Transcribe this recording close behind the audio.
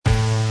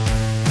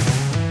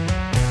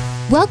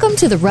Welcome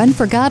to the Run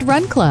for God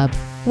Run Club,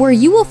 where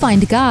you will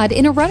find God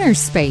in a runner's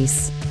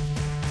space.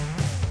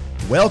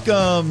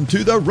 Welcome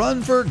to the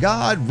Run for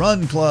God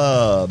Run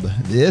Club.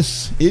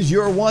 This is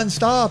your one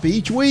stop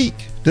each week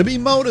to be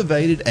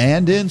motivated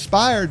and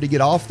inspired to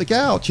get off the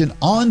couch and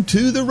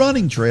onto the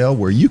running trail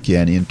where you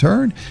can, in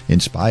turn,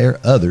 inspire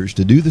others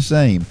to do the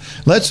same.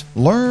 Let's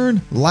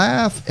learn,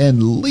 laugh,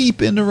 and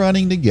leap into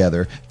running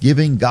together,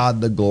 giving God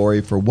the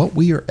glory for what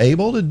we are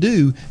able to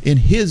do in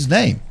His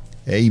name.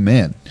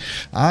 Amen.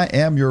 I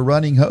am your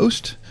running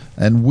host,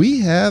 and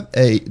we have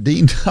a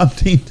Dean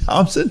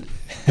Thompson.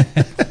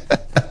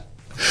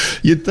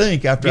 You'd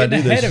think after Getting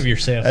I do ahead this of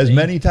yourself, as Dean.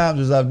 many times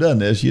as I've done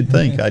this, you'd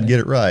think I'd get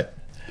it right.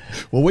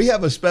 Well, we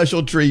have a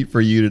special treat for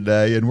you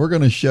today, and we're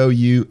going to show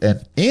you an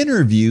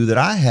interview that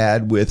I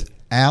had with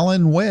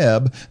Alan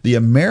Webb, the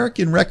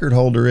American record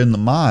holder in the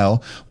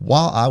mile,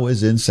 while I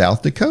was in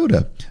South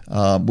Dakota.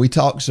 We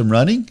talk some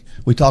running.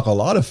 We talk a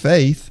lot of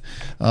faith.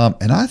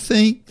 And I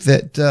think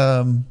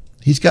that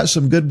he's got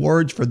some good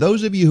words for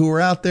those of you who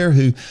are out there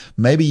who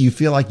maybe you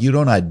feel like you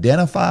don't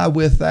identify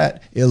with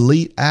that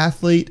elite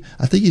athlete.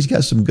 I think he's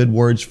got some good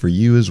words for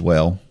you as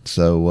well.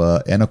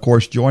 So, and of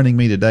course, joining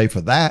me today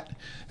for that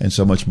and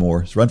so much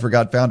more is Run for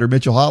God founder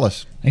Mitchell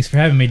Hollis. Thanks for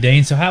having me,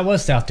 Dean. So how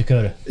was South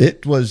Dakota?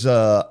 It was,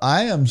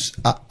 I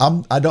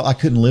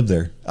couldn't live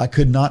there. I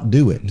could not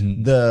do it.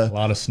 A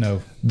lot of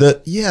snow.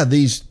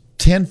 These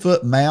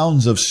 10-foot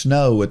mounds of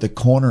snow at the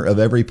corner of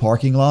every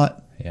parking lot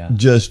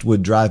just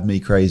would drive me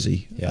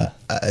crazy. Yeah.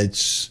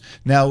 It's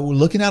now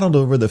looking out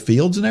over the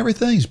fields and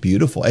everything is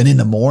beautiful. And in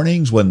the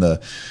mornings when the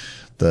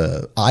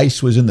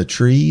ice was in the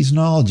trees and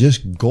all,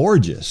 just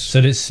gorgeous. So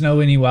did it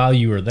snow any while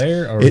you were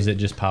there, or was it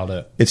just piled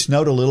up? It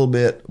snowed a little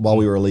bit while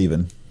we were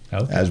leaving.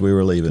 Okay. As we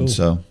were leaving. Cool.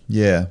 So,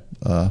 yeah.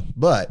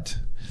 But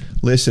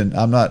listen,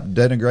 I'm not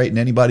denigrating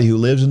anybody who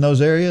lives in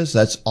those areas.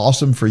 That's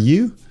awesome for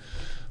you.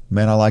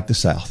 Man, I like the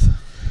South.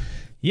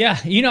 Yeah,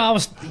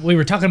 we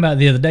were talking about it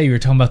the other day. You were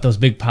talking about those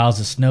big piles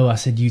of snow. I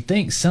said, you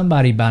think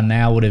somebody by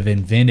now would have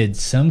invented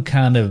some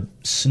kind of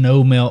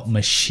snow melt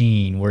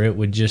machine where it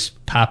would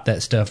just pipe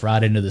that stuff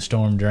right into the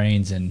storm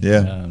drains, and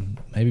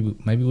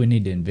maybe we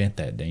need to invent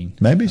that, Dean.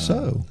 Maybe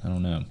so. I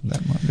don't know.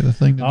 That might be the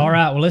thing to do. All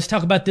right, well, let's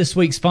talk about this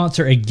week's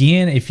sponsor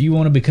again. If you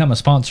want to become a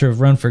sponsor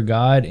of Run for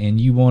God and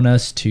you want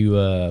us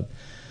to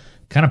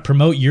kind of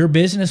promote your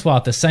business while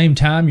at the same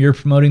time you're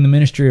promoting the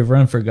ministry of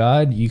Run for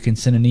God, you can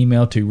send an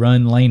email to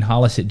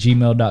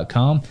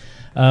runlanehollis@gmail.com.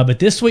 But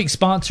this week's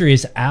sponsor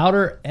is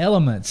Outer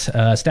Elements.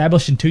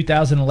 Established in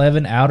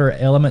 2011, Outer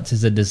Elements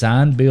is a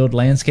design-build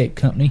landscape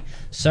company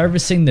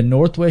servicing the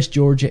Northwest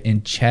Georgia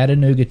and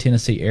Chattanooga,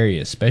 Tennessee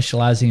areas.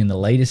 Specializing in the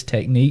latest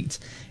techniques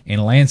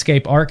in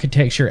landscape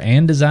architecture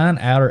and design,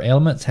 Outer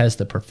Elements has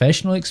the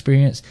professional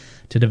experience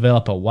to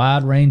develop a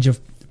wide range of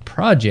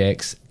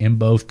projects in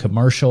both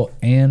commercial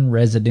and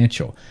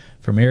residential.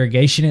 From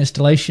irrigation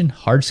installation,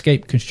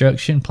 hardscape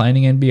construction,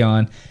 planning, and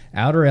beyond,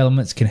 Outer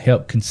Elements can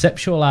help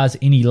conceptualize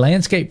any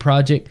landscape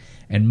project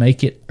and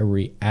make it a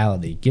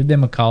reality. Give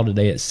them a call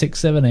today at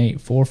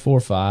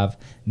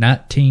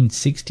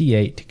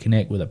 678-445-1968 to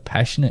connect with a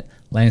passionate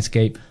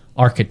landscape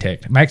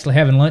architect. I'm actually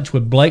having lunch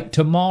with Blake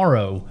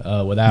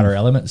tomorrow with Outer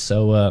Elements,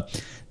 so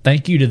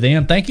thank you to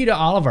them. Thank you to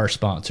all of our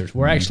sponsors.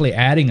 We're actually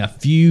adding a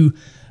few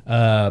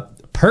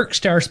perks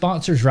to our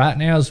sponsors right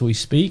now as we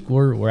speak.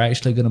 We're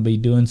actually going to be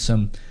doing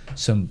some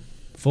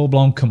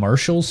full-blown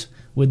commercials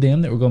with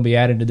them that we're going to be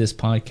adding to this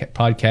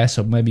podcast,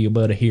 so maybe you'll be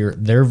able to hear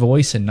their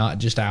voice and not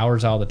just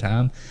ours all the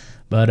time.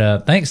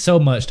 But thanks so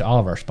much to all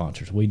of our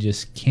sponsors. We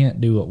just can't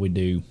do what we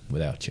do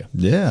without you.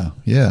 Yeah.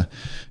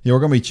 We're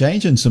going to be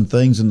changing some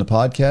things in the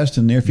podcast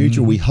in the near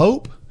future. We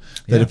hope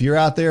that if you're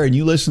out there and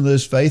you listen to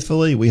this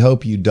faithfully, we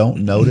hope you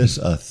don't notice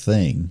a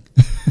thing.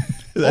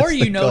 Or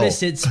you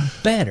notice it's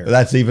better.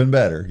 That's even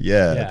better.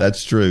 Yeah,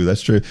 that's true.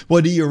 That's true.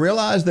 Well, do you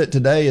realize that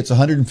today it's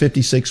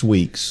 156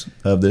 weeks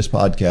of this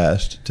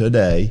podcast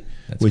today,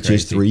 which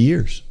is 3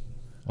 years.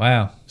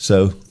 Wow.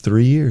 So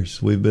 3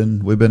 years we've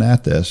been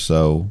at this.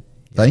 So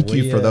thank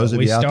you for those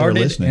of you out there listening.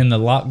 We started and the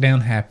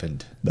lockdown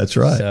happened. That's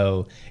right.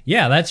 So,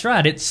 yeah, that's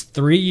right. It's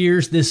 3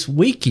 years this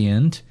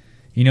weekend.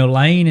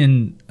 Lane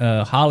and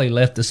Holly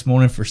left this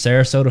morning for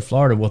Sarasota,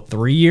 Florida. Well,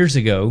 3 years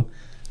ago,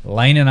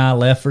 Lane and I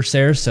left for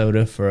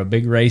Sarasota for a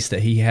big race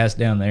that he has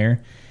down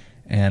there.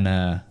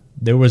 And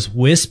there was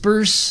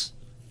whispers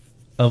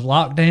of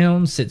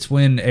lockdowns. It's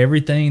when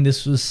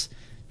this was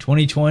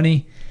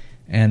 2020.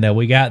 And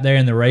we got there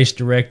and the race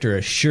director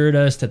assured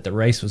us that the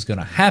race was going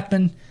to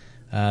happen.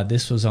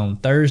 This was on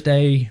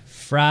Thursday.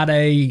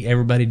 Friday,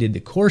 everybody did the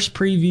course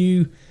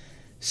preview.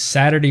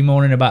 Saturday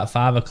morning about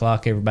 5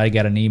 o'clock, everybody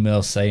got an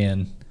email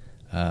saying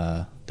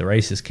the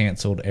race is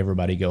canceled.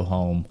 Everybody go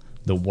home.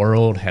 The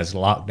world has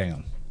locked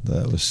down.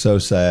 That was so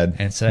sad.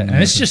 And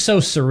it's just so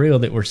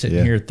surreal that we're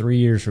sitting here 3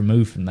 years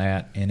removed from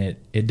that, and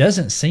it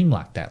doesn't seem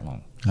like that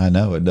long. I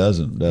know it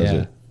doesn't, does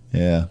it?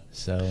 Yeah.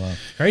 So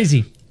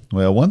crazy.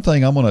 Well, one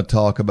thing I'm going to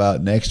talk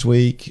about next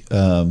week,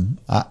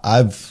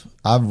 I've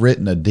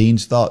written a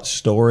Dean's Thoughts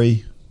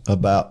story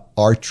about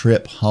our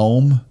trip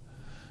home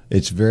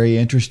It's very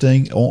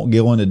interesting. I won't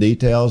go into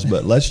details,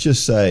 but let's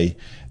just say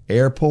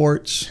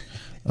airports.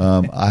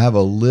 I have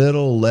a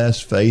little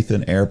less faith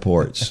in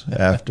airports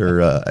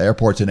after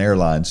airports and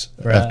airlines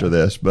after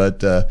this,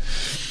 but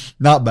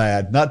not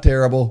bad, not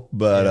terrible,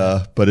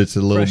 but it's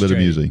a little bit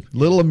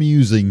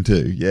amusing,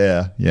 too.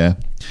 Yeah.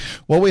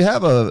 Well, we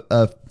have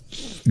a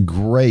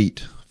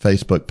great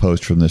Facebook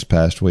post from this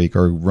past week,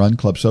 or Run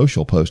Club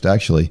Social post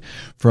actually,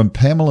 from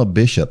Pamela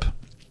Bishop,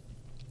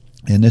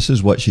 and this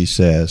is what she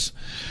says: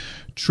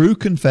 "True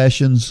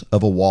Confessions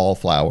of a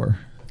Wallflower.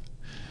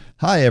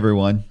 Hi,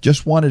 everyone.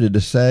 Just wanted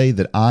to say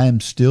that I am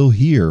still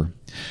here.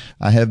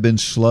 I have been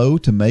slow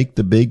to make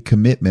the big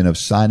commitment of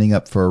signing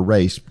up for a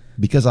race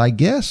because I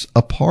guess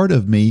a part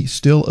of me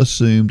still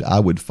assumed I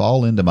would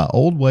fall into my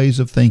old ways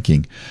of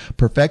thinking,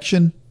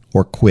 perfection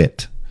or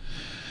quit.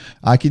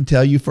 I can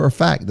tell you for a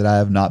fact that I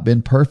have not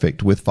been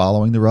perfect with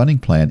following the running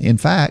plan. In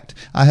fact,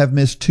 I have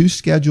missed 2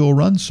 scheduled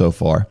runs so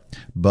far,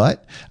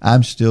 but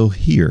I'm still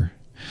here.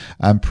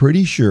 I'm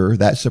pretty sure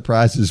that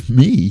surprises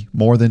me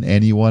more than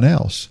anyone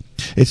else.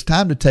 It's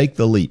time to take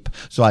the leap.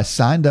 So I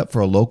signed up for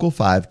a local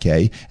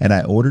 5K and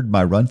I ordered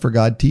my Run for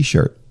God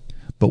t-shirt.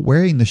 But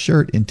wearing the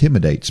shirt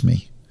intimidates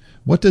me.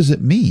 What does it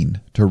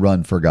mean to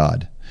run for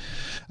God?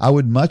 I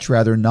would much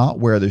rather not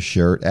wear the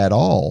shirt at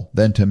all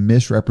than to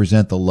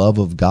misrepresent the love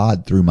of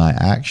God through my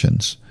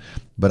actions.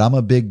 But I'm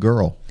a big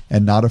girl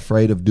and not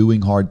afraid of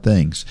doing hard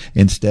things.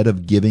 Instead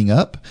of giving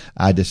up,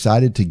 I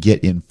decided to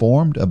get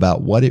informed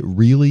about what it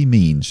really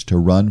means to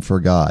run for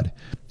God.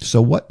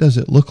 So what does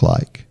it look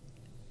like?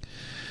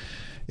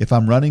 If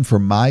I'm running for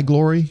my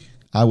glory,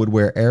 I would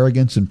wear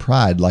arrogance and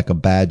pride like a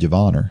badge of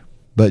honor.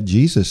 But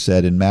Jesus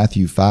said in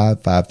Matthew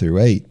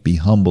 5:5-8, be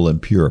humble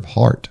and pure of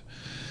heart.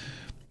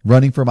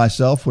 Running for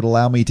myself would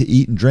allow me to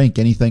eat and drink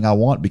anything I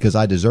want because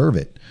I deserve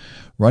it.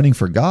 Running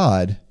for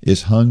God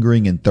is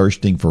hungering and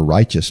thirsting for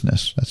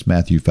righteousness. That's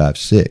Matthew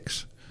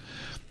 5:6.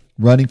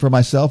 Running for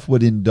myself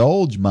would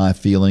indulge my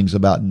feelings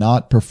about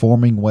not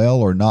performing well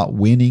or not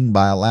winning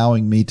by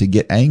allowing me to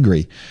get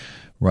angry.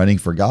 Running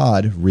for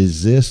God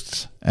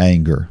resists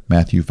anger.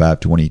 Matthew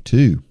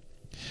 5:22.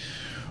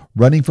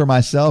 Running for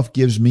myself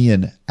gives me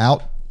an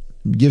out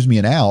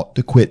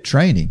to quit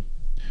training.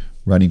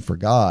 Running for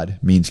God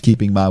means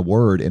keeping my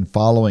word and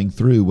following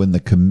through with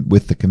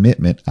the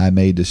commitment I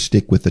made to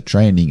stick with the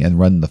training and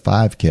run the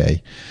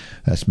 5K.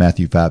 That's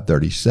Matthew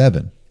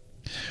 5:37.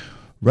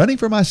 Running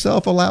for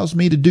myself allows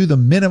me to do the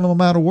minimum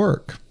amount of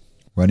work.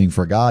 Running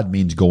for God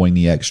means going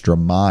the extra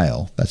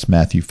mile. That's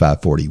Matthew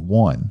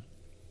 5:41.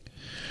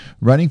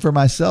 Running for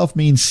myself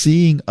means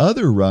seeing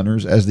other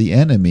runners as the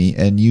enemy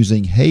and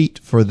using hate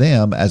for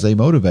them as a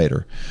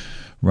motivator.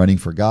 Running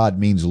for God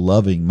means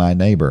loving my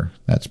neighbor.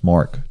 That's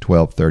Mark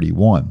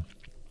 12:31.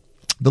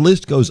 The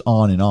list goes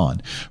on and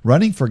on.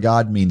 Running for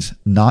God means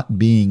not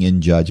being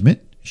in judgment,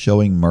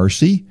 showing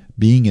mercy,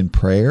 being in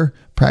prayer,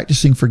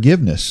 practicing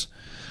forgiveness.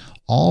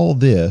 All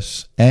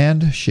this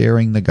and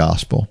sharing the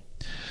gospel.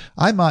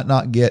 I might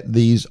not get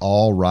these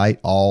all right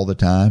all the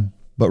time,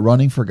 but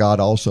running for God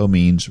also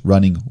means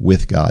running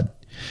with God.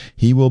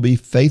 He will be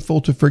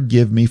faithful to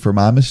forgive me for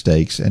my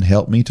mistakes and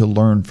help me to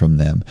learn from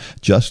them.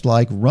 Just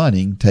like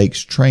running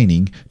takes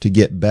training to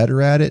get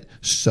better at it,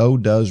 so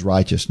does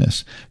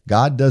righteousness.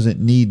 God doesn't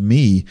need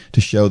me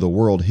to show the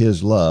world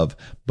His love,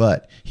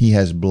 but He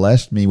has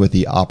blessed me with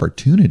the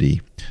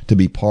opportunity to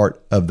be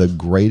part of the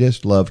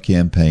greatest love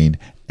campaign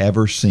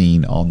ever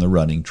seen on the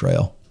running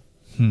trail.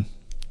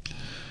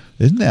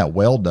 Isn't that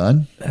well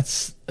done?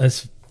 That's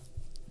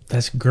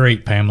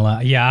great,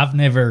 Pamela. Yeah,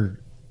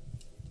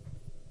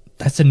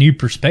 that's a new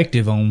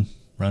perspective on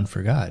Run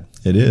for God.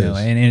 It is.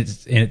 And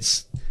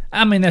it's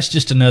I mean, that's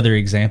just another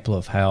example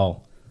of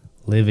how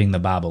living the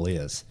Bible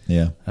is.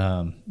 Yeah.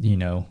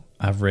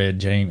 I've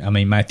read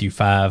Matthew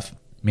 5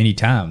 many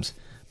times,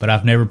 but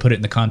I've never put it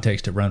in the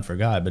context of Run for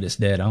God, but it's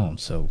dead on.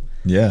 So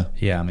yeah,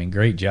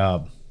 great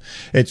job.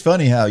 It's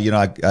funny how,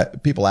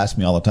 people ask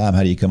me all the time,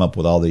 how do you come up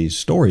with all these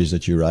stories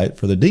that you write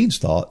for the Dean's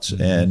Thoughts?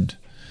 Mm-hmm.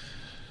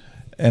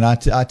 And I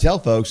tell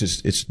folks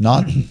it's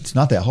not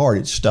that hard.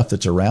 It's stuff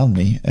that's around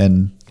me,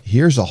 and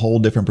here's a whole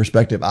different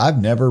perspective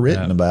I've never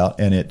written about,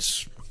 and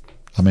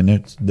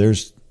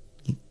there's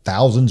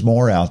thousands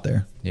more out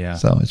there. Yeah,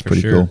 so it's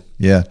pretty cool.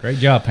 Yeah, great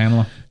job,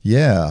 Pamela.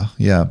 Yeah.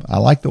 I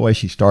like the way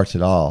she starts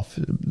it off.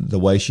 The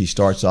way she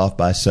starts off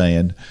by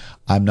saying,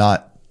 "I'm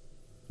not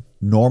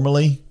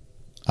normally.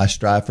 I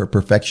strive for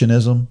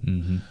perfectionism,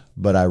 mm-hmm.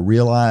 but I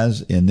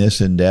realize in this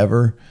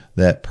endeavor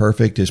that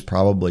perfect is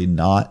probably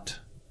not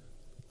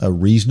a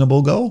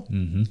reasonable goal.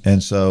 Mm-hmm.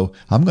 And so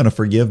I'm going to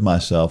forgive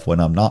myself when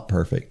I'm not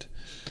perfect."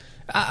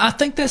 I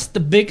think that's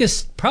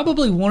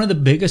probably one of the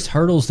biggest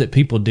hurdles that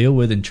people deal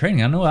with in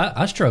training. I know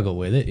I struggle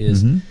with it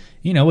is, mm-hmm.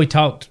 We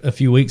talked a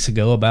few weeks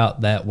ago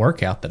about that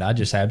workout that I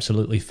just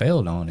absolutely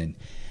failed on.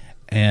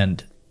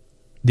 And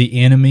the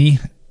enemy,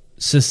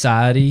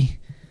 society,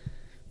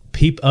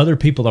 other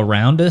people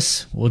around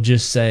us will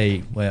just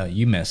say, well,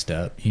 you messed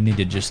up. You need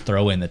to just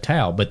throw in the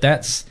towel. But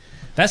that's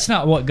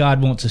not what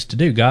God wants us to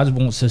do. God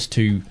wants us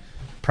to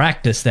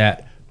practice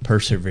that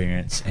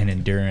perseverance and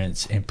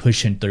endurance and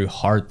pushing through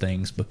hard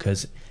things,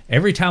 because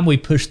every time we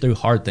push through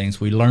hard things,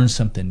 we learn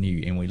something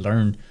new, and we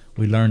learn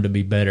to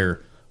be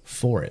better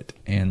for it.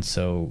 And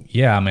so,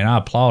 yeah, I mean, I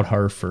applaud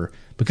her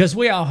because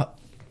we all,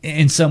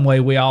 in some way,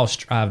 we all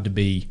strive to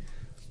be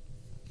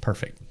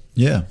perfect.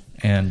 Yeah.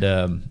 And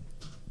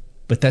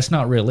but that's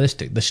not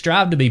realistic. The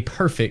strive to be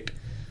perfect,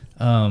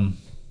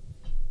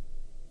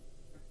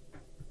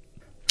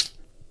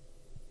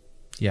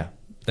 yeah,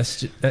 that's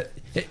just,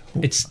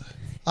 it's.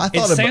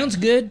 It sounds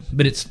good,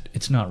 but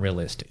it's not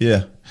realistic.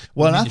 Yeah.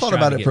 Well, and I thought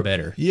about it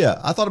better.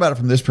 Yeah, I thought about it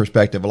from this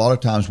perspective. A lot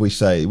of times we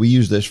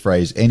use this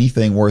phrase: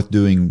 anything worth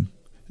doing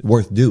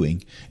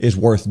is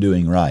worth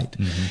doing right.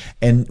 Mm-hmm.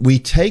 And we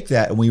take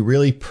that and we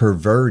really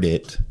pervert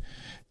it,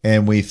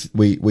 and we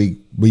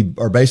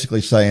are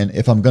basically saying,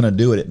 if I'm going to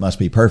do it, it must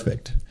be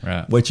perfect.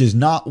 Right. Which is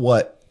not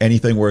what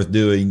anything worth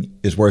doing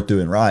is worth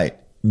doing right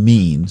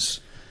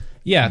means.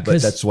 Yeah,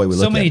 because that's the way we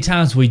look so many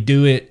times we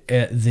do it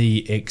at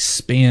the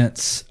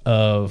expense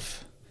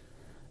of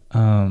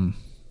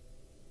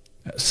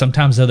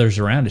sometimes others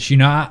around us. You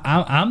know,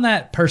 I'm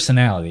that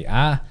personality.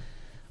 I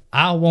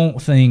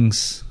want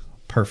things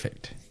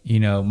perfect. You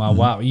know, my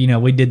wife, you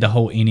know, we did the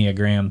whole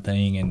Enneagram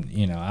thing, and,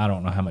 you know, I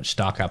don't know how much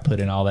stock I put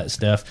in all that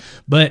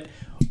stuff. But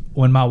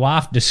when my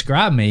wife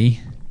described me,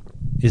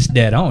 it's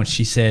dead on.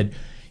 She said,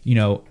 you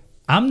know,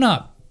 I'm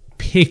not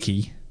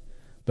picky,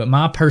 but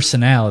my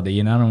personality,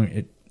 and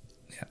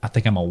I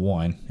think I'm a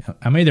 1.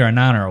 I'm either a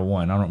 9 or a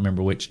 1. I don't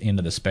remember which end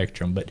of the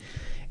spectrum. But,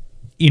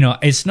 you know,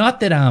 it's not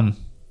that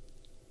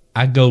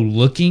I go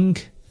looking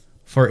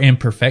for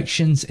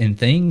imperfections in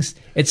things.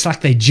 It's like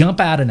they jump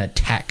out and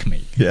attack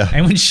me. Yeah.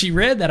 And when she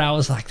read that, I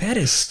was like, that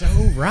is so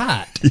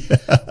right.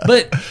 Yeah.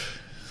 But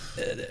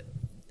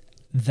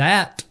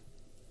that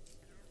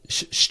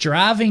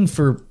striving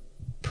for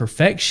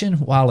perfection,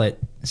 while it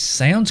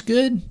sounds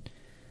good,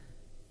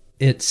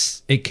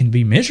 it can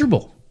be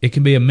miserable. It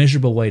can be a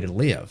miserable way to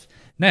live.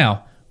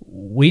 Now,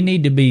 we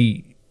need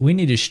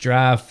to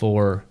strive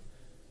for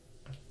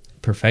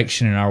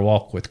perfection in our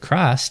walk with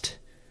Christ,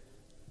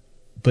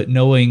 but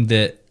knowing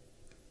that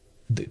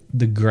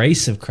the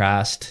grace of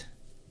Christ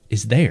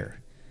is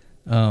there.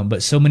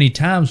 But so many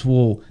times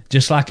we'll,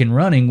 just like in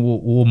running,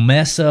 we'll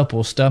mess up,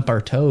 we'll stump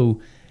our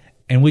toe,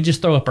 and we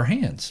just throw up our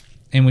hands.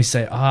 And we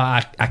say,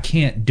 I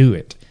can't do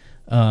it.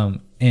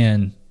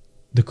 And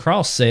the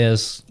cross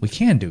says we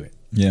can do it.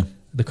 Yeah.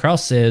 The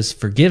cross says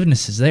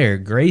forgiveness is there,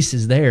 grace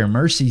is there,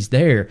 mercy's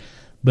there,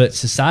 but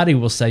society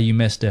will say you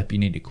messed up, you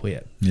need to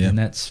quit. Yeah. And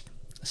that's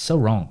so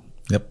wrong.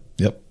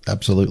 Yep,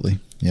 absolutely.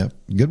 Yep,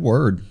 good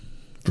word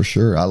for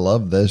sure. I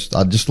love this.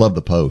 I just love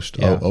the post.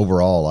 Yeah.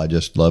 Overall, I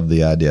just love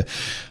the idea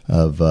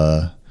of,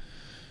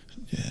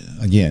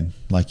 again,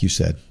 like you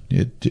said,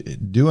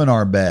 doing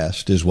our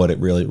best is what it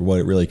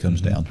really comes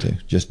down to.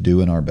 Just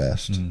doing our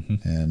best,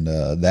 and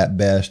that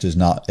best is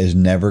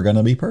never going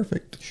to be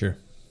perfect. Sure.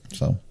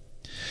 So.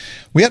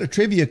 We had a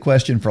trivia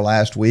question for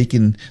last week,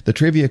 and the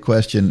trivia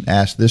question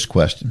asked this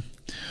question: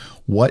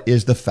 what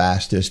is the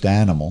fastest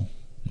animal?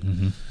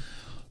 Mm-hmm.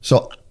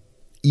 So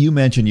you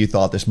mentioned you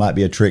thought this might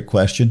be a trick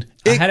question.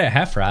 I had it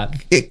half right.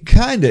 It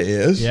kind of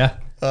is. Yeah.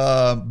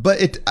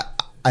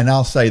 And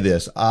I'll say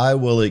this, I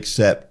will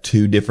accept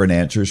 2 different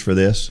answers for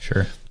this.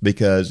 Sure.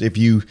 Because if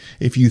you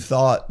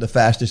thought the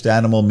fastest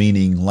animal,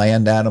 meaning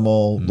land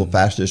animal, the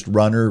fastest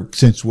runner,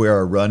 since we're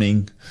a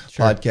running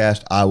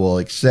podcast, I will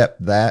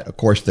accept that. Of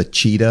course, the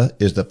cheetah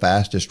is the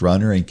fastest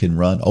runner and can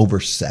run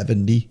over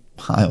 70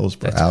 miles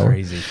per hour.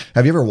 That's crazy.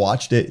 Have you ever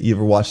watched it? You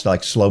ever watched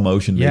like slow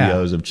motion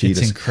videos of cheetahs?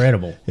 It's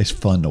incredible. It's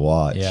fun to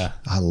watch. Yeah.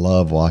 I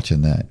love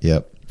watching that.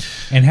 Yep.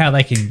 And how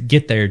they can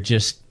get there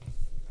just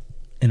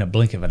in a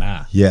blink of an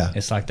eye. Yeah.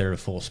 It's like they're at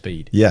full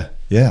speed. Yeah.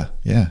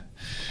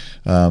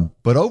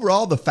 But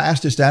overall, the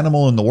fastest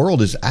animal in the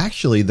world is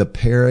actually the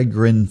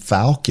peregrine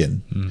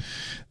falcon.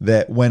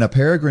 That when a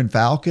peregrine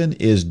falcon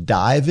is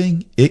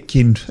diving, it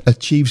can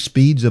achieve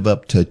speeds of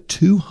up to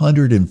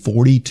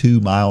 242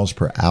 miles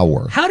per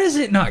hour. How does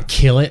it not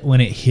kill it when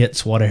it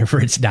hits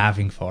whatever it's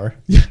diving for?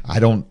 I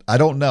don't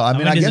know. I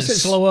mean, I guess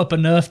it's slow up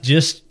enough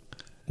just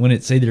when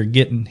it's either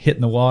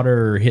hitting the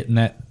water or hitting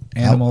that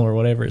animal or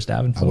whatever it's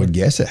diving for. I would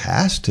guess it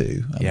has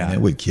to. I mean,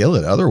 it would kill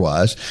it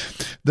otherwise.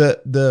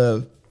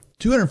 The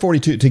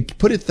 242, to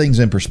put things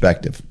in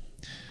perspective,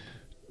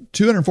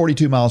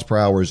 242 miles per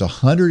hour is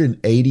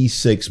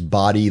 186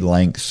 body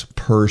lengths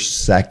per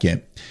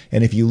second.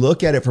 And if you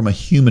look at it from a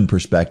human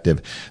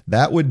perspective,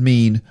 that would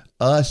mean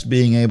us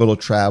being able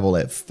to travel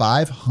at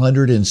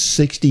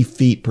 560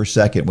 feet per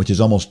second, which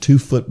is almost 2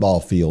 football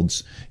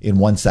fields in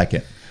 1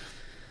 second.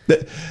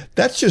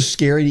 That's just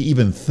scary to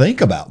even think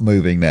about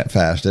moving that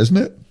fast, isn't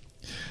it?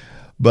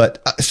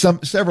 But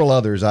several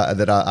others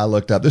that I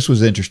looked up. This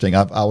was interesting.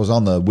 I was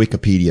on the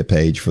Wikipedia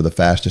page for the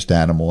fastest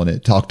animal, and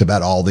it talked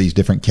about all these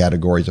different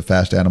categories of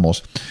fast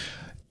animals.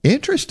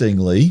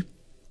 Interestingly,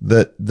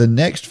 the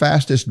next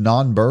fastest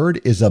non-bird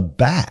is a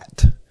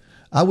bat.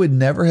 I would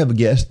never have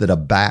guessed that a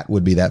bat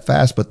would be that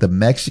fast, but the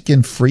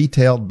Mexican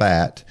free-tailed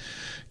bat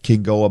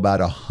can go about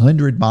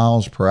 100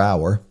 miles per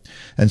hour.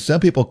 And some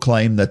people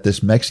claim that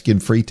this Mexican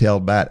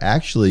free-tailed bat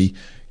actually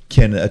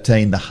can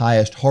attain the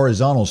highest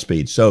horizontal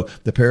speed. So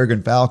the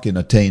peregrine falcon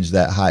attains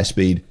that high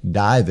speed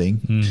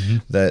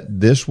diving, that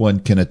this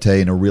one can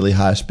attain a really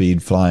high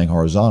speed flying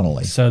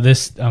horizontally. So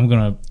this, I'm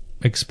going to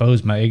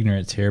expose my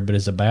ignorance here, but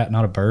is a bat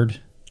not a bird?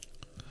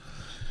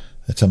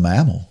 It's a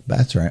mammal.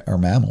 Bats are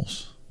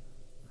mammals.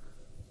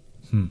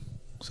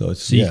 So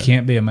you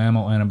can't be a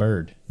mammal and a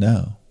bird.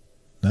 No,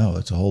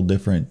 it's a whole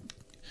different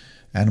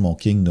animal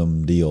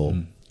kingdom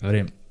deal. I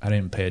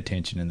didn't pay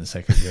attention in the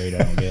second grade,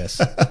 I don't guess.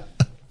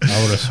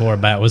 I would have swore a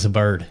bat was a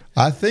bird.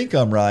 I think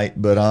I'm right,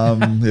 but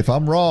if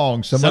I'm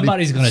wrong,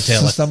 somebody's going to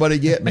tell us. Somebody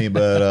get me,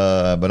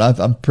 but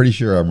I'm pretty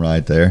sure I'm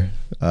right there.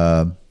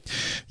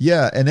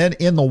 Yeah, and then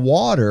in the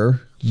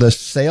water, the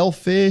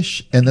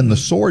sailfish and then the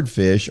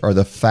swordfish are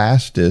the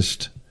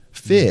fastest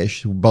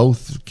fish.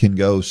 Both can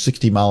go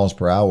 60 miles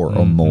per hour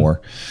or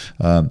more,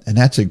 and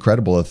that's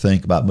incredible to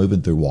think about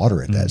moving through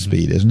water at that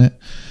speed, isn't it?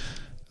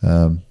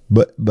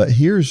 But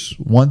here's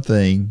one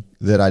thing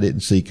that I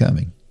didn't see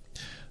coming.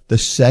 The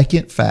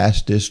second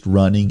fastest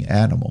running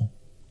animal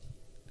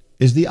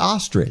is the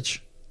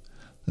ostrich.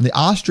 And the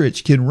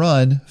ostrich can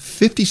run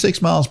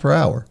 56 miles per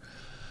hour.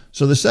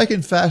 So the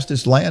second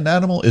fastest land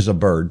animal is a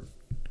bird.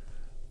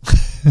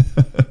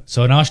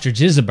 So an ostrich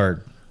is a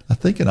bird. I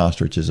think an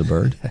ostrich is a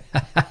bird.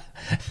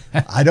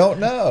 I don't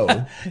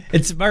know.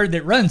 It's a bird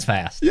that runs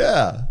fast.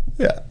 Yeah.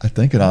 I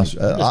think an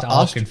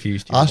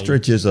confused.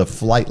 Ostrich is a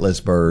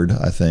flightless bird,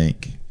 I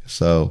think.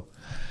 So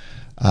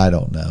I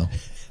don't know.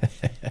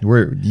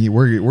 We're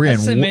in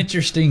some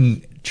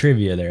interesting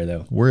trivia there,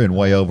 though. We're in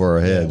way over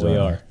our heads. Yeah, we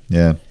are.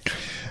 Yeah.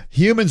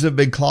 Humans have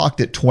been clocked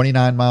at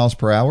 29 miles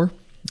per hour.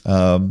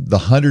 The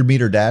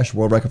 100-meter dash,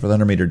 world record for the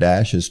 100-meter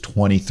dash is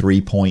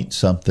 23 point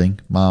something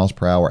miles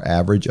per hour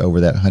average over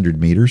that 100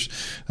 meters.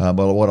 But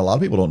what a lot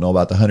of people don't know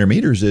about the 100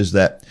 meters is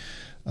that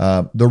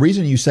the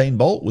reason Usain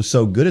Bolt was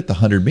so good at the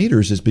 100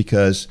 meters is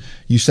because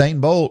Usain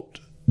Bolt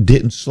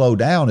didn't slow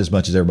down as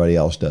much as everybody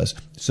else does.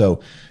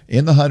 So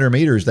in the 100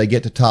 meters, they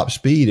get to top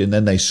speed and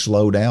then they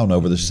slow down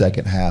over the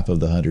second half of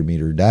the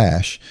 100-meter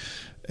dash.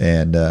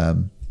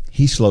 And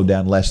he slowed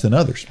down less than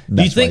others.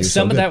 Do you think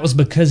some of that was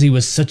because he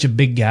was such a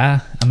big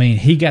guy? I mean,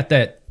 he got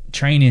that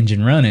train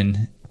engine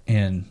running,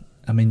 and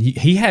I mean,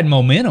 he had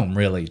momentum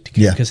really,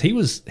 because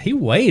he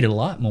weighed a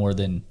lot more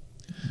than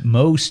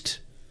most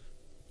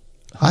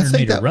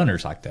 100-meter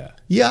runners like that.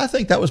 Yeah, I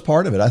think that was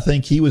part of it. I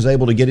think he was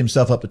able to get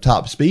himself up to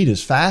top speed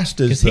as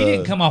fast as, because he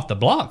didn't come off the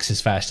blocks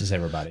as fast as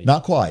everybody.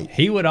 Not quite.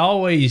 He would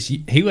always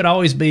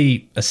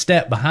be a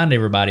step behind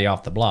everybody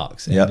off the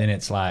blocks, and then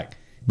it's like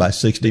by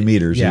 60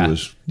 meters, he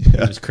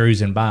was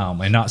cruising by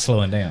them and not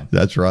slowing down.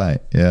 That's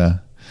right. Yeah.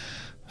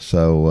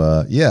 So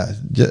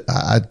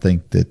I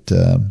think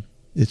that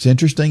it's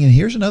interesting. And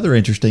here's another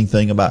interesting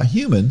thing about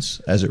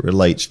humans as it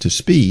relates to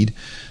speed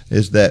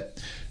is that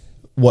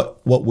what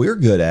we're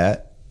good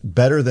at,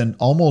 better than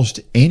almost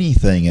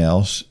anything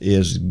else,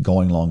 is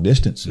going long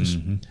distances.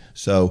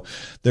 So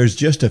there's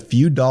just a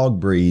few dog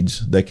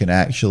breeds that can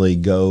actually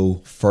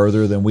go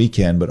further than we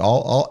can, but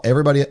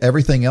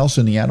everything else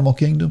in the animal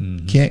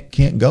kingdom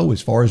can't go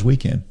as far as we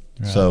can.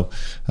 Right. So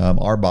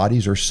our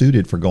bodies are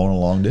suited for going a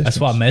long distance. That's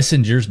why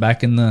messengers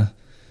back in the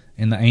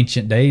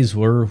ancient days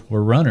were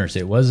runners.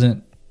 It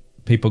wasn't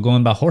people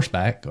going by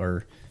horseback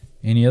or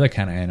any other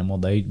kind of animal.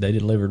 They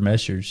delivered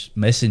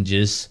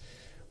messages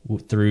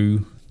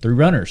through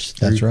runners.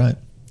 That's right.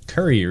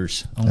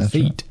 Couriers on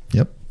feet. Right.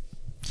 Yep.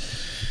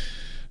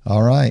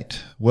 All right.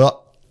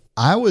 Well,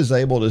 I was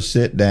able to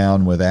sit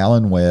down with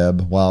Alan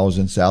Webb while I was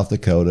in South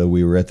Dakota.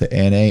 We were at the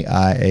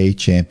NAIA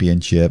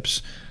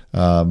Championships.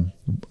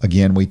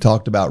 Again, we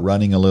talked about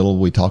running a little.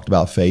 We talked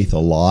about faith a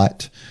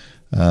lot.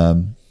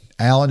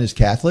 Alan is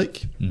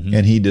Catholic,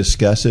 and he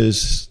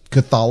discusses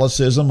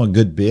Catholicism a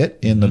good bit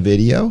in the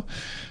video.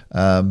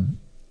 And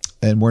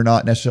we're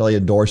not necessarily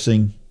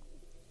endorsing.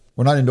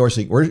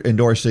 We're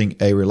endorsing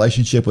a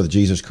relationship with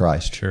Jesus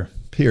Christ. Sure.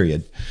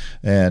 Period.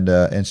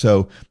 And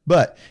so,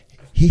 but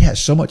he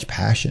has so much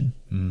passion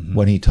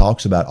when he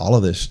talks about all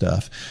of this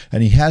stuff.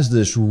 And he has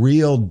this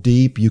real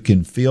deep, you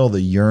can feel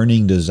the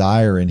yearning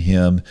desire in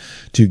him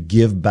to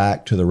give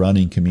back to the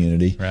running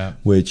community, right,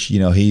 which,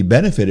 he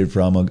benefited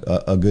from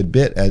a good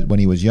bit when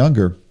he was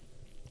younger.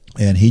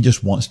 And he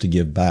just wants to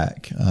give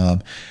back.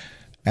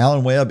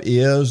 Alan Webb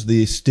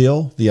is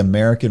still the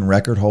American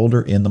record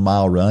holder in the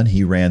mile run.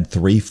 He ran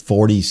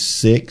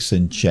 3:46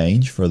 and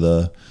change for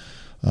the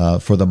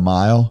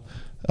mile.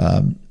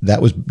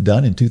 That was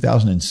done in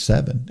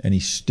 2007, and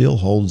he still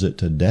holds it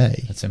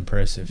today. That's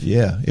impressive.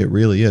 Yeah, it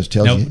really is.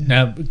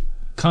 Now,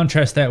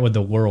 contrast that with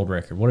the world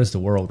record. What is the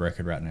world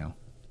record right now?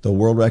 The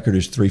world record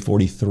is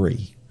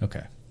 3:43.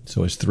 Okay.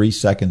 So it's 3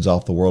 seconds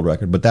off the world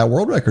record. But that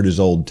world record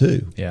is old,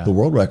 too. Yeah. The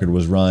world record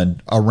was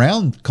run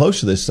around close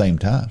to this same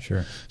time.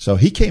 Sure. So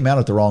he came out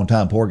at the wrong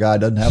time. Poor guy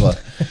doesn't have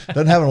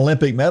an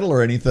Olympic medal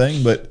or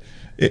anything. But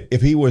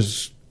if he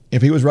was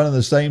running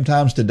the same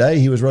times today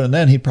he was running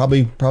then, he'd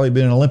probably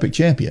been an Olympic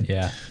champion.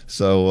 Yeah.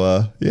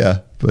 So,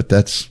 but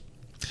that's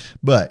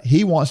But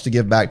he wants to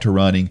give back to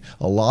running.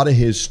 A lot of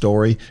his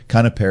story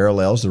kind of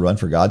parallels the Run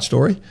for God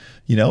story.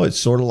 You know, it's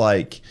sort of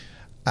like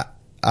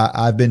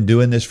I've been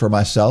doing this for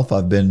myself.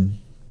 I've been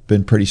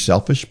pretty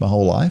selfish my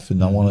whole life,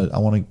 and I want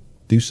to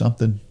do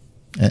something.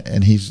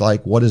 And he's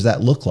like, what does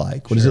that look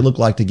like? What does it look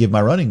like to give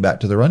my running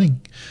back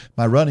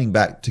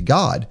to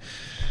God?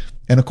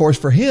 And of course,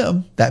 for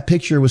him, that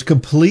picture was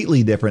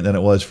completely different than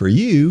it was for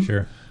you.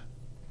 Sure.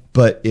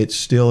 But it's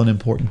still an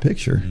important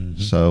picture.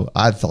 So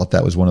I thought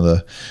that was one of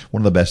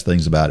the best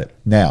things about it.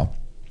 Now,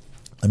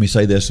 let me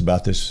say this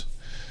about this.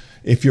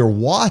 If you're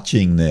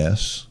watching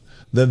this,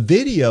 the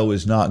video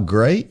is not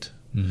great.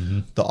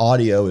 The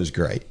audio is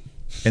great.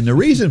 And the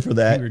reason for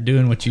that, you're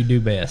doing what you do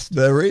best.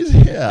 The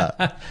reason,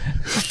 yeah.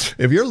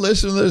 If you're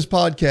listening to this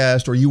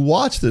podcast or you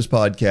watch this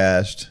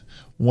podcast,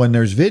 when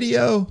there's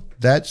video,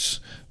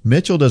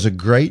 Mitchell does a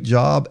great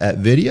job at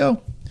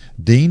video.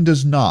 Dean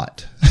does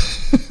not.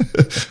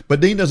 But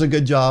Dean does a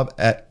good job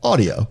at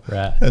audio.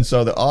 Right. And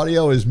so the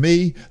audio is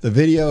me, the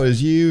video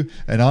is you,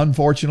 and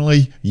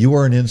unfortunately, you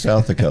weren't in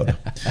South Dakota.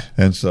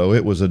 And so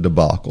it was a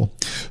debacle.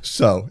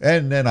 So,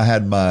 and then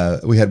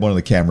we had one of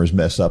the cameras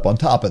mess up on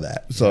top of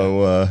that.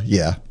 So,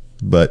 yeah.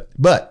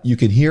 But you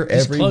can hear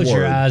every word. Close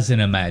your eyes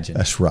and imagine.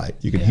 That's right.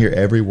 You can hear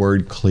every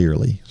word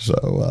clearly.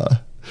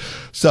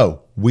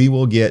 So we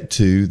will get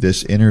to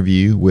this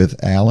interview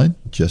with Alan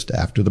just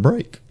after the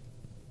break.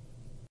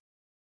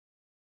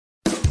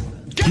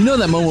 You know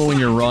that moment when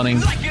you're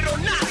running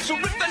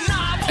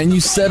and you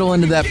settle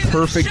into that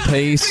perfect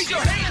pace,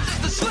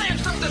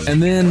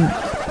 and then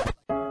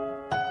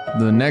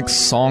the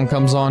next song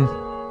comes on?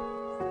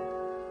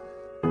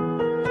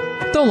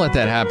 Don't let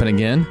that happen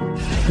again.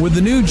 With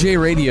the new J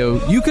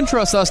Radio, you can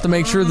trust us to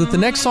make sure that the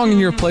next song in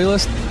your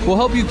playlist will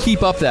help you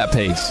keep up that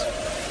pace.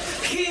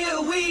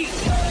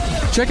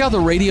 Check out the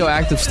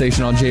Radioactive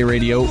station on J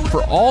Radio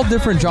for all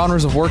different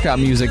genres of workout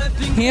music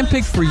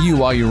handpicked for you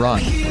while you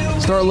run.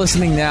 Start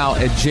listening now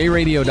at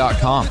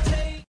jradio.com.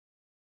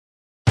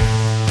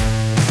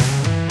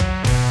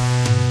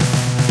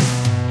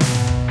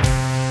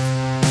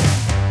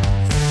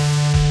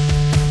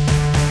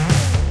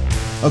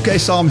 Okay,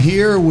 so I'm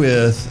here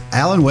with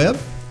Alan Webb,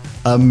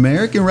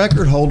 American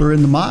record holder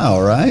in the mile,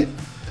 right?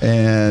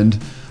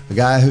 And a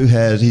guy who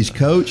he's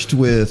coached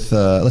with,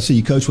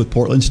 you coached with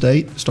Portland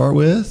State to start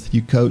with.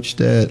 You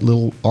coached at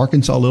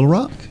Arkansas Little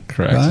Rock.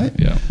 Correct. Right?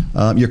 Yeah.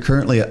 You're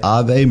currently at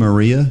Ave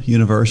Maria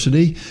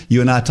University.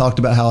 You and I talked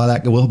about how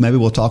that, maybe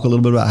we'll talk a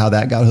little bit about how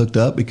that got hooked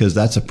up, because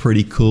that's a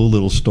pretty cool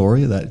little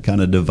story, that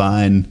kind of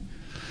divine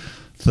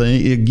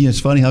thing.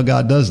 It's funny how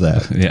God does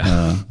that.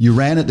 Yeah. You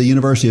ran at the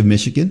University of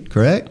Michigan,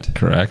 correct?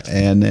 Correct.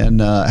 And then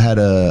had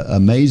an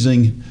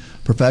amazing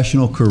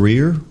professional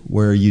career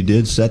where you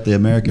did set the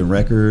American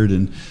record,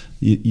 and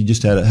you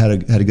just had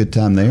a good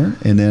time there.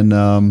 And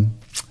then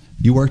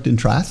you worked in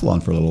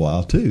triathlon for a little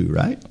while too,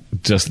 right?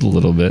 Just a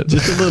little bit.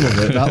 Just a little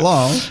bit, not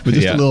long, but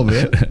just a little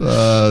bit.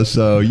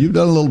 So you've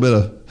done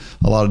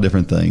a lot of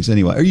different things.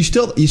 Anyway, you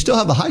still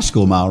have the high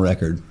school mile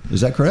record?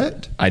 Is that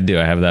correct? I do.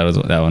 I have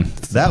that one.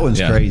 That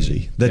one's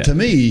crazy. To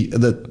me,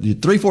 the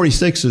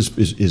 346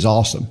 is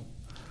awesome.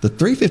 The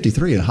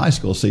 353 in high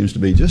school seems to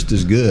be just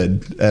as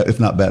good, if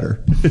not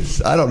better.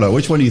 I don't know.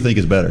 Which one do you think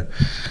is better?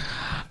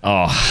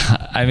 Oh,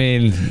 I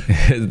mean,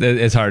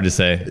 it's hard to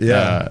say.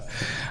 Yeah.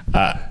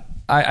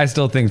 I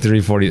still think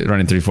running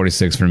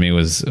 346 for me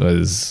was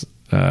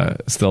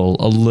still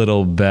a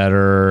little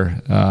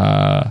better.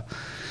 I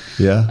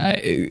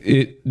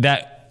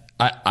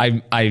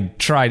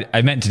tried.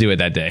 I meant to do it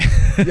that day.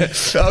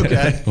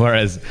 Okay.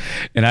 Whereas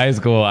in high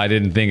school, I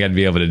didn't think I'd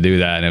be able to do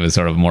that, and it was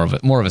sort of more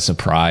of a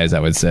surprise,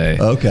 I would say.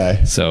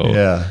 Okay. So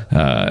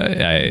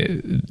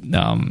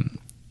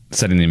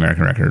setting the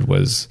American record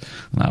was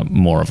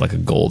more of like a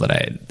goal that I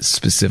had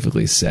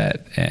specifically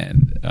set,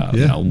 and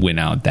went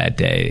out that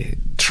day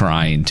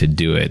trying to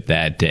do it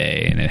that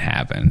day, and it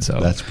happened. So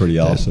that's pretty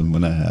awesome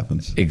when that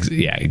happens. It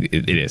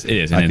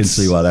is. And I can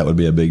see why that would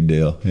be a big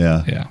deal.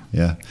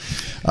 Yeah.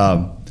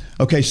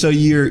 Okay, so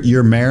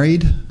you're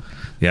married.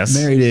 Yes.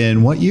 Married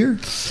in what year?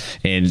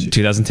 In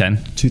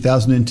 2010.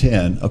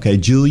 2010. Okay,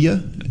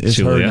 Julia is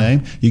her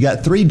name. You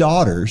got 3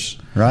 daughters,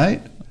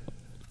 right?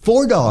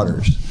 4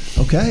 daughters.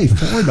 Okay,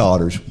 4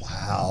 daughters.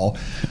 Wow.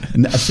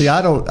 See,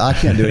 I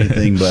can't do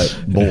anything but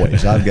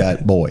boys. I've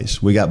got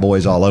boys. We got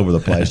boys all over the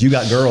place. You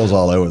got girls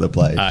all over the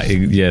place.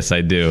 Yes, I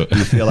do.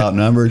 You feel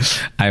outnumbered?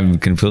 I'm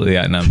completely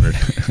outnumbered.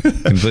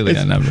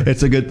 Outnumbered.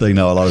 It's a good thing,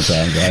 though, a lot of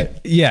times, right?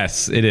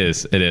 Yes, it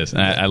is.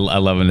 I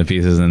love them to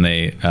pieces, and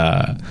they...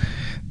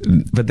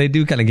 but they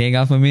do kind of gang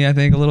off on me, I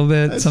think, a little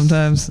bit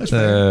sometimes.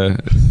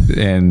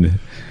 And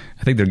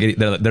I think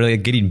they're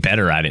getting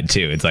better at it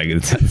too. It's like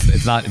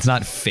it's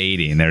not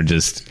fading.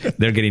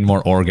 They're getting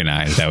more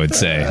organized, I would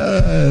say.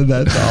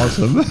 That's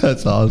awesome.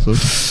 That's awesome.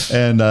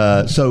 And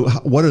so,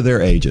 what are their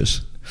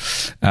ages?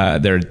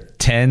 They're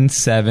 10,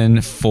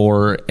 7,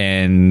 4,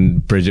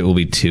 and Bridget will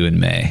be 2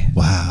 in May.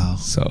 Wow.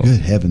 So good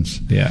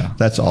heavens. Yeah.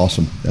 That's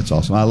awesome. That's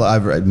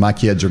awesome. My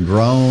kids are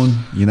grown.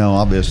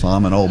 Obviously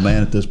I'm an old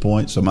man at this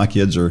point, so my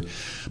kids are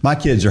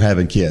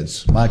having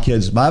kids.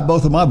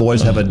 Both of my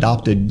boys have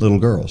adopted little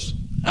girls.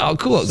 Oh,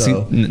 cool.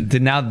 So, see,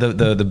 now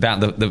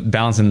the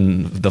balance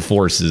in the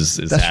force is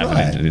that's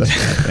happening. Right.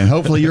 That's right. And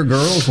hopefully your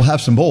girls will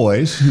have some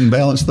boys and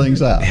balance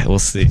things out. Yeah, we'll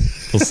see.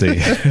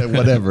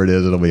 Whatever it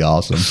is, it'll be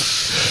awesome.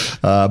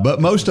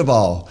 But most of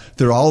all,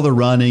 through all the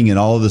running and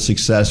all of the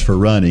success for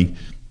running,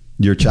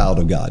 you're a child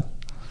of God.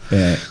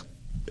 And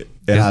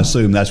I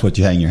assume that's what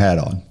you hang your hat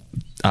on.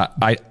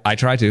 I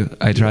try to.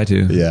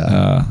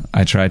 Yeah.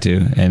 I try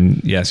to.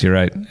 And yes, you're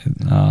right.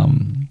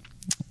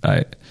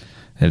 I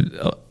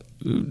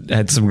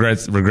had some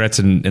regrets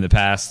in the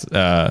past,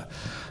 but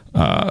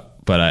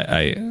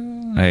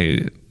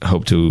I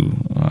hope to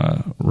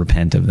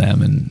repent of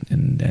them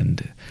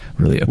and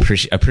really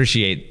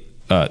appreciate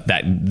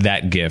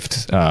that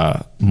gift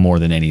more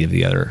than any of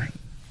the other.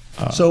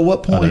 So,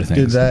 what point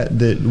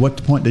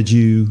what point did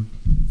you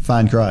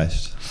find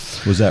Christ?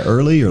 Was that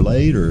early or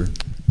late or?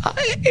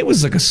 It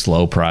was like a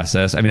slow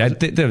process. I mean,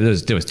 there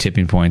was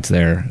tipping points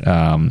there,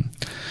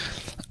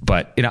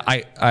 but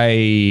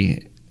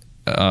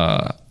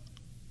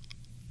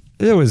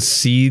there was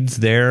seeds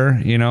there,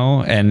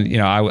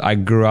 and I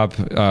grew up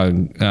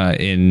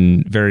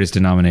in various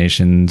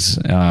denominations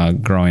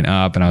growing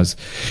up, and I was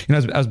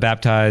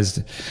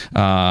baptized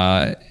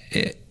as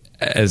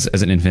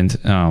an infant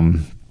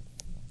in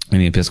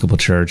the Episcopal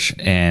Church,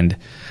 and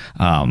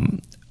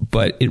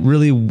but it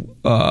really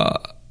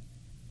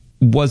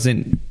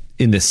wasn't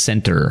in the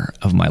center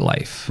of my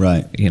life,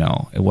 right?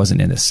 It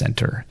wasn't in the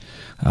center,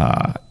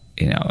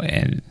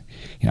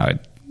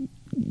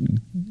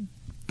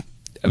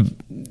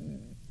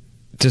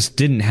 just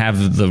didn't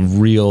have the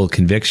real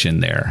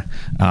conviction there.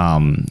 But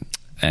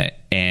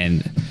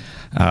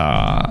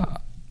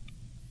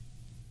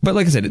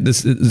like I said, I would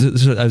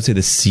say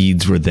the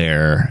seeds were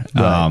there.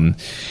 Right.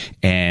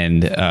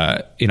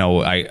 I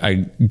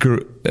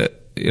grew,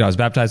 I was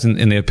baptized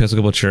in the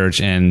Episcopal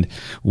Church, and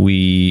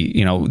we,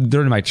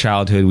 during my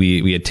childhood,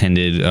 we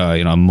attended,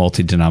 a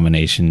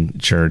multi-denomination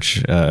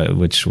church,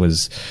 which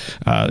was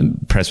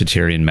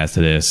Presbyterian,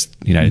 Methodist,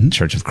 United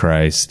Church of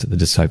Christ, the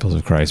Disciples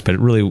of Christ. But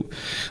it really,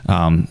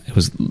 it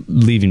was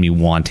leaving me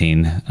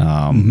wanting,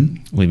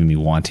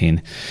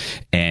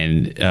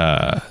 and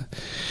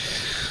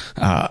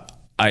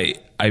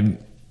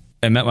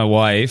I met my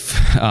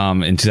wife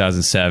in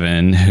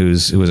 2007, who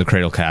was a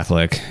cradle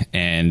Catholic,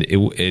 and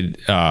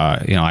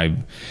I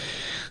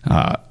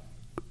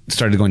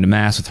started going to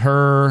mass with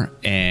her,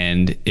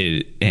 and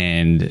we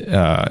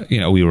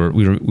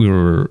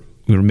were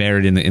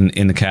married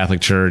in the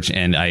Catholic Church,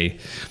 and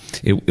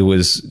it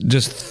was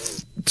just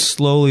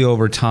slowly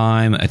over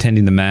time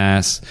attending the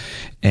mass,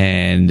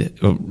 and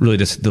really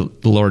just the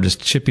Lord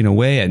just chipping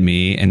away at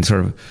me and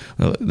sort of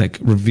like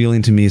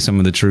revealing to me some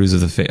of the truths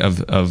of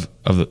the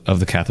of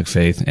the Catholic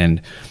faith,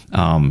 and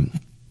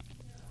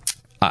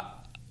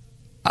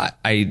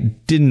I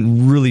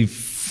couldn't really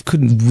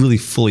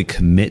fully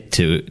commit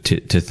to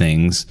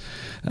things,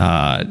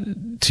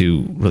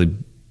 to really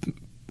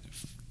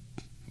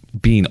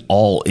being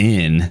all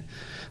in,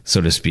 so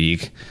to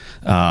speak.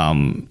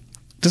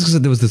 Just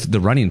because there was the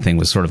running thing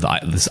was sort of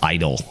this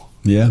idol,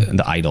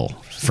 the idol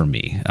for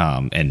me,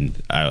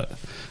 and I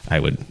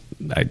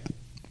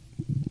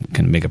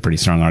can make a pretty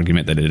strong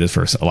argument that it is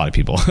for a lot of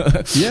people.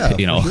 Yeah,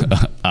 Sure.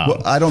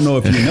 Well, I don't know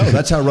if you know,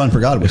 that's how Run for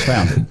God was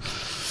founded.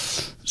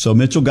 So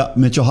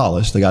Mitchell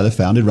Hollis, the guy that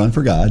founded Run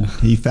for God,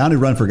 he founded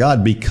Run for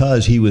God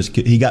because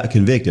he got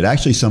convicted.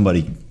 Actually,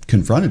 somebody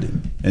confronted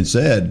him and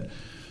said,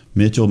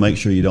 "Mitchell, make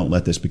sure you don't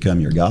let this become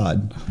your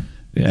God."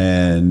 Yeah.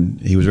 And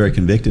he was very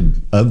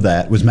convicted of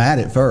that, was mad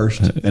at first,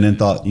 and then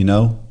thought,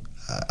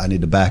 I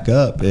need to back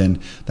up. And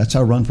that's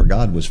how Run for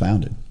God was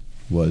founded,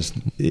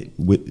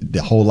 with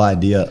the whole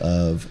idea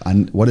of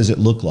what does it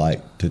look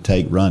like to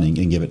take running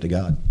and give it to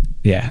God?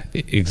 Yeah,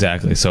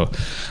 exactly. So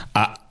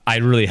I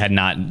really had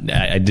not,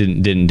 I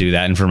didn't do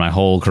that. And for my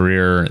whole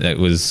career, it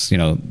was,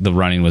 the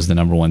running was the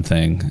number one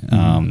thing.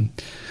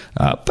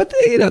 Mm-hmm. But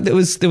there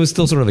was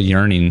still sort of a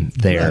yearning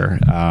there.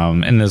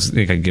 Right. And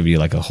I could give you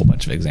like a whole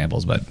bunch of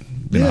examples, but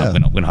we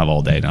don't have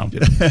all day now.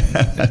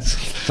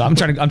 So I'm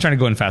trying to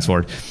go and fast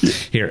forward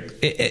here.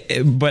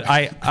 But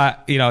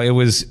it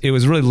was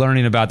really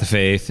learning about the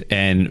faith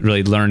and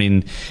really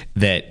learning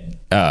that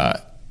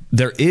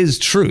there is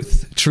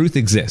truth. Truth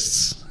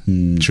exists.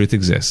 Truth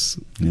exists.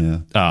 Yeah.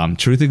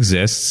 Truth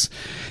exists,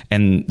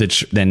 and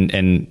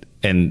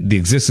the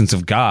existence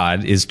of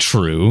God is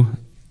true.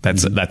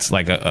 That's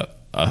like a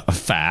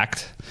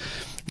fact.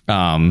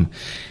 And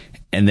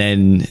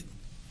then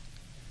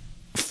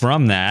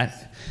from that,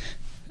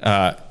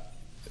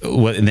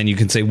 and then you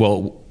can say,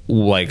 well,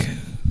 like,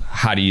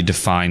 how do you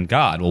define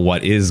God? Well,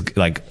 what is,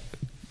 like,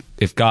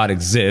 if God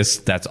exists,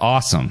 that's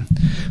awesome.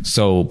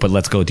 So, but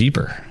let's go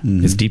deeper.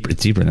 Mm-hmm. It's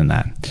deeper than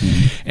that.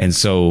 Mm-hmm. And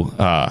so,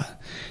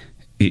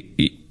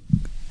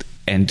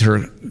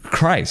 enter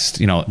Christ.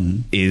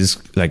 Is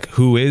like,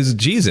 who is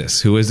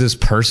Jesus? Who is this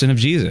person of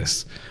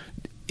Jesus?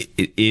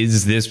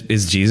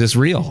 Is Jesus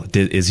real?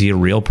 Is he a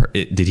real?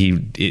 Is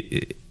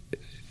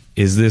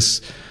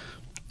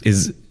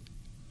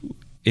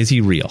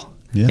he real?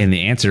 Yeah. And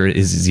the answer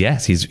is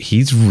yes.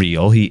 He's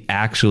real. He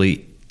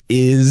actually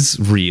is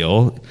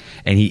real,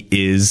 and he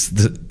is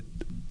the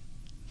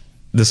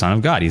Son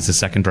of God. He's the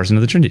second person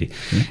of the Trinity.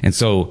 Yeah. And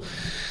so,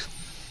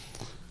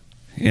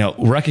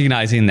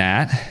 recognizing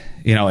that,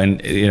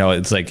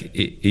 it's like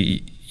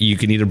you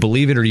can either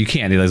believe it or you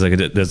can't.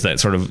 There's that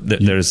sort of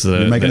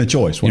you're making a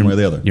choice one way or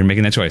the other. You're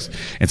making that choice,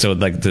 and so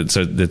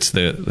it's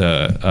the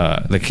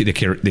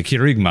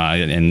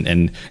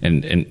kerygma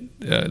and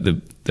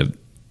the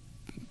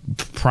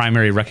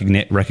primary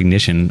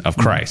recognition of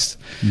Christ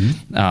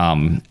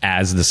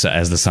as the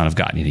Son of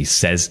God. And he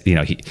says,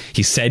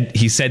 he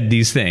said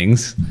these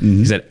things.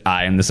 He said,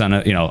 "I am the Son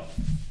of,"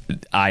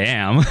 I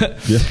am,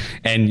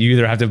 and you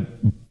either have to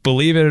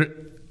believe it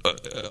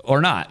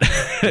or not.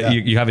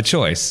 You have a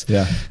choice.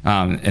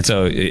 And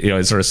so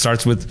it sort of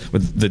starts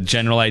with the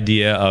general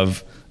idea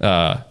of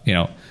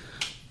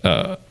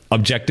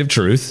objective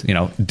truth.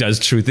 Does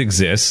truth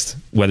exist,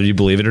 whether you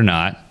believe it or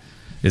not?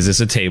 Is this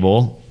a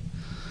table?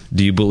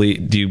 Do you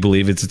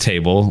believe it's a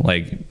table?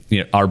 Like,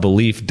 our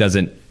belief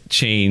doesn't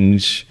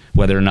change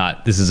whether or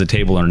not this is a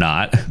table or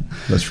not.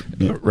 That's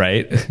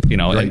right.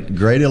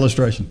 Great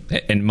illustration.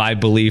 And my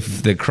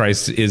belief that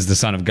Christ is the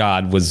Son of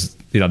God was,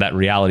 that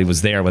reality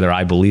was there, whether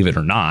I believe it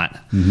or not.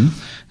 And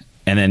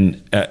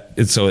then,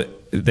 so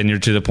then you're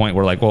to the point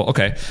where, like, well,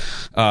 okay,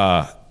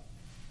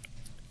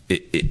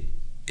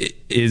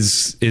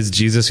 is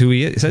Jesus who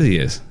he says he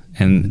is?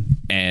 And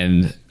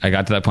I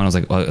got to that point. I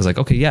was like,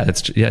 okay, yeah,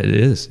 it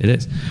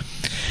is.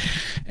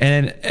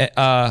 And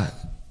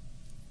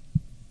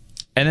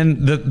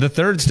then the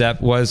third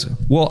step was,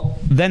 well,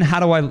 then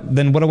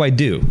what do I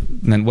do?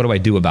 And then what do I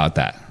do about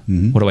that?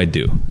 What do I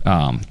do?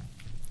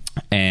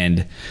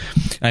 And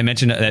I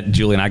mentioned that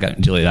Julie and I got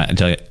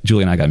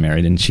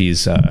married, and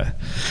she's and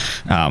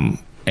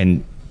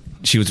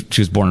she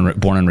was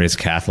born and raised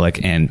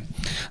Catholic, and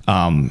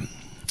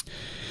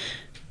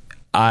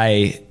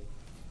I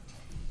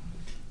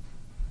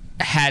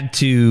had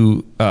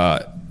to.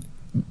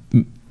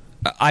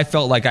 I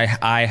felt like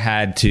I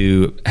had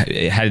to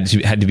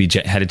be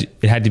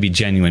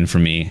genuine for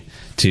me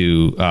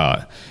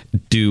to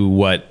do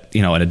what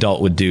an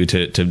adult would do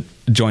to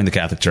join the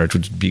Catholic Church,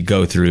 which would be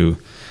go through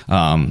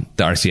the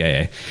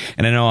RCIA.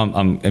 And I know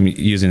I'm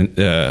using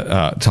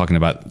talking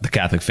about the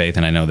Catholic faith,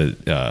 and I know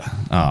that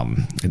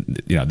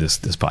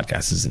this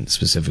podcast isn't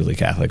specifically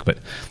Catholic, but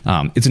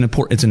it's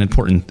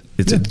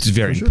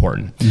very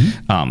important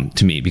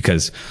to me,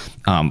 because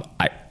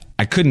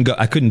I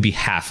couldn't be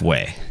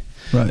halfway.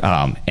 Right.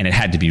 And it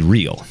had to be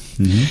real.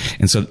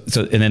 And so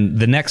and then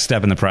the next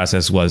step in the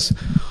process was,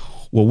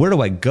 well, where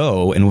do I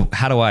go, and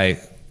how do I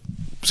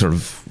sort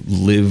of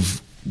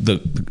live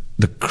the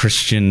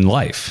Christian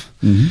life?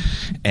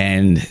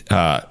 And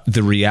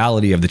the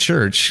reality of the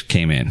church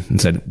came in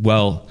and said,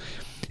 well,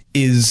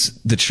 is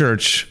the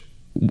church,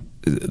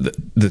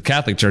 the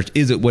Catholic Church,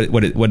 is it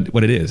what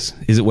it is?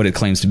 Is it what it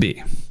claims to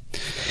be?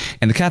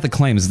 And the Catholic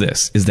claim is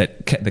this: is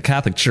that the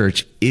Catholic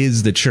Church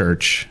is the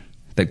church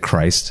that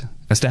Christ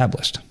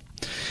established.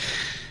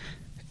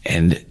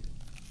 And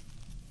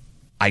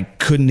I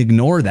couldn't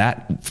ignore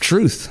that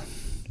truth.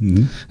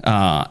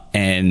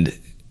 And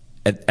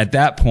at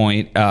that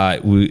point,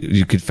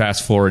 you could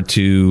fast forward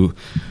to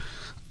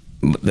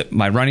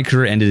my running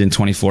career ended in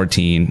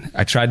 2014.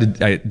 I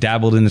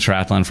dabbled in the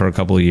triathlon for a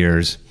couple of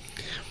years,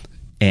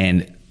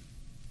 and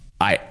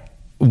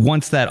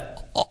once that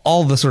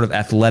all the sort of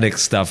athletic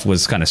stuff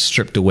was kind of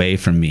stripped away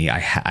from me, I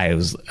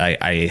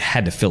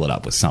had to fill it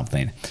up with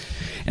something.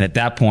 And at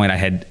that point, I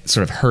had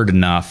sort of heard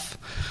enough.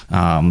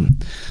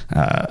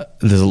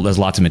 There's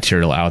lots of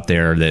material out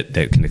there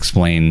that can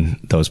explain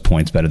those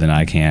points better than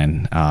I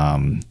can.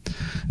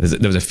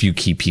 There was a few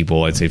key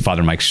people. I'd say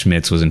Father Mike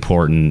Schmitz was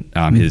important.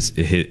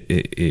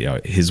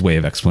 His way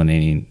of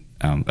explaining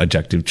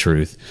objective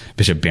truth.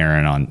 Bishop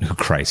Barron on who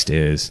Christ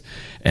is,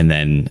 and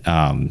then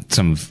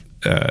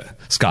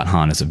Scott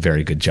Hahn does a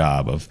very good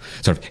job of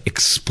sort of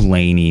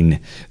explaining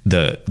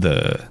the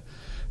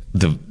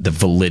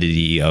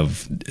validity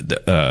of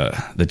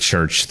the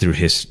church through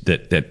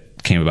that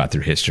came about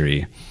through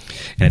history.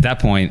 And at that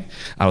point,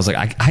 I was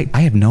like,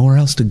 I have nowhere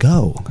else to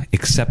go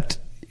except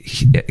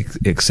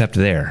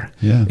there,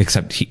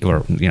 except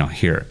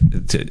here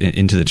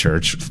into the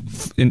church.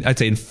 I'd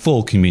say in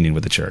full communion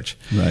with the church.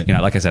 Right.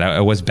 Like I said,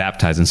 I was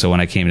baptized, and so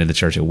when I came into the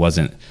church, it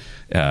wasn't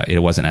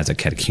as a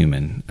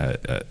catechumen.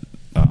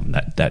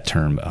 That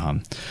term.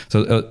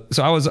 So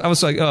I was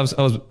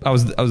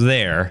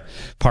there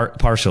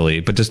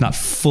partially, but just not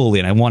fully.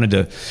 And I wanted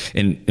to,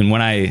 and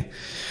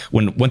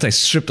once I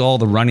stripped all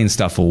the running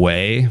stuff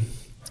away,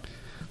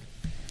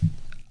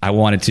 I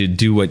wanted to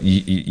do what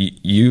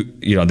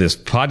this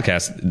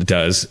podcast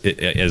does,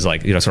 is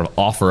like, sort of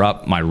offer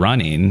up my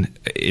running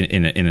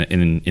in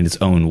its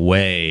own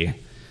way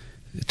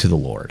to the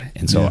Lord.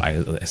 And so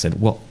I said,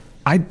 well,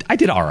 I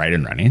did all right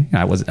in running.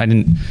 I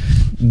didn't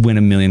win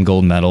 1 million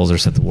gold medals or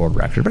set the world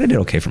record, but I did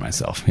okay for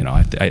myself. You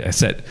know,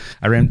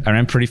 I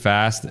ran pretty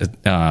fast,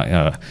 set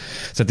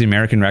the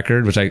American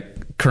record, which I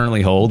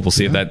currently hold. We'll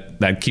see if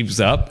that keeps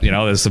up. You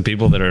know, there's some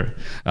people that are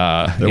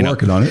they're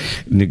working on it.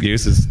 Nick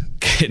Goose is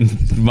getting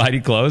mighty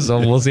close, so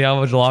we'll see how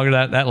much longer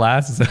that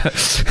lasts.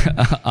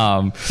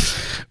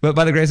 But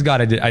by the grace of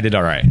God, I did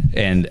all right,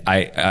 and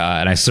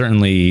I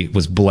certainly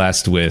was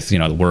blessed with, you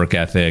know, the work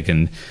ethic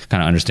and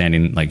kind of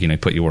understanding, like, you know,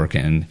 put your work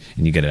in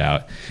and you get it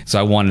out. So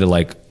I wanted to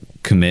like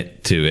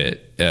commit to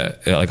it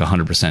like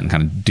 100% and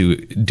kind of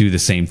do the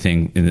same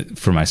thing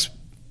for my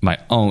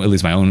own, at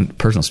least my own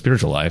personal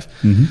spiritual life,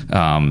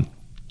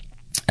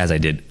 as I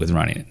did with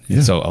running.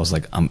 Yeah. So I was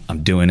like,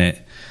 I'm doing it.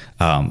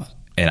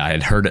 And I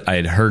had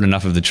heard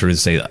enough of the truth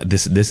to say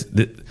this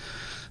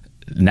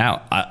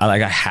now I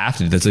have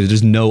to.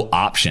 There's no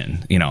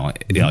option. You know,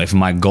 if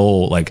my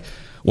goal, like,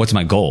 what's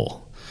my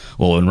goal?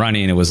 Well, in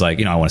running, it was like,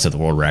 you know, I want to set the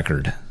world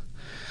record.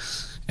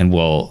 And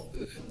well,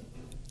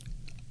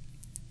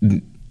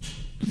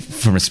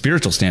 from a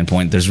spiritual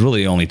standpoint, there's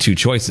really only two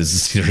choices.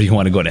 It's either you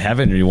want to go to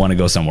heaven or you want to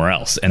go somewhere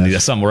else.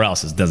 And somewhere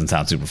else doesn't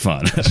sound super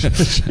fun.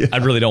 Yeah. I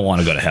really don't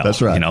want to go to hell.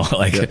 That's right. You know,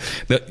 like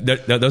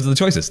those are the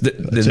choices.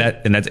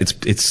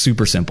 It's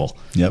super simple.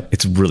 Yep.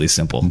 It's really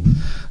simple.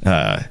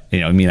 Mm-hmm.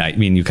 You know, I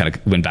mean, you kind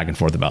of went back and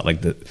forth about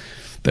like the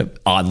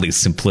oddly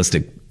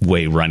simplistic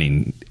way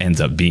running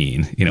ends up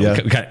being. You know,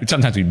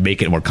 sometimes we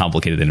make it more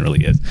complicated than it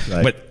really is.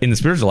 Right. But in the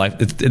spiritual life,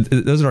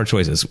 those are our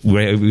choices.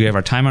 We have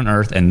our time on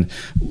earth, and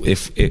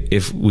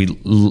if we,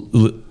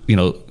 you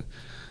know,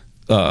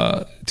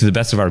 to the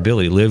best of our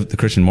ability, live the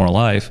Christian moral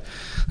life,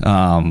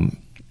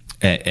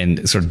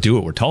 and sort of do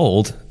what we're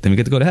told, then we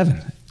get to go to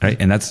heaven, right?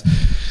 And that's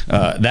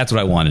what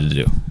I wanted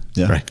to do,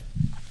 right?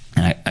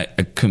 And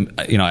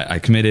I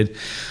committed.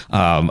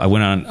 I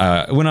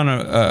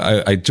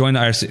joined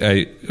the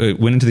RCIA. I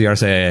went into the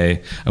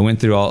RCIA. I went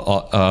through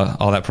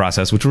all that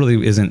process, which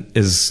really isn't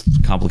as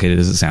complicated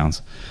as it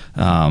sounds.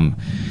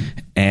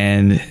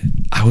 And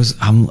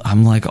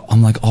I'm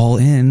like all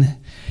in,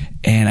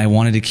 and I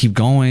wanted to keep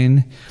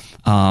going.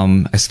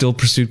 I still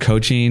pursued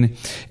coaching,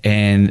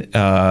 and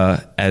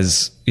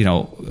as you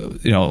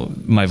know,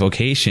 my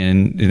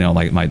vocation, you know,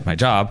 like my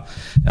job,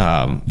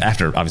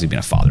 after obviously being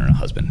a father and a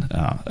husband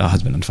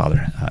and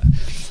father,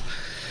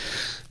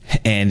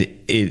 and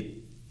it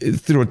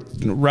through a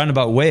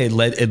roundabout way,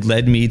 it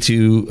led me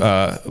to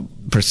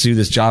pursue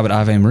this job at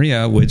Ave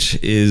Maria,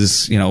 which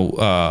is, you know,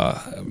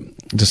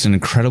 just an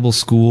incredible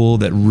school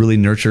that really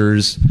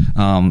nurtures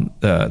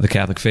the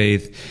Catholic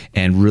faith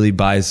and really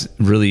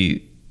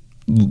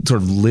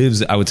sort of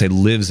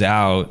lives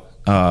out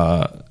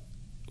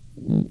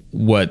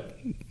what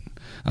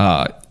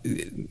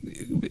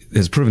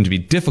has proven to be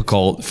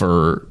difficult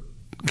for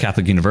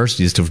Catholic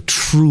universities to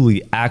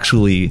truly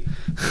actually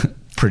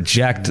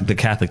project the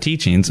Catholic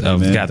teachings of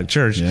the Catholic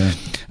Church,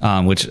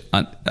 which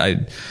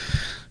I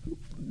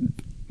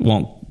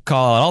won't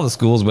call out all the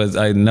schools, but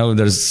I know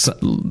there's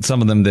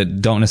some of them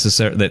that don't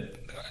necessarily,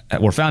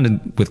 that were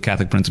founded with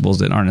Catholic principles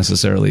that aren't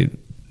necessarily,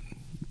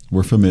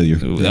 we're familiar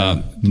doing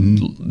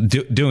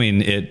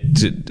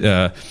it,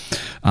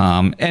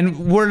 and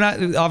we're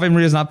not. Ave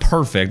Maria is not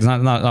perfect. It's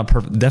not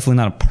perfect. Definitely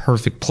not a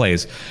perfect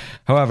place.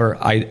 However,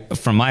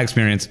 from my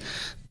experience,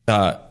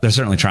 they're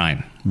certainly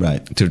trying,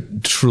 right, to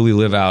truly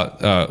live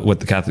out what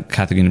the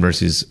Catholic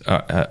universities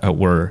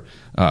were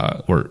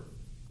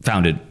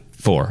founded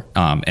for,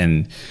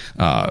 and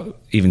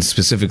even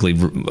specifically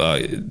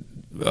the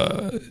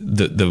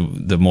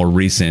more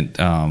recent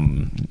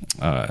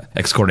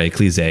Ex Corde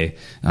Ecclesiae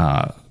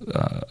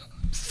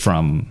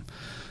from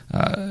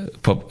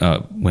Pope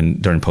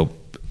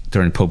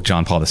during Pope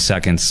John Paul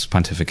II's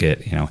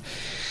pontificate, you know,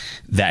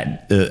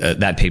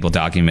 that papal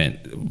document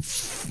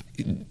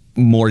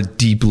more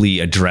deeply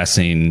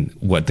addressing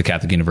what the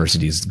Catholic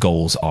university's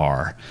goals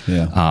are.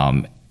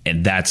 And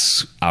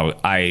that's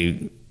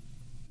I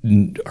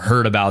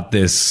heard about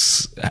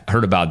this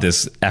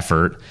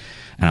effort,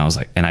 and I was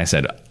like, and I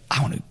said,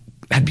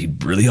 that'd be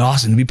really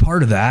awesome to be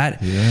part of that.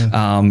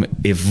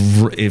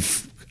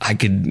 If I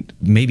could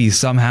maybe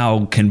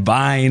somehow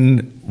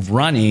combine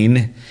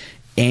running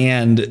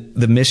and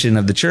the mission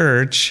of the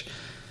church,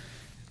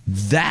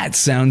 that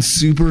sounds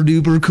super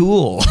duper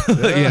cool.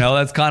 You know,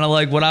 that's kind of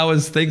like what I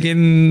was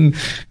thinking,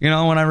 you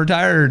know, when I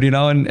retired, you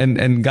know,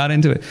 and got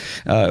into it,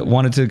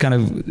 wanted to kind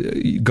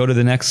of go to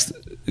the next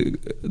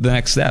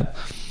step.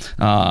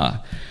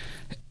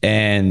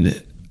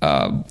 And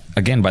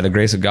again, by the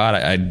grace of God,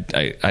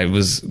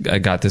 I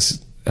got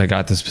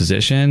this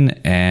position,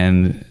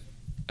 and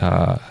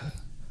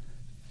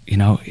you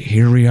know,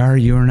 here we are,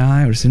 you and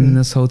I are sitting in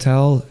this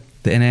hotel.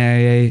 The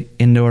NAIA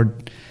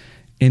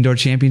indoor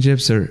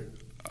championships are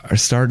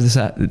started this.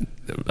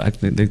 I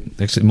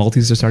think actually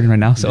multis are starting right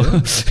now, so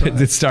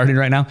it's starting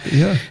right now.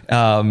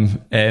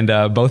 And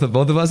both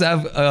of us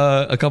have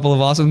a couple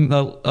of awesome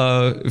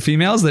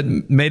females that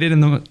made it in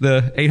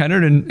the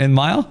 800 and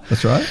mile.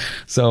 That's right.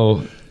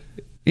 So,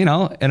 you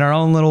know, in our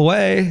own little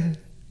way,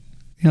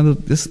 you know,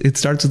 it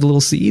starts with a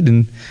little seed,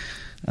 and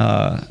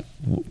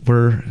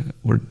we're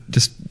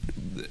just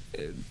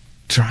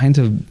trying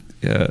to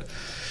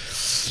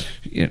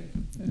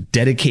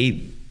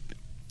dedicate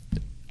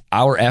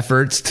our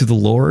efforts to the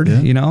Lord,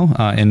 in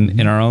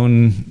our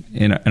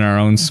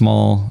own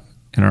small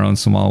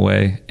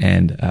way.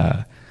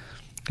 And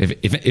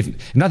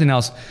if nothing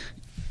else,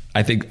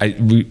 I think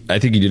you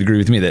did agree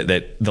with me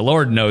that the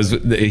Lord knows,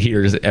 that He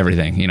hears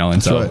everything, and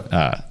That's so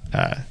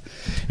right.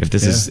 if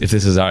this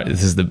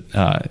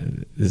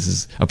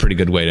is a pretty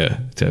good way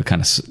to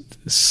kind of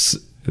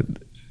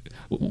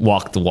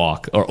walk the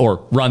walk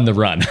or run the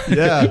run.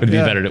 Yeah, would be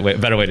a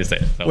better way to say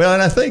it. So, well,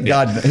 and I think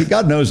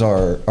God knows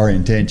our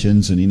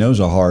intentions, and He knows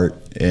our heart,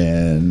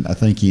 and I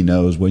think He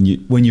knows when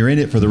you're in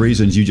it for the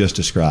reasons you just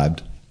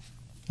described.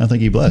 I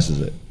think He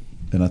blesses it,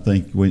 and I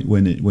think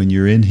when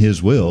you're in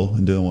His will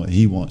and doing what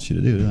He wants you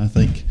to do, I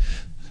think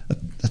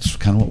that's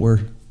kind of what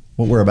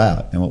we're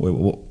about, and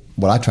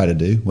what I try to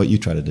do, what you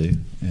try to do,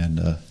 and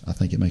I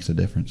think it makes a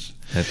difference.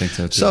 I think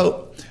so too.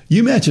 So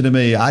you mentioned to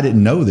me, I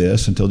didn't know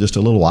this until just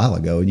a little while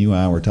ago, and you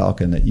and I were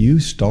talking, that you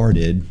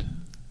started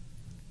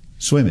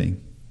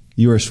swimming.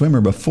 You were a swimmer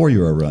before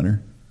you were a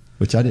runner,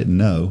 which I didn't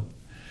know,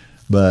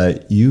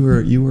 but you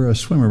were a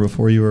swimmer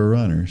before you were a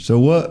runner. So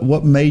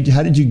what made you?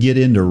 How did you get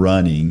into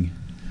running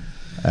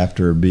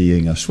after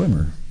being a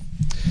swimmer?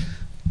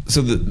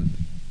 So the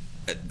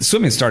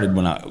swimming started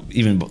when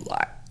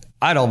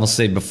I'd almost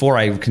say before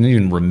I can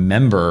even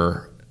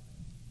remember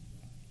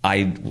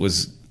I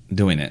was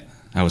doing it.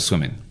 I was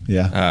swimming.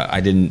 Yeah.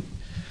 I don't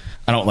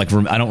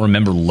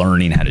remember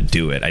learning how to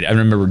do it. I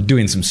remember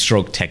doing some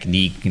stroke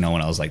technique, when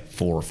I was like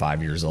 4 or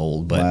 5 years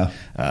old. But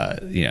wow.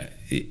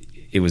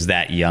 It was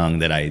that young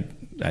that I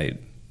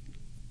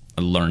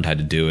learned how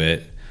to do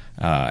it,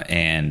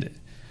 and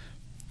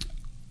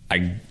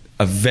I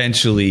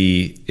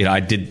eventually, I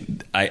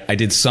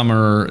did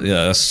summer,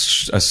 a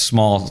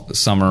small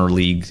summer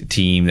league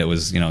team that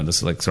was,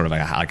 this like sort of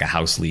like a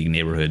house league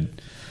neighborhood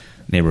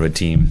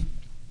team,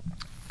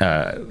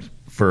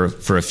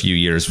 for a few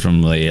years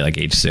from like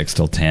age 6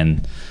 till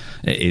 10,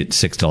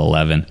 6 till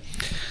 11.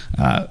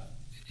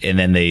 And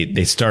then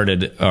they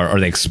started, or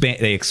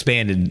they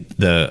expanded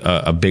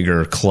a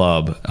bigger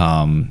club,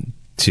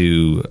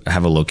 to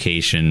have a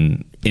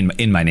location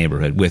in my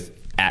neighborhood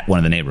at one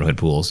of the neighborhood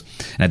pools.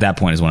 And at that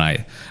point is when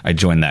I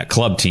joined that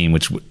club team,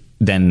 which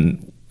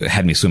then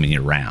had me swimming year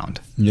round.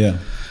 Yeah.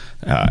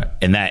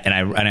 And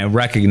I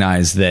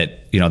recognized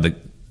that, the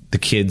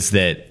kids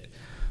that,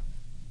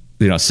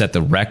 set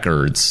the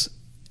records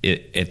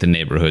at the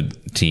neighborhood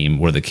team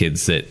were the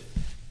kids that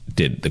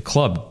did the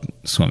club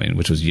swimming,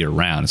 which was year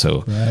round.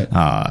 So, right.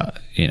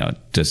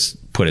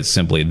 Just put it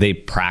simply, they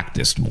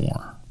practiced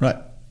more. Right.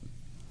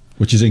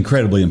 Which is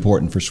incredibly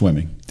important for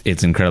swimming.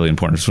 It's incredibly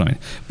important for swimming.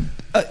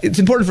 It's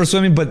important for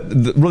swimming, but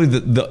really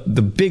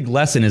the big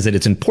lesson is that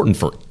it's important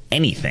for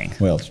anything.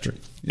 Well, it's true.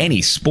 Yeah.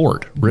 Any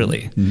sport,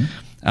 really.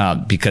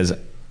 Mm-hmm. Because,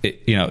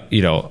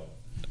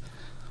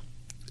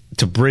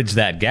 to bridge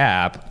that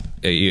gap,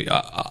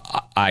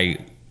 I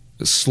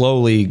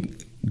slowly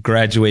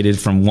graduated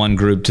from one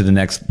group to the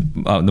next,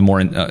 the more,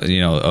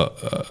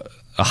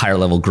 a higher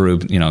level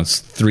group,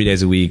 3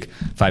 days a week,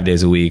 5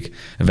 days a week.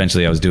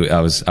 Eventually I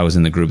was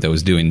in the group that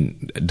was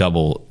doing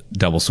double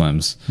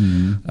swims,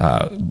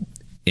 mm-hmm.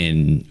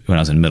 When I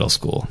was in middle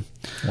school.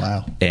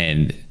 Wow.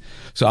 And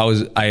so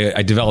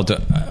I developed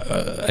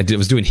I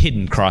was doing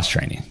hidden cross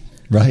training.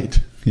 Right.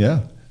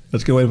 Yeah.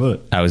 That's a good way to put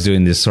it. I was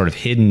doing this sort of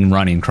hidden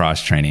running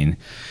cross training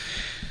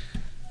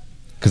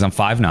because I'm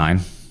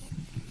 5'9",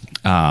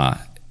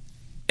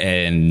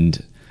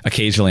 and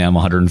occasionally I'm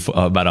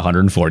about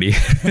 140.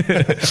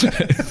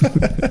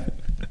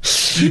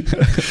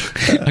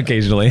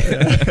 Occasionally.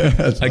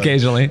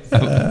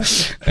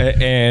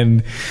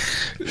 And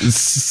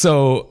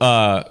so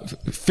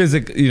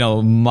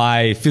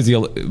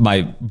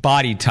my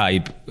body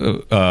type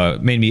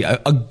made me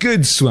a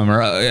good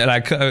swimmer, and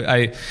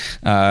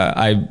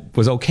I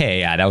was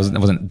okay at it. I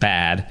wasn't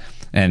bad,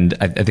 and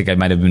I think I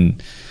might have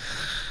been.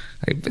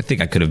 I think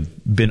I could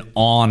have been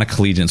on a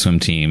collegiate swim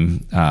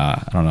team.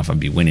 I don't know if I'd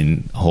be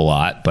winning a whole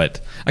lot,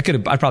 but I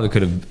think I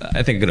could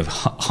have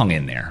hung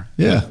in there.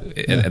 Yeah.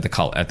 At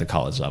the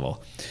college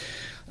level.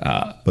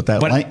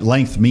 But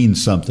length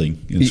means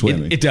something in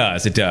swimming. It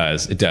does.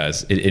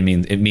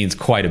 It means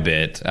quite a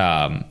bit.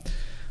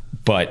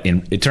 But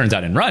it turns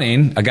out in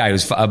running, a guy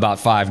who's about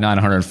 5'9",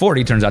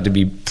 140 turns out to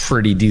be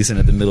pretty decent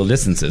at the middle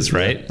distances,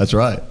 right? Yeah, that's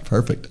right.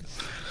 Perfect.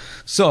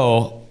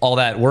 So all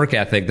that work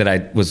ethic that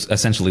I was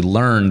essentially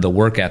learned, the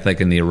work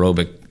ethic and the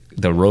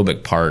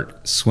aerobic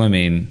part,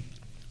 swimming,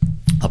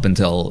 up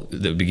until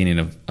the beginning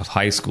of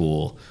high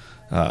school,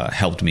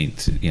 helped me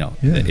to,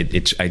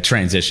 I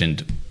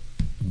transitioned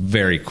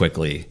very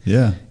quickly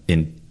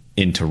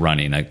into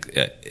running. I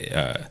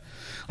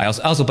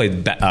also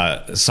played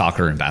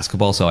soccer and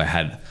basketball, so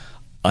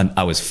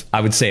I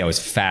would say I was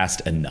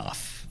fast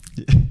enough.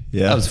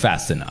 Yeah, I was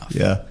fast enough.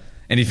 Yeah,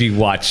 and if you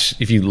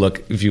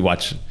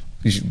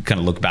kind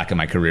of look back at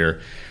my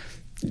career,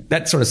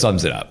 that sort of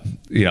sums it up.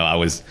 I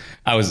was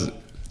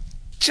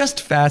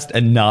just fast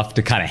enough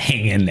to kind of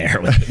hang in there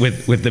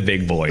with the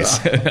big boys.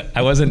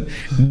 I wasn't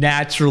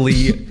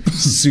naturally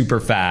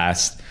super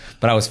fast,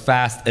 but I was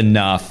fast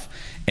enough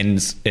and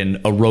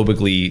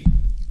aerobically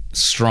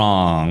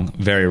strong,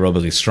 very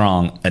aerobically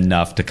strong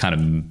enough to kind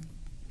of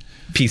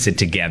piece it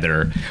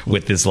together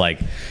with this like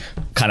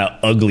kind of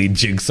ugly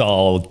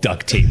jigsaw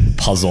duct tape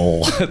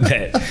puzzle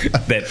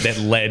that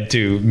led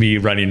to me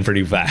running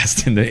pretty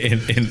fast in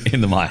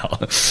the mile.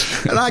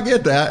 And I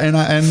get that,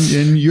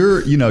 and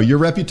your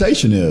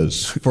reputation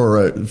is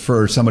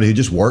for somebody who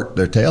just worked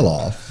their tail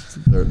off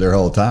their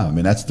whole time. I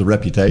mean, that's the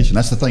reputation.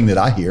 That's the thing that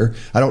I hear.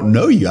 I don't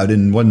know you.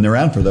 Wasn't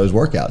around for those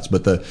workouts,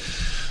 but the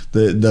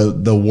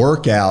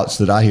workouts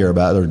that I hear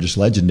about are just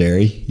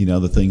legendary.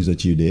 The things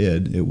that you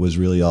did, it was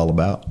really all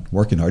about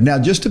working hard. Now,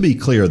 just to be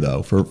clear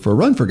though, for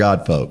Run for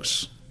God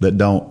folks that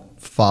don't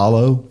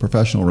follow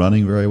professional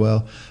running very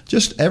well,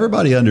 just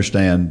everybody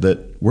understand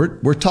that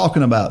we're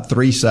talking about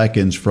 3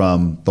 seconds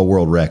from the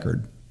world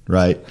record.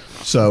 Right.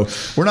 So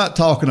we're not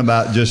talking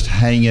about just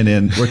hanging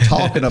in. We're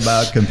talking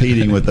about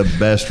competing with the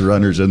best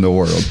runners in the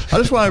world. I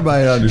just want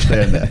everybody to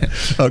understand that.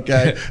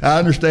 Okay. I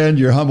understand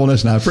your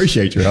humbleness and I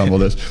appreciate your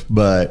humbleness,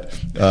 but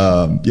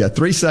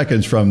 3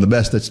 seconds from the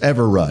best that's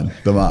ever run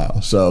the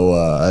mile.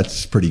 So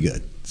that's pretty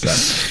good. So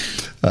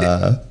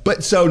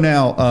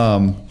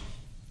now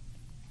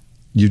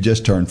you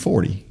just turned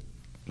 40,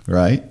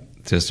 right?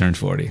 Just turned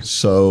 40.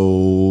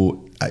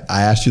 So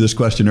I asked you this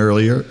question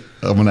earlier.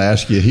 I'm going to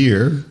ask you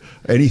here.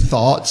 Any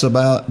thoughts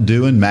about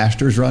doing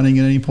masters running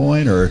at any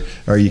point, or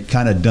are you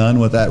kind of done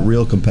with that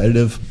real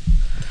competitive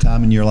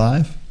time in your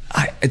life?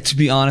 To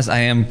be honest, I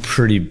am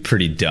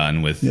pretty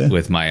done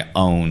with my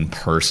own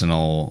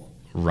personal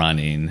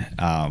running.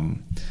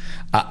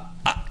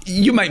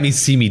 You might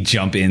see me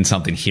jump in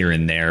something here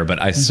and there,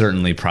 but I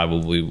certainly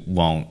probably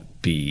won't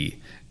be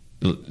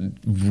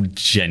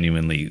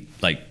genuinely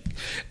like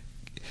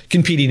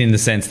competing in the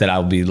sense that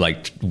I'll be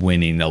like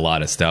winning a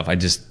lot of stuff.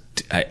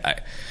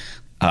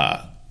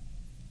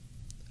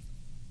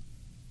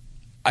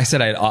 I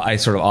said I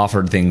sort of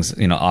offered things,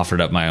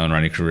 offered up my own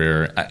running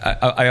career.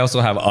 I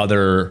also have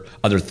other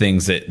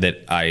things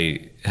that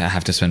I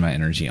have to spend my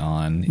energy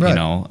on, right.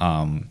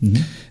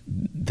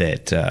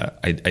 That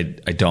I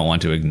don't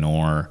want to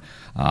ignore.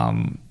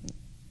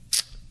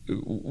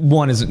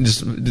 One is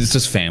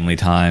just family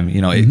time,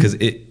 because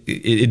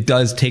it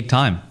does take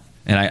time,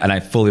 and I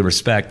fully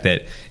respect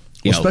that.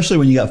 Especially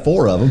when you got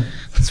 4 of them.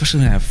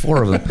 Especially when I have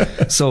 4 of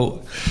them.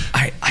 So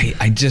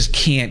I just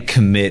can't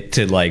commit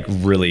to like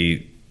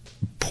really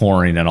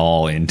pouring it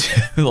all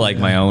into like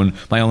my own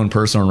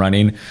personal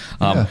running.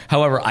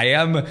 However, I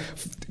am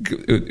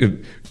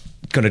going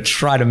to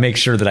try to make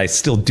sure that I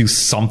still do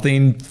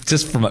something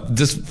just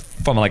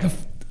from like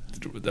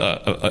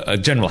a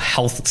general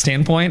health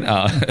standpoint.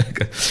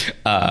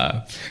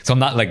 So I'm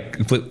not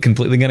like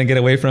completely going to get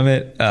away from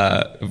it,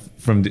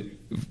 from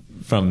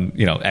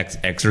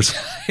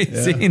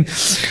exercising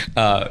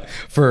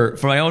for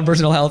my own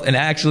personal health, and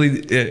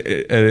actually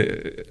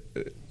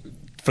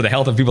for the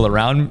health of people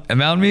around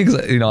me, because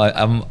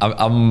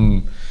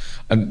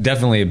I'm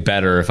definitely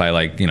better if I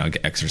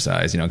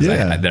exercise,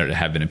 because there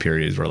have been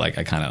periods where like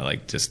I kind of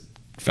like just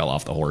fell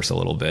off the horse a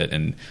little bit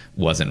and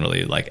wasn't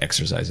really like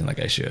exercising like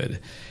I should,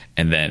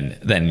 and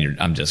then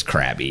I'm just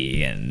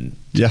crabby and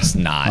just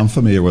not. I'm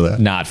familiar with that.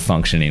 Not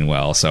functioning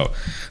well. So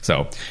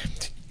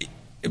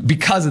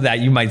because of that,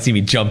 you might see me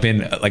jump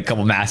in like a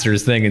couple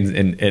masters thing,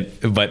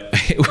 but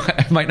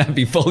I might not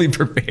be fully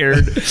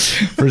prepared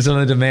for some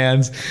of the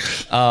demands.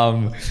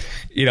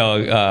 You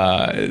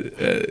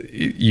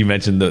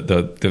mentioned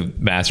the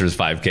Masters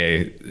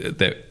 5K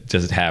that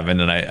just happened,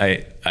 and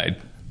I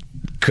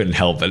couldn't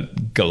help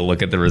but go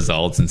look at the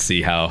results and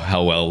see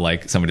how well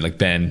like somebody like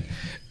Ben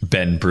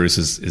Bruce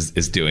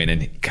is doing,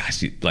 and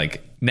gosh,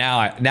 like now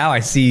I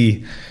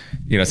see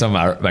some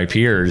of my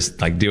peers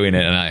like doing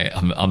it,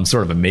 and I'm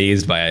sort of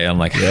amazed by it. I'm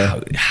like,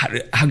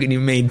 how can you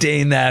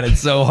maintain that?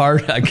 It's so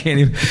hard. I can't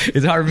even.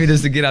 It's hard for me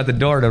just to get out the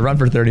door to run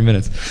for 30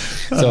 minutes.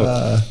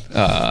 So,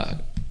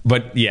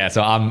 but yeah,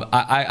 so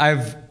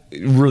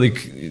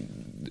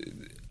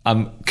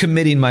I'm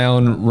committing my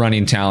own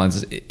running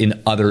talents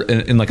in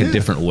like a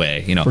different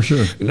way, For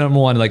sure. Number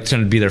one, like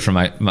trying to be there for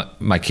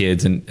my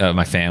kids and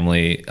my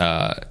family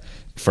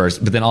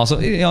first, but then also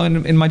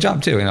in my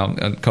job too.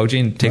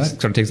 Coaching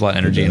sort of takes a lot of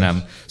energy, and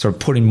I'm sort of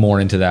putting more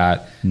into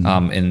that.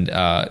 And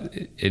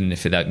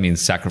if that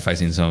means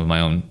sacrificing some of my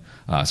own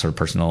sort of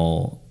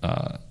personal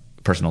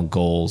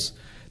goals,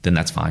 then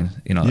that's fine.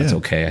 That's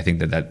okay. I think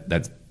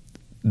that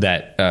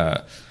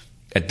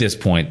at this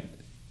point,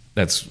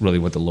 that's really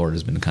what the Lord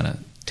has been kind of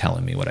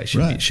telling me what I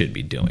should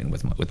be doing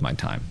with my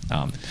time.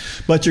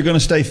 But you're going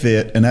to stay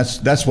fit, and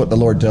that's what the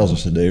Lord tells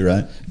us to do,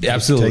 right?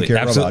 Absolutely, take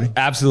care of our body.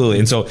 Absolutely.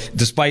 And so,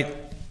 despite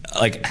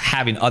like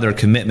having other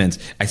commitments,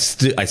 I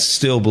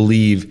still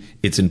believe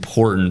it's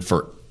important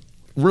for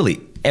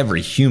really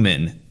every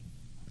human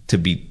to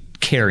be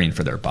caring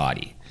for their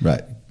body,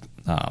 right?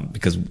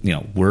 Because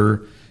we're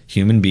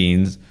human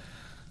beings,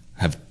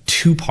 have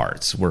 2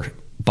 parts: we're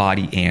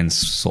body and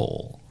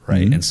soul,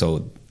 right? And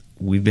so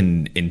we've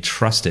been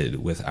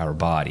entrusted with our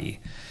body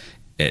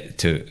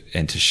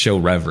to show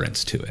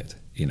reverence to it,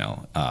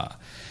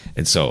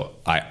 and so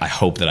I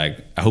hope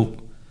that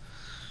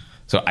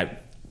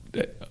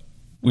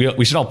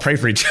we should all pray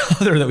for each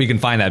other that we can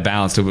find that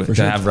balance to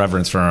have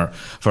reverence for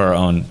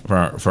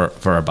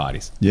our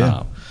bodies.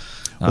 Yeah.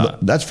 Well,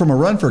 that's from a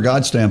Run for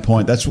God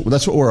standpoint. That's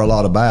what we're a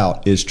lot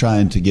about, is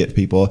trying to get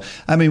people.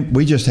 I mean,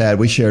 we shared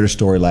a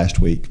story last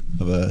week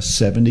of a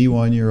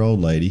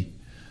 71-year-old lady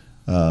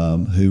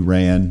who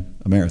ran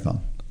a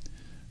marathon.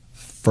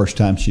 First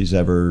time she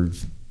never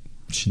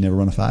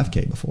run a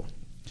 5K before.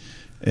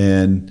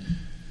 And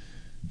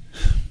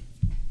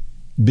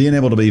being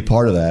able to be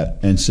part of that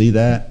and see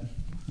that,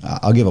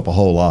 I'll give up a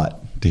whole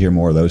lot to hear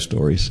more of those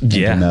stories. And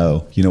to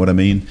know, you know what I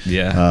mean?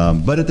 Yeah.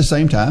 But at the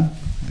same time,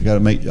 I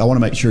want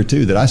to make sure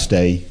too that I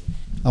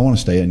want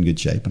to stay in good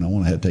shape, and I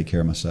want to take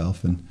care of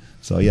myself. And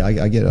so, yeah,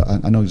 I get it.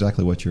 I know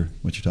exactly what you're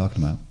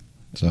talking about.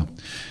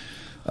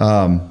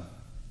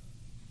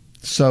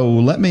 So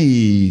let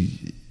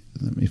me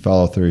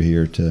follow through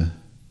here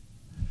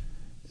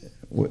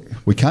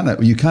you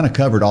kind of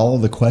covered all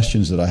of the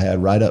questions that I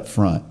had right up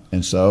front.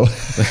 And so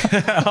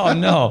oh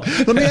no,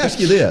 let me ask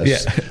you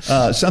this.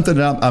 Yeah. Something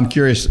that I'm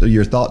curious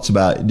your thoughts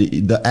about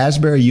the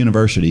Asbury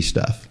University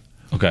stuff.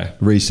 Okay.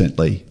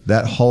 Recently,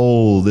 that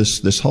whole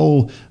this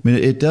whole, I mean,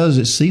 it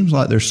seems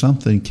like there's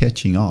something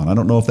catching on. I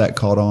don't know if that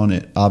caught on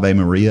at Ave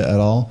Maria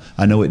at all.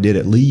 I know it did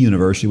at Lee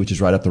University, which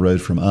is right up the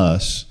road from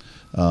us.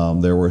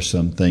 There were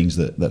some things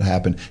that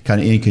happened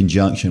kind of in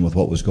conjunction with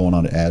what was going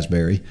on at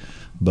Asbury.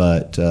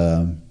 But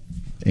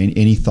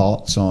any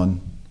thoughts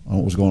on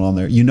what was going on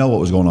there? You know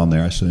what was going on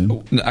there, I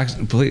assume.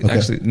 Actually,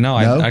 no?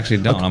 I actually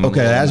don't.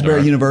 Okay,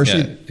 Asbury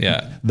University.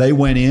 Yeah. They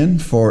went in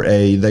for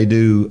they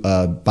do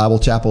Bible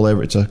chapel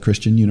it's a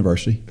Christian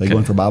university. They go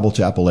in for Bible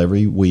chapel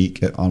every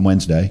week on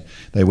Wednesday.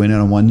 They went in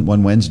on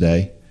one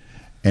Wednesday,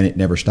 and it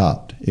never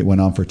stopped. It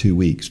went on for 2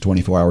 weeks,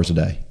 24 hours a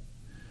day,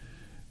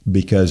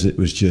 because it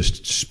was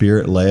just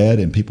spirit led,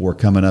 and people were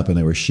coming up and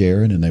they were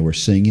sharing and they were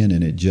singing,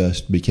 and it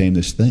just became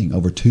this thing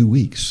over 2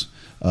 weeks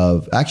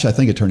actually I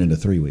think it turned into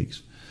 3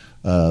 weeks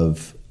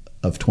of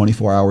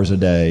 24 hours a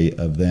day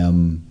of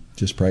them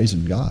just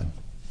praising God.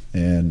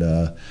 And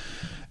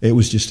it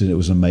was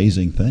an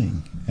amazing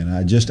thing. And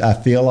I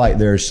feel like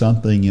there's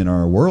something in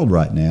our world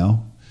right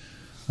now.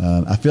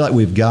 I feel like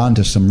we've gone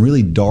to some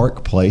really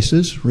dark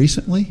places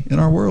recently in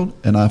our world,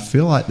 and I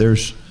feel like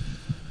there's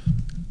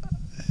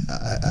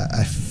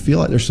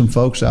some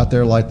folks out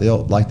there like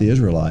the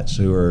Israelites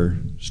who are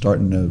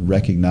starting to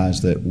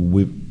recognize that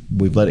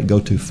we've let it go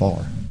too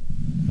far,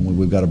 and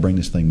we've got to bring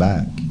this thing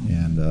back.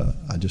 And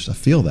I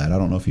feel that. I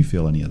don't know if you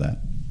feel any of that.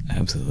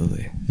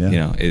 Absolutely.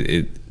 Yeah.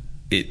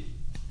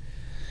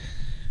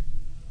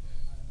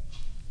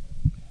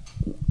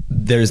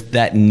 There's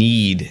that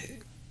need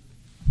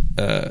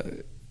can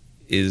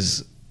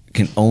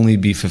only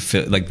be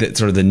fulfilled, like that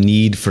sort of the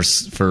need for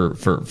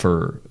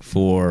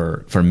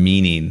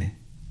meaning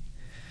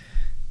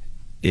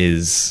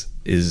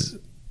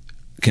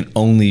can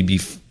only be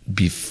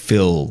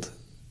filled.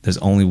 There's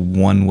only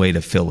one way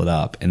to fill it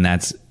up, and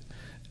that's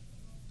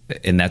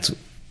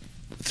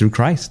through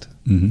Christ.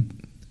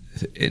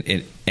 Mm-hmm.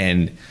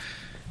 And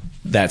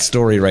that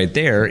story right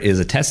there is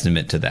a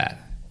testament to that.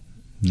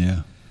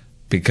 Yeah.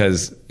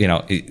 Because,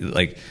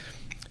 like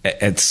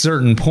at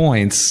certain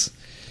points,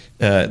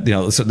 so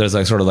there's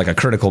like sort of like a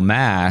critical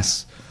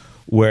mass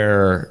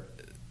where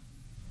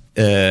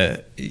this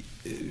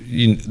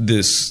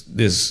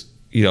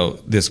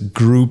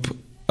group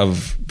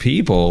of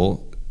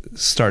people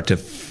start to,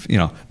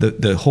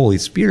 the Holy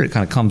Spirit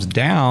kind of comes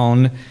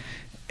down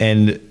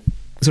and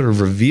sort of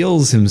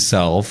reveals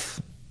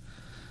himself.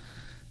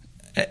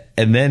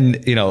 And then,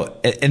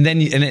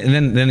 then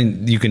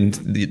you can,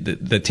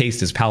 the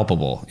taste is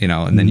palpable,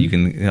 and then you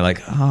can,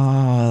 like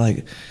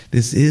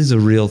this is a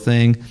real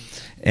thing.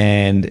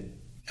 And,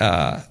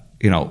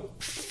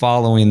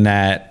 following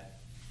that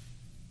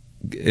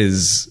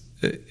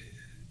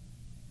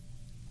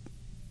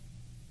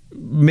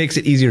makes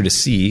it easier to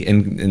see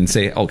and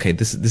say, okay,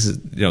 this is,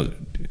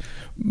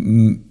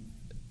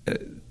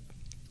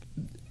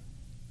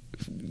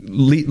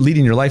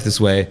 leading your life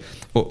this way,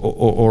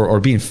 or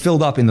being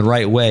filled up in the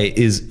right way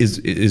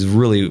is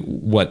really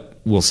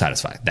what will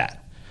satisfy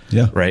that.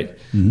 Yeah. Right.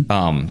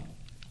 Mm-hmm.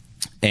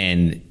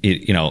 And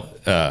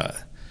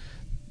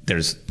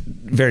there's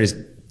various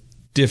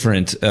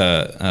different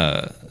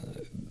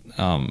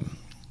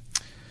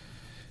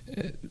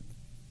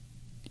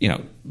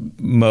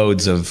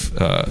modes of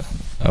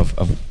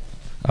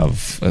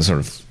sort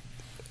of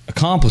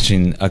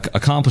accomplishing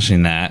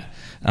that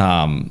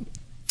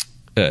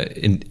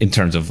in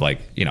terms of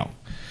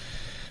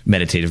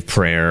meditative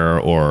prayer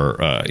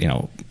or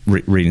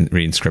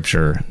reading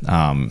scripture,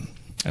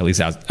 at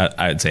least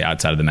I'd say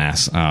outside of the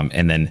mass,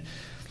 and then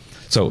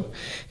so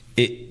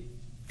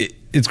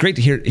it's great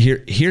to hear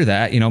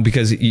that,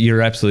 because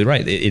you're absolutely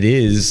right. It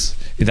is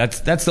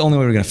that's the only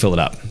way we're going to fill it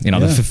up.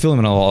 The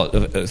fulfillment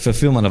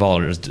of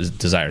all our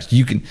desires.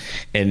 You can,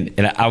 and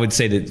I would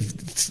say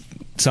that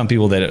some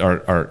people that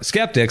are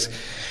skeptics,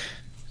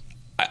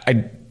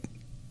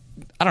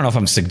 I don't know if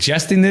I'm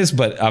suggesting this,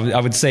 but I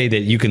would say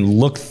that you can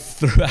look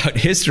throughout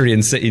history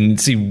and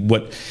see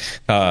what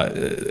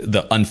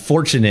the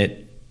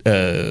unfortunate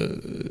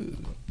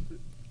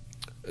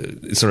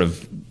sort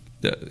of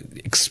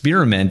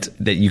experiment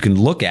that you can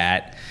look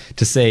at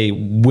to say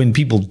when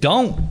people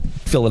don't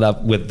fill it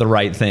up with the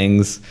right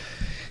things,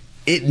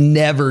 it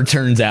never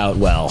turns out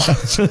well.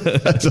 That's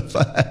a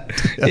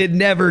fact. Yeah. It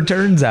never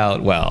turns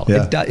out well.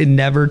 Yeah. It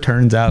never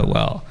turns out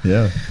well.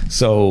 Yeah.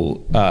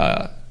 So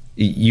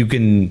you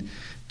can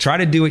try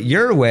to do it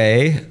your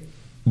way,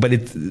 but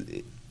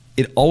it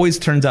always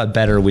turns out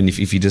better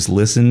if you just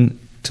listen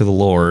to the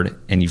Lord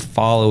and you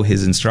follow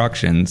His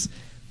instructions.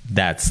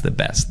 That's the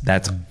best.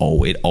 It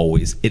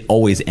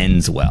always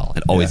ends well.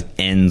 It always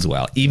ends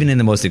well, even in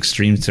the most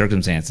extreme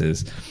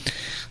circumstances.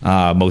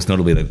 Most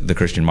notably, the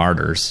Christian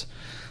martyrs.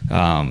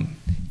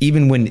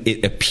 Even when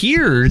it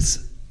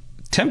appears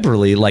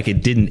temporarily like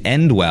it didn't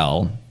end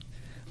well,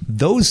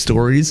 those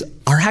stories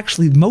are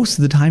actually most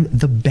of the time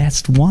the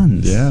best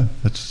ones. Yeah,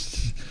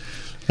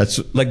 that's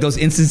like those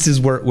instances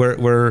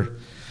where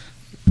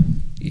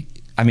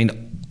I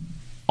mean,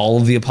 all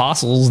of the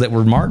apostles that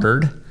were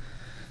martyred,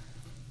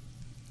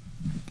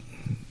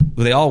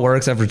 they all were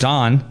except for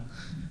John.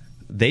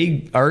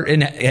 They are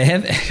in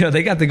heaven.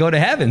 They got to go to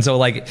heaven. So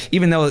like,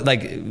 even though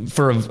like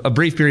for a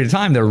brief period of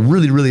time they were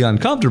really, really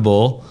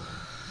uncomfortable,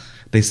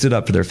 they stood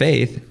up for their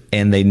faith,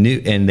 and they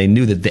knew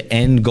that the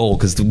end goal.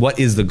 Because what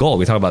is the goal?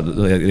 We talk about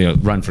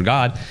run for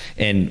God,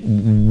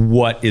 and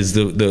what is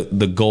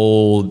the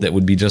goal that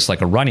would be just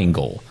like a running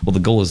goal? Well, the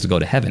goal is to go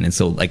to heaven. And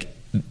so like,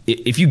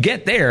 if you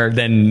get there,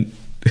 then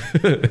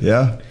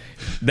yeah.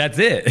 That's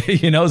it,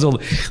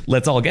 so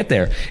let's all get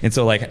there. And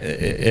so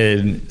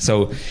and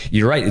so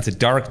you're right, it's a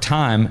dark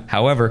time.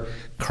 However,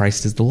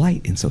 Christ is the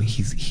light, and so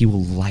he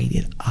will light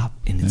it up,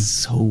 and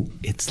it's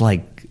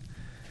like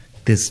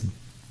this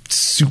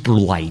super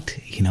light,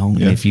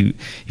 and if you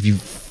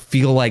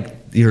feel like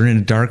you're in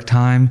a dark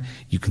time,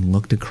 you can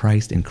look to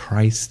Christ, and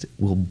Christ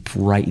will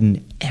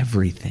brighten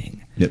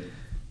everything. Yep.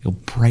 He'll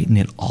brighten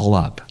it all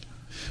up.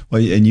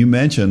 Well, and you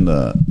mentioned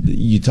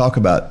you talk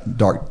about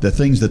the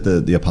things that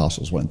the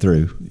apostles went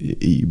through.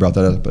 You brought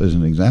that up as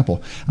an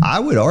example. I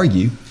would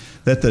argue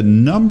that the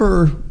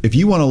number, if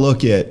you want to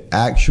look at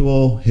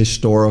actual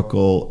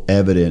historical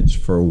evidence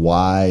for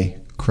why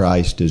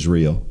Christ is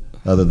real,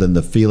 other than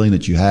the feeling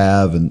that you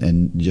have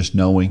and just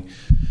knowing,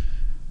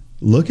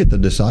 look at the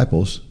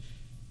disciples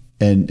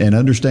and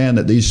understand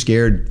that these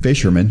scared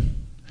fishermen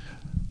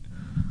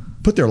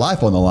put their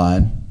life on the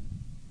line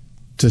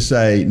to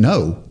say,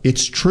 no,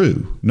 it's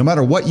true. No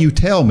matter what you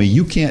tell me,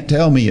 you can't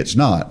tell me it's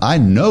not. I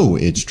know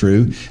it's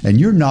true, and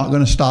you're not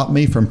going to stop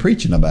me from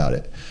preaching about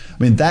it.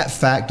 I mean, that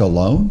fact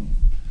alone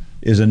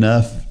is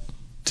enough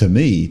to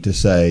me to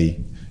say,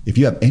 if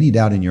you have any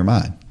doubt in your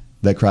mind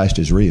that Christ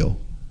is real,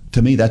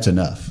 to me, that's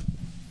enough.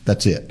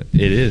 That's it.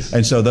 It is.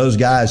 And so those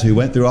guys who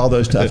went through all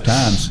those tough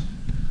times,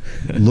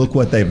 look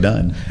what they've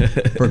done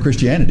for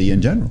Christianity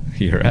in general.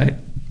 You're right.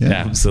 Yeah.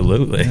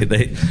 Absolutely.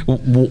 Yeah.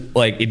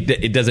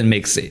 It doesn't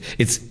make sense.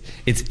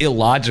 It's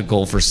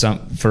illogical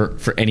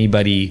for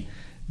anybody.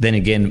 Then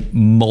again,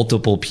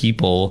 multiple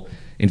people,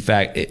 in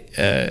fact,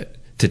 to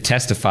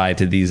testify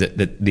to the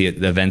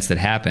events that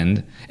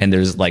happened, and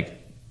there's like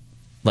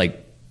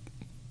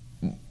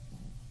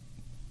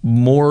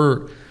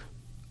more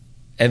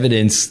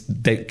evidence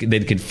that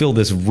could fill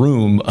this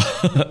room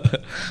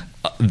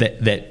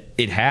that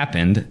it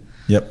happened.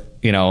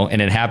 Yep.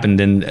 And it happened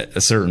in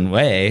a certain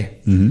way.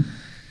 Mm-hmm.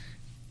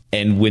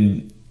 And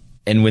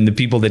when the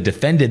people that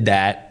defended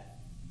that,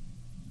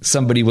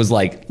 somebody was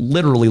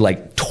literally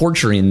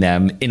torturing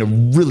them in a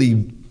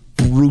really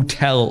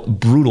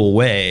brutal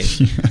way,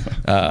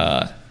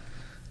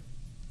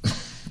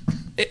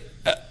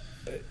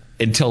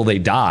 until they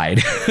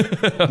died.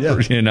 Yeah.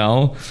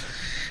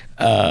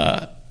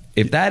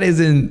 If that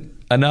isn't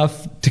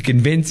enough to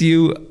convince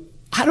you,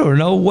 I don't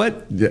know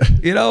what,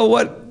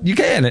 what you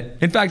can.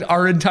 In fact,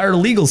 our entire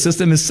legal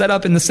system is set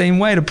up in the same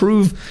way to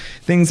prove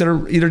things that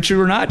are either true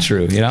or not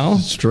true.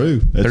 It's true.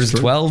 There's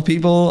true. 12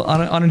 people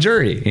on a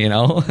jury,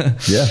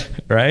 Yeah.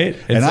 Right.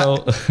 And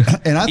so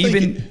I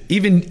think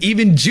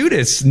even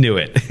Judas knew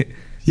it.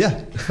 Yeah,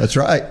 that's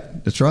right.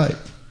 That's right.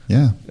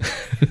 Yeah.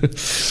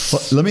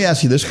 Well, let me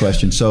ask you this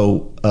question.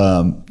 So,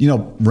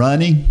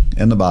 running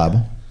in the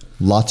Bible,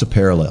 lots of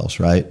parallels,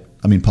 right?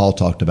 I mean, Paul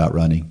talked about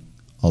running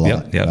a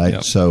lot, right?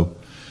 Yep. So,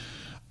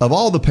 of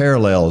all the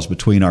parallels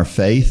between our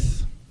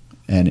faith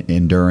and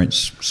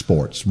endurance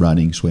sports,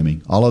 running,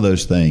 swimming, all of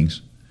those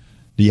things,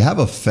 do you have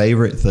a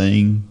favorite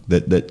thing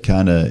that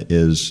kind of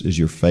is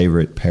your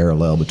favorite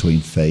parallel between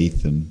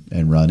faith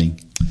and running?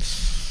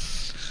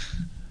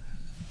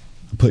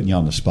 I'm putting you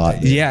on the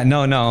spot there. Yeah,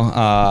 no.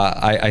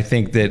 I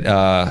think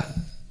that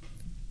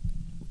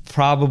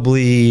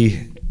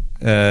probably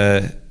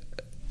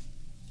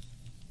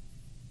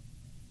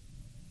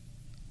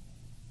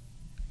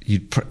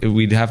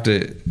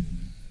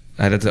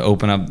I'd have to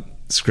open up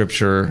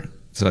scripture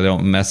so I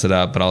don't mess it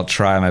up, but I'll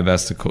try my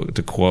best to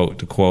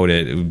quote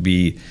it. It would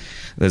be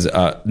there's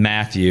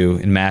Matthew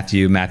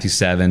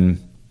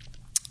 7.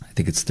 I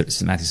think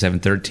it's Matthew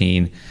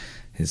 7:13.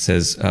 It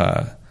says,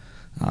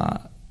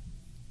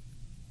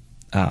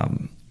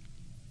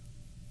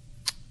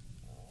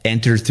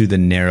 "Enter through the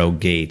narrow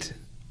gate,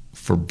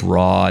 for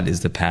broad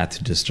is the path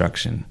to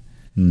destruction.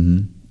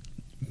 Mm-hmm.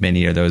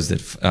 Many are those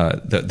that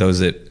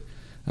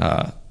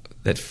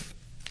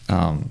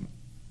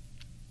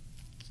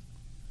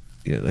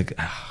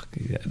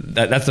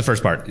that's the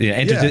first part. Yeah,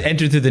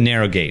 enter through the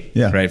narrow gate.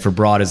 Yeah. Right. For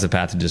broad is the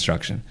path to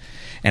destruction."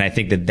 And I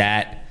think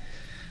that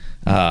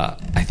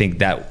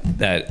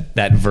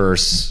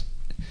verse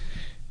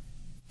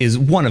is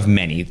one of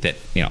many that,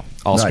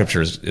 all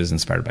Scripture is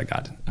inspired by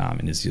God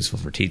and is useful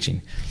for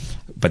teaching.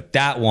 But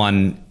that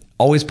one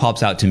always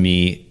pops out to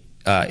me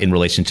in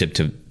relationship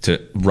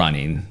to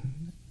running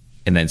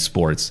and then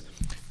sports,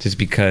 just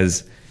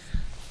because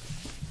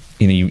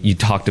you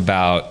talked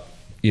about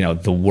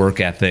the work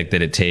ethic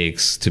that it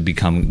takes to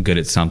become good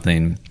at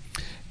something,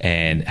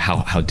 and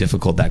how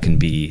difficult that can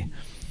be,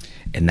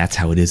 and that's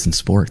how it is in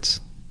sports.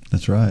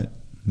 That's right.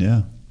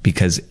 Yeah,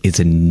 because it's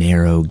a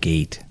narrow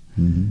gate.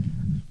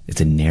 Mm-hmm. It's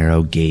a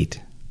narrow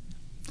gate,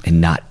 and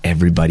not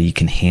everybody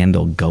can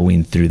handle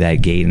going through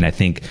that gate. And I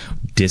think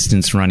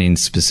distance running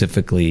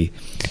specifically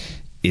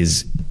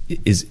is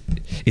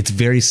it's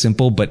very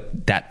simple,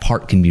 but that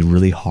part can be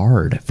really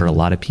hard for a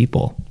lot of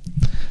people.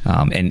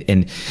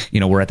 And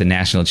we're at the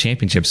national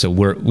championship, so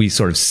we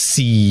sort of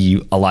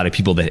see a lot of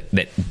people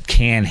that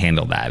can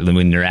handle that. And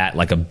when you're at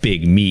like a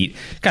big meet,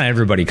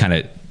 everybody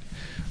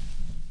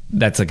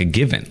that's like a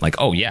given. Like,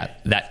 oh yeah,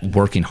 that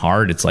working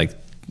hard. It's like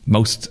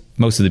most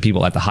of the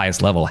people at the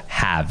highest level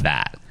have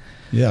that.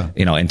 Yeah.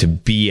 And to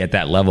be at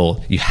that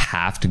level, you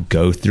have to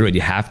go through it.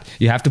 You have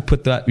to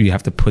put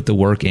the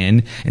work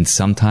in, and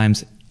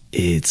sometimes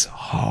it's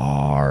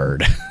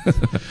hard.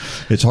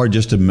 It's hard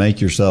just to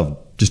make yourself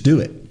just do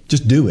it.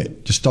 Just do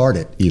it. Just start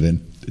it,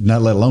 even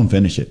not let alone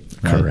finish it.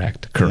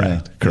 Right?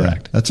 Correct. Yeah.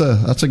 That's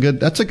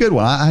a good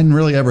one. I hadn't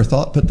really ever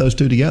put those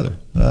two together.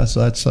 So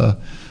that's I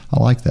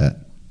like that.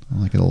 I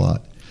like it a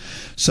lot.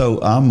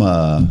 So I'm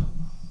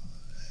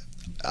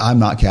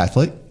not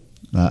Catholic.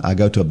 I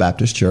go to a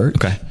Baptist church.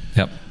 Okay.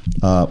 Yep.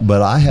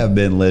 But I have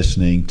been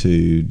listening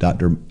to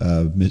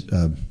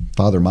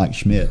Father Mike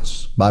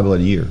Schmidt's Bible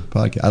in a Year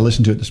podcast. I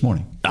listened to it this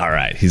morning. All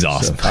right, he's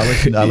awesome. So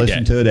I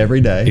listen to it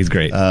every day. He's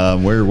great.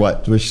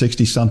 We're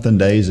 60 something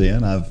days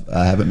in.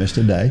 I haven't missed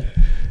a day,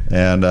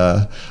 and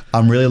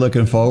I'm really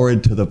looking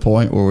forward to the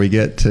point where we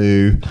get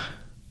to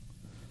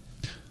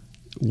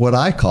what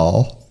I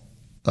call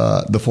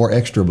the 4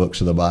 extra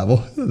books of the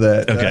Bible.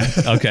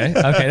 Okay.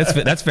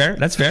 That's fair.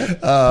 And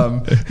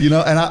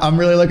I'm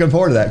really looking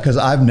forward to that, because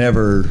I've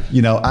never,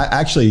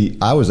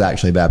 I was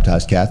actually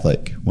baptized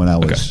Catholic when I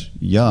was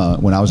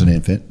young, when I was an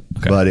infant,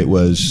 but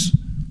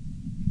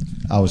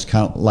I was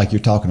kind of like you're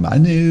talking about. I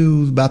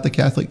knew about the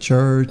Catholic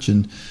Church,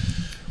 and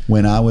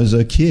when I was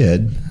a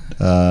kid,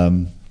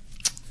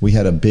 we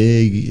had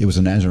it was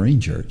a Nazarene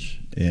church.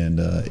 And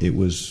it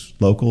was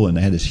local, and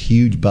they had this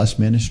huge bus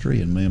ministry,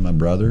 and me and my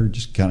brother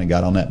just kind of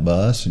got on that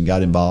bus and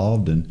got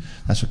involved, and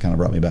that's what kind of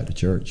brought me back to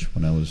church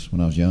when I was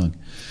young.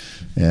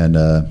 And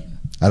I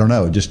don't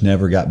know, it just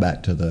never got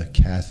back to the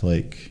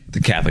Catholic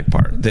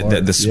part,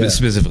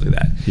 specifically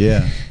that.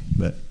 Yeah,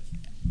 but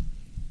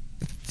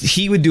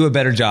he would do a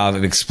better job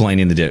of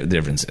explaining the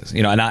differences,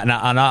 and I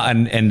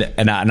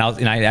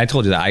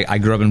told you that I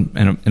grew up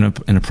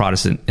in a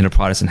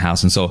Protestant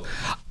house, and so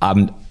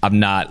I'm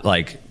not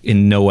like,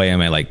 in no way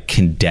am I like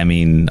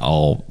condemning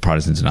all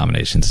Protestant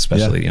denominations,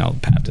 especially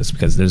Baptists,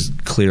 because there's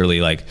clearly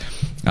like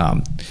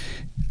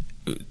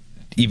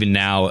even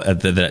now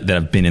that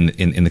I've been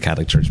in the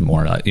Catholic Church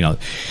more,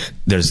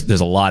 there's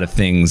a lot of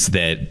things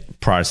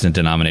that Protestant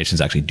denominations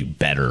actually do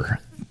better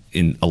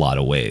in a lot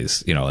of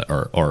ways,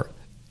 or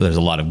there's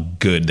a lot of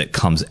good that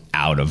comes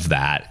out of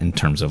that in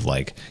terms of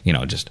like,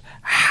 just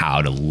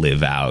how to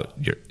live out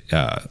your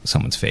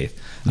someone's faith.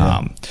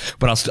 Yeah.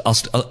 But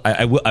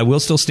I will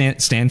still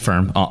stand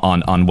firm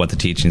on what the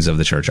teachings of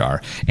the church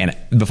are. And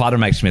the Father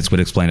Mike Schmitz would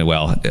explain it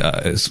well,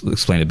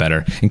 explain it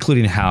better,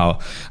 including how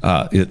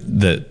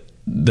the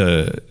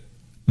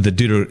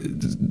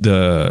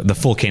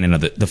full canon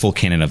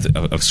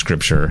of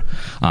Scripture,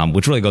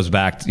 which really goes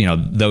back,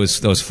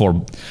 those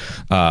 4.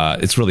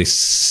 It's really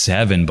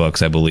 7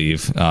 books, I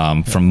believe,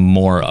 from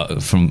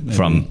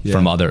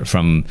other.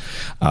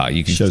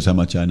 You can shows how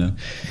much I know.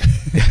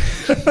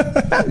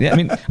 Yeah, I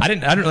mean, I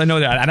didn't really know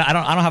that. I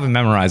don't have it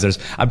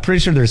memorized. I'm pretty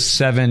sure there's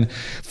 7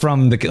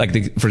 from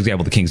for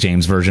example, the King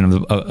James version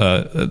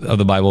of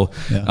the Bible.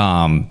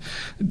 Yeah.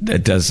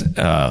 That does.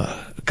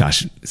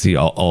 Gosh, see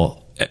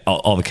all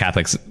the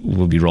Catholics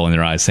will be rolling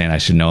their eyes saying I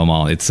should know them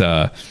all. It's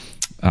I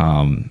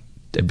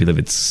believe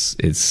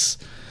it's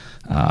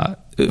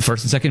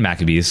First and Second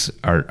Maccabees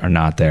are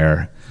not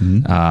there.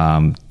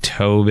 Mm-hmm.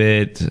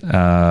 Tobit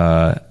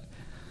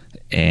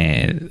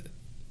and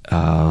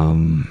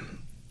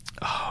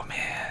oh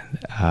man,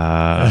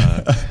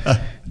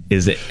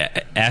 is it?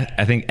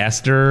 I think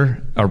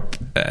Esther, or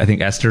I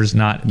think Esther's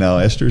not. No,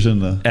 Esther's in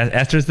the.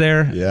 Esther's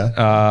there.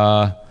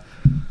 Yeah.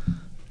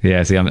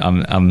 Yeah, see, I'm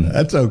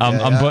That's okay.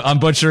 I'm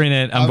butchering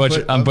it. I'm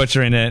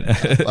butchering it.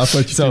 I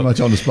put you too much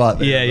on the spot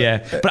there.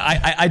 Yeah. But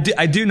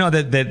I do know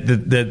that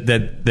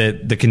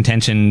the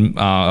contention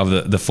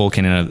of the full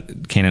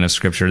canon of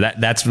Scripture,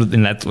 that's what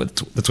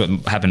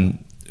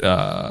happened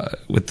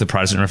with the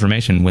Protestant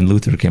Reformation when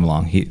Luther came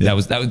along.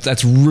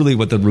 That's really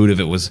what the root of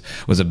it was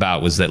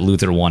about, was that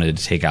Luther wanted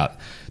to take out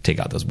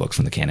those books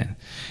from the canon,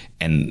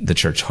 and the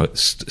church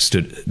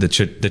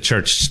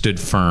stood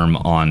firm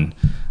on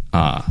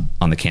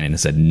the canon and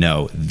said,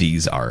 no,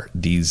 these are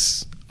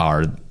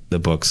the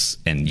books,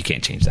 and you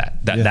can't change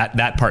that.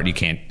 That part you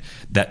can't.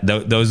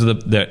 Those are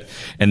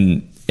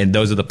and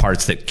those are the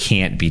parts that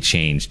can't be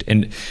changed.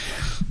 And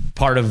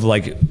part of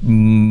like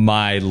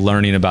my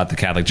learning about the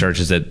Catholic Church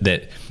is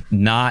that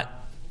not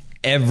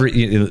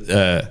every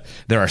there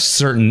are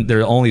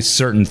only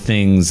certain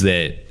things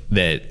that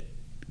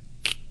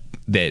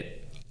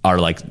are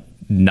like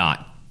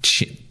not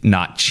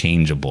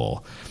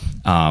changeable.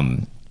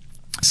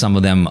 Some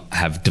of them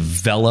have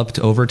developed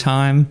over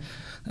time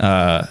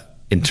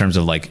in terms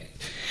of like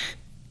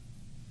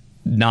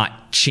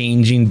not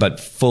changing,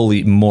 but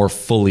more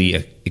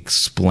fully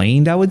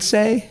explained, I would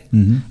say.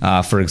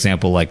 Mm-hmm. For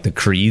example, like the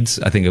creeds.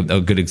 I think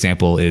a good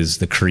example is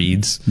the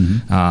creeds,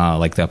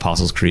 like the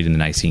Apostles' Creed and the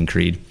Nicene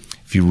Creed.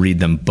 If you read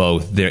them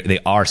both, they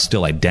are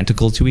still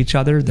identical to each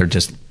other. They're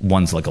just,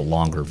 one's like a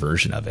longer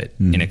version of it.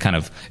 Mm-hmm. And it kind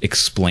of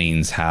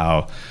explains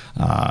how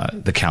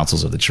the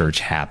councils of the church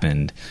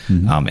happened,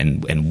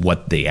 and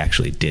what they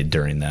actually did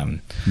during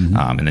them.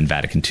 Mm-hmm. And then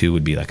Vatican II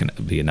would be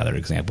another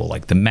example.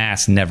 Like the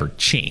Mass never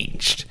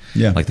changed.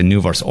 Yeah. Like the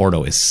Novus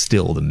Ordo is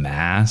still the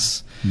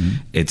Mass.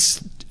 Mm-hmm.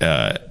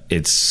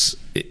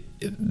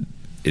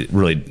 It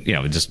really,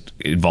 it just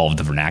evolved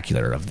the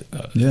vernacular of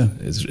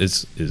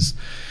is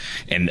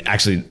and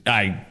actually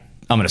I'm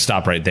going to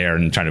stop right there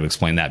and try to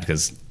explain that,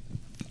 because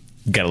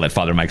you got to let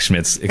Father Mike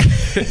Schmitz you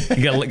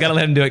got to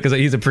let him do it, because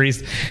he's a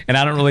priest and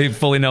I don't really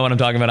fully know what I'm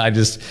talking about. I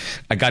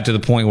got to the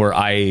point where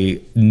I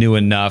knew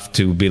enough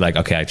to be like,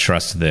 okay, I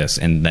trust this,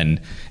 and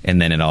then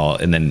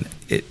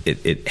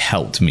it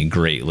helped me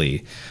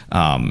greatly.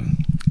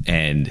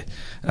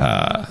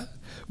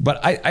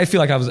 But I feel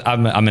like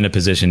I'm in a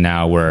position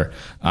now where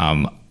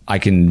I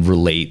can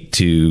relate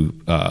to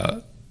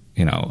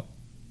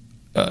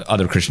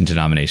other Christian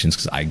denominations,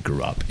 because I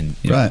grew up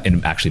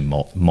in actually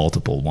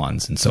multiple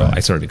ones, and so I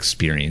sort of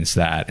experienced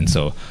that, and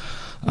so.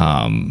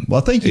 Well,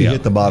 I think you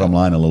hit the bottom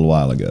line a little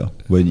while ago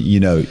when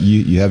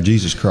you have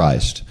Jesus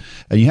Christ,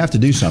 and you have to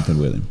do something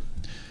with him.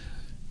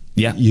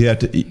 Yeah, you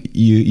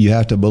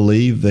have to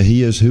believe that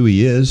he is who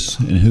he is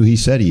and who he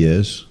said he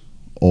is,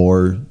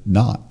 or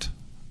not.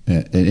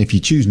 And if you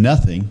choose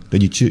nothing,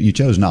 then you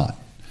chose not.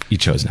 You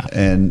chose not.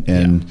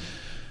 And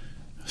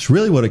it's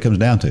really what it comes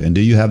down to. And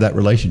do you have that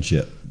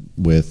relationship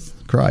with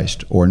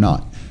Christ or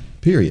not?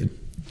 Period.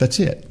 That's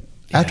it.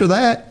 Yeah. After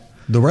that,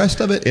 the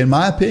rest of it, in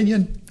my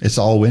opinion, it's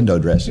all window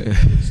dressing.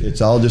 It's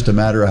all just a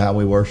matter of how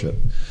we worship.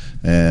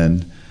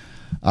 And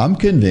I'm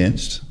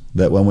convinced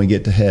that when we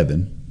get to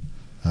heaven,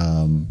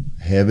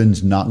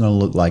 heaven's not going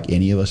to look like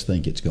any of us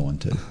think it's going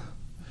to.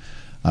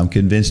 I'm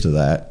convinced of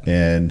that.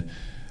 And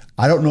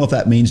I don't know if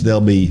that means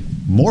there'll be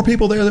more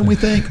people there than we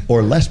think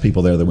or less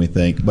people there than we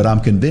think, but I'm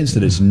convinced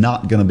that it's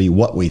not going to be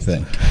what we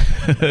think.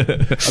 I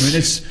mean,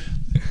 it's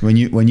when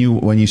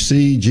you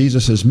see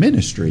Jesus's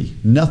ministry,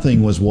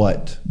 nothing was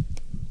what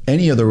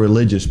any of the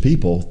religious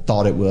people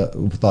thought it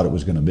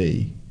was going to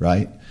be,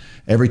 right?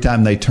 Every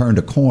time they turned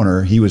a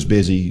corner, he was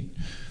busy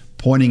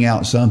pointing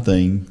out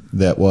something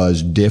that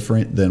was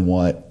different than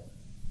what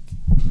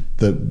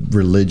the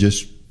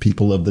religious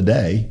people of the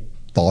day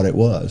thought it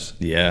was.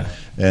 Yeah.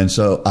 And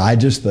so I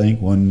just think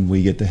when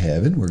we get to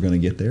heaven, we're going to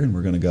get there and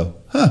we're going to go,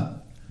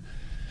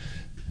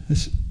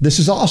 this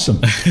is awesome.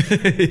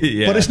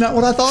 Yeah. But it's not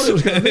what I thought it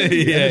was going to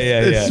be.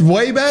 It's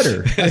way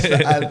better.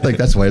 I think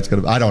that's the way it's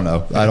going to be. I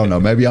don't know.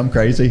 Maybe I'm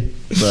crazy,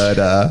 but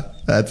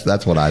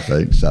that's what I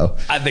think. So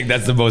I think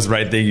that's the most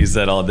right thing you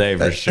said all day,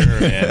 for sure,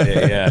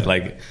 man. Yeah.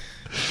 Like,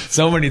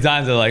 so many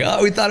times they're like,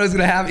 oh, we thought it was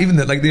going to happen. Even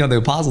the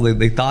apostles,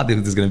 they thought it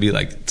was going to be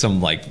like some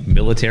like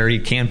military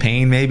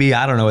campaign, maybe.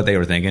 I don't know what they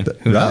were thinking.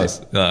 Who knows?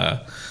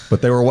 But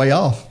they were way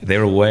off. They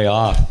were way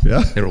off.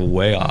 Yeah. They were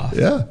way off.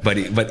 Yeah. But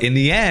in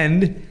the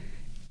end,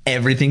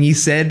 everything he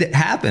said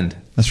happened.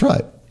 That's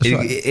right.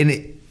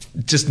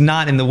 Just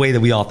not in the way that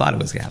we all thought it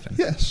was going to happen.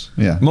 Yes.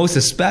 Yeah. Most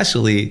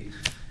especially,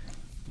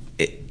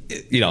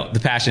 the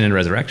passion and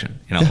resurrection.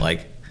 And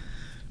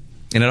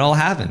it all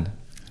happened.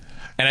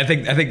 And I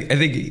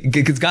think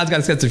because God's got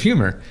a sense of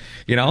humor,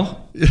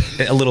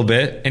 a little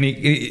bit. And he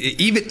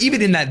even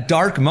in that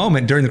dark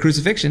moment during the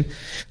crucifixion,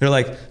 they're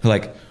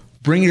like,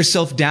 bring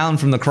yourself down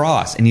from the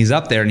cross. And he's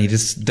up there and he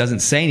just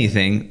doesn't say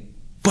anything,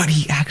 but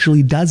he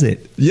actually does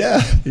it.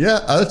 Yeah. Yeah.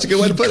 That's a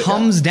good way to put it. He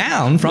comes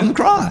down from the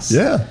cross.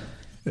 Yeah.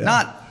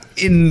 Not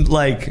in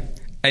like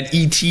an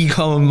E.T.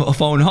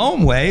 phone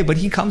home way, but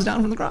he comes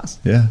down from the cross.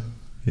 Yeah.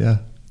 Yeah.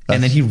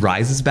 And then he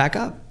rises back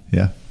up.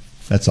 Yeah.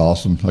 That's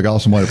awesome. Like,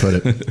 awesome way to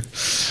put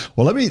it.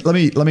 Well, let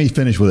me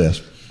finish with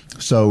this.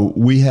 So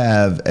we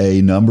have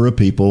a number of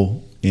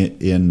people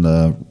in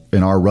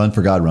our Run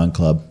for God Run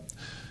Club,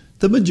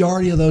 the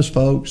majority of those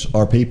folks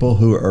are people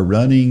who are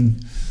running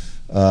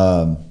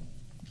 5-hour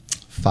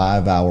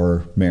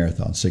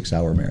marathons,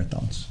 6-hour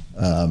marathons.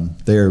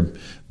 They're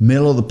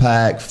middle of the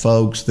pack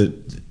folks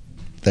that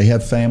they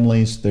have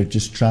families. They're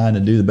just trying to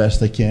do the best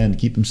they can to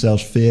keep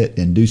themselves fit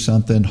and do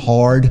something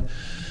hard,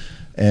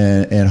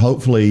 and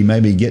hopefully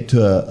maybe get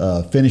to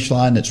a finish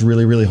line that's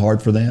really, really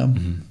hard for them.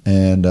 Mm-hmm.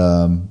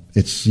 And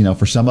it's,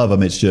 for some of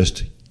them, it's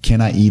just, can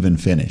I even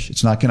finish?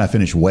 It's not, can I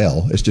finish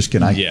well? It's just,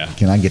 can I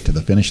get to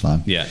the finish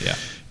line? Yeah.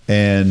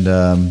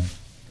 And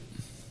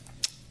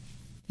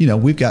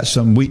we've got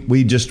some.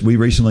 We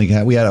recently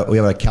have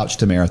a couch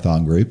to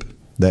marathon group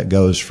that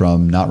goes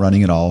from not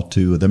running at all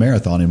to the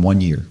marathon in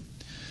 1 year.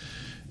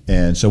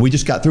 And so we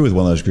just got through with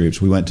one of those groups.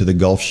 We went to the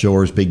Gulf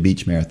Shores Big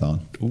Beach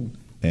Marathon. Ooh.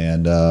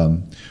 And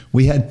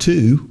we had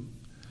 2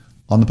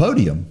 on the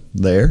podium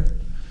there.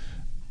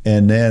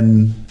 And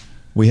then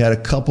we had a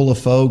couple of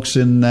folks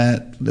in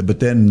that, but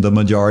then the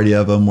majority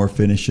of them were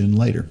finishing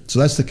later. So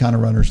that's the kind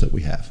of runners that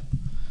we have.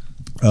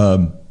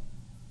 What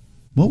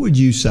would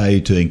you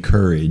say to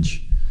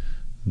encourage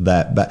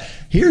that? But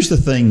here's the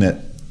thing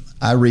that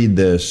I read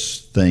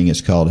this thing. It's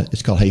called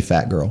Hey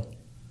Fat Girl.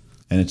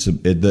 And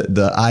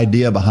the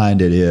idea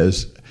behind it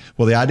is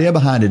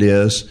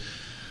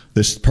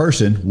this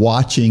person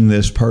watching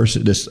this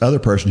other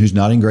person who's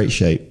not in great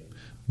shape,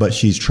 but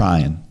she's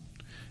trying.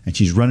 And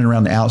she's running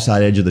around the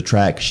outside edge of the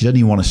track. She doesn't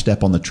even want to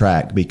step on the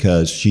track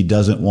because she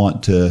doesn't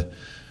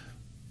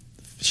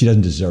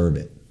deserve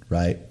it,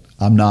 right?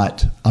 I'm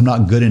not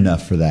good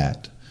enough for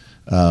that.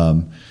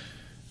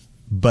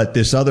 But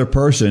this other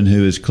person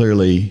who is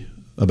clearly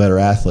a better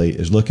athlete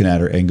is looking at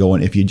her and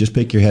going, if you just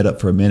pick your head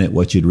up for a minute,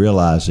 what you'd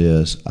realize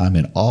is I'm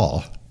in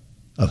awe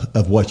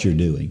of what you're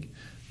doing.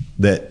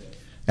 That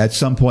at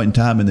some point in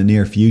time in the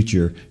near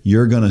future,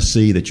 you're going to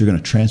see that you're going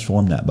to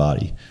transform that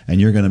body and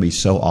you're going to be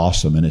so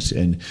awesome. And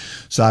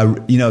so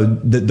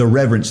the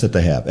reverence that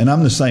they have. And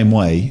I'm the same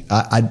way.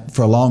 I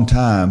for a long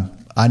time,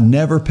 I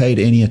never paid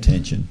any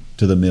attention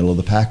to the middle of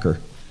the packer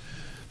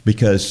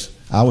because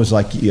I was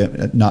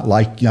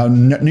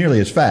nearly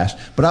as fast,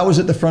 but I was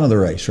at the front of the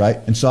race, right?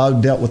 And so I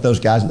dealt with those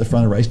guys at the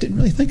front of the race, didn't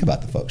really think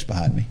about the folks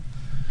behind me.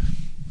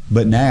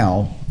 But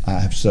now I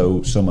have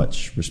so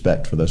much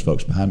respect for those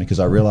folks behind me because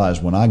I realize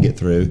when I get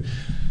through,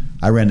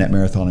 I ran that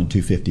marathon in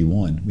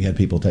 2:51. We had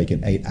people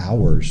taking 8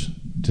 hours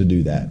to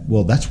do that.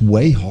 Well, that's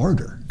way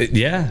harder.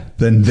 Yeah.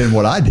 Than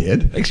what I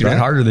did. Makes you run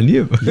harder than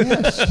you.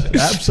 Yes,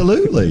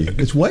 absolutely.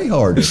 It's way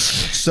harder.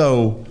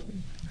 So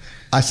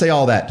I say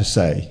all that to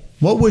say,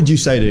 what would you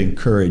say to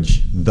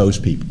encourage those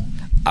people?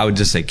 I would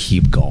just say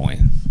keep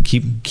going.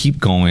 Keep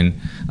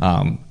going.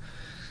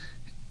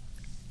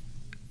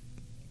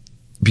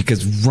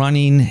 Because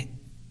running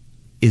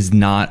is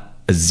not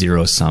a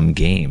zero-sum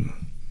game.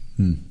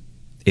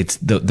 It's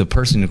the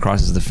person who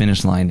crosses the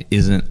finish line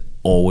isn't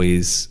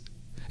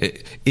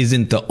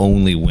the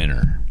only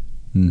winner.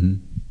 Mm-hmm.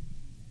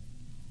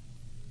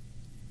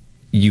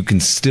 You can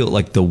still,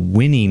 like, the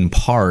winning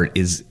part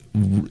is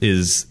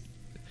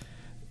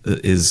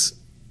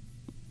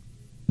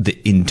the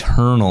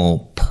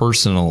internal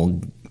personal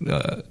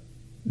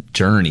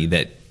journey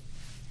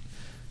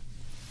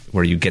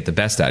where you get the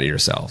best out of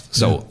yourself.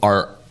 So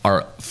our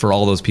for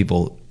all those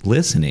people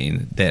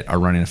listening that are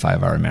running a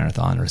 5-hour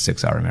marathon or a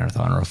 6-hour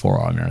marathon or a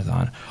 4-hour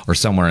marathon or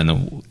somewhere in the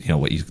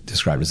what you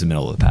described as the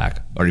middle of the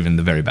pack or even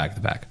the very back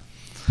of the pack,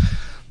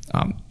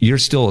 you're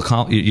still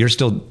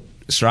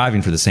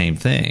striving for the same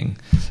thing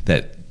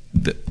that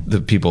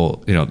the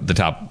people, the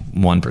top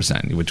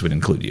 1%, which would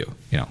include you,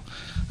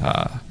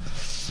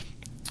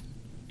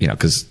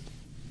 because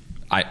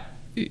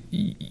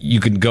you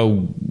could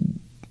go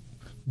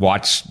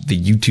watch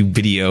the YouTube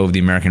video of the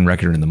American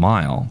record in the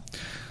mile,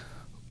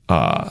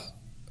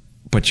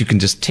 but you can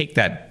just take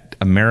that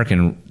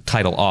American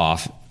title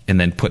off and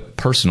then put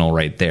personal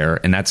right there,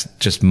 and that's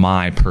just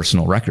my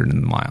personal record in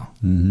the mile.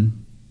 Mm-hmm.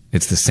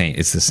 It's the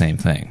same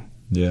thing.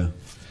 Yeah.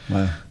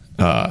 Wow.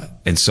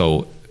 And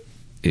so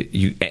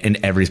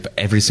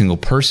every single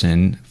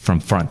person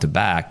from front to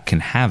back can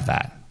have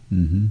that.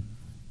 Mm-hmm.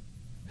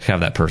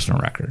 Have that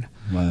personal record.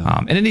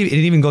 Wow. And it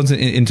even goes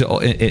into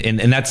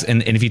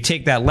and if you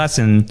take that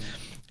lesson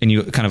and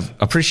you kind of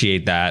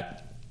appreciate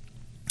that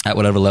at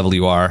whatever level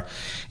you are,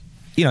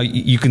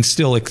 you can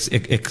still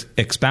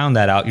expound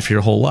that out for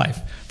your whole life.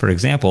 For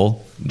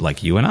example,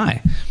 like you and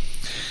I,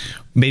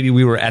 maybe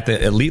we were at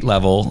the elite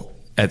level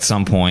at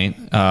some point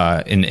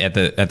at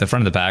the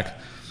front of the pack.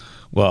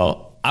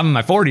 Well, I'm in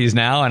my 40s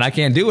now, and I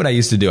can't do what I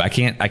used to do. I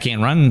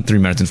can't run 3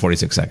 minutes and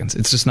 46 seconds.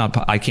 It's just not.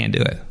 I can't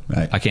do it.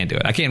 Right. I can't do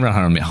it. I can't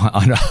run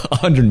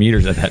 100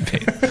 meters at that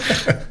pace.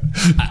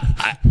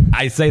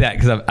 I say that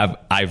because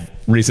I've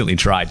recently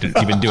tried to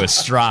even do a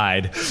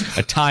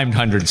timed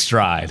 100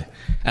 stride,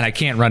 and I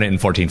can't run it in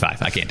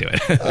 14.5. I can't do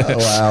it. Oh,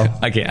 wow.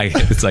 I can't.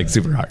 It's like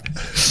super hard.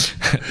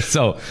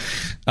 So,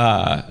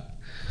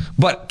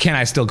 but can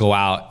I still go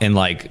out and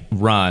like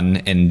run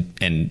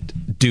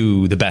and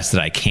do the best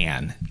that I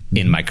can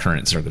in my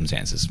current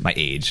circumstances, my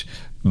age,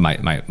 my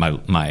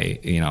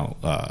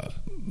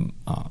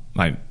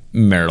my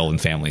marital and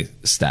family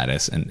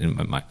status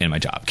and my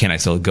job. Can I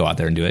still go out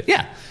there and do it?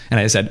 Yeah. And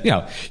I said,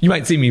 you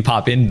might see me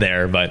pop in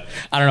there, but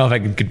I don't know if I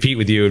can compete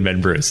with you and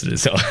Ben Bruce.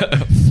 So,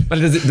 but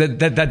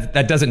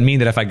that doesn't mean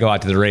that if I go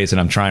out to the race and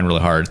I'm trying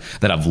really hard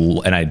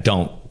and I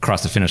don't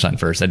cross the finish line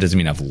first, that doesn't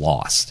mean I've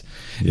lost.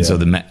 Yeah. And so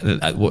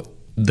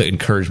the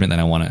encouragement that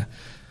I want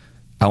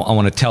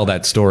to tell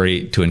that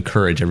story to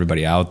encourage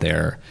everybody out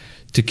there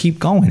to keep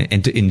going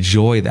and to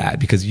enjoy that,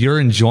 because your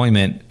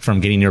enjoyment from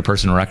getting your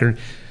personal record,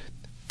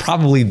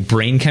 probably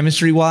brain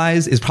chemistry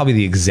wise, is probably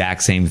the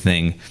exact same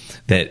thing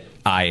that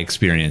I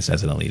experienced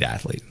as an elite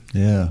athlete.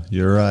 Yeah,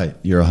 you're right.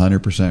 You're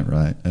 100%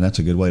 right. And that's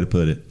a good way to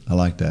put it. I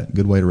like that.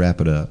 Good way to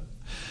wrap it up.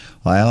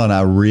 Well, Alan,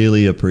 I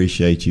really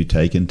appreciate you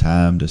taking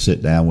time to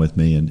sit down with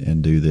me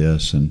and do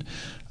this. And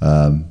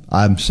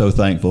I'm so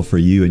thankful for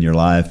you and your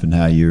life and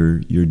how you're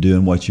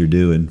doing what you're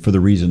doing for the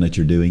reason that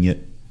you're doing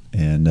it.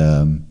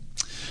 And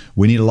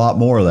we need a lot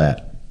more of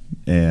that.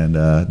 And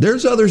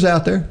there's others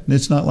out there.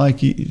 It's not like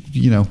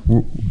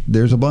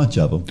there's a bunch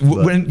of them.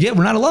 We're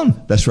not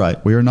alone. That's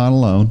right. We are not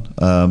alone.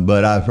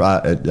 But I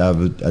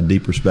have a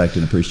deep respect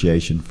and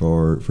appreciation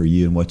for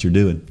you and what you're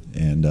doing.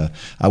 And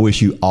I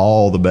wish you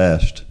all the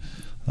best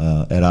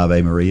at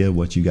Ave Maria,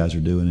 what you guys are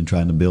doing and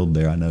trying to build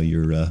there. I know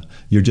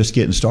you're just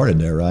getting started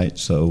there, right?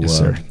 So yes,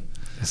 sir.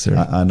 Yes, sir.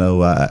 I know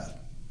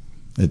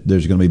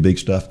there's going to be big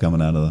stuff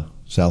coming out of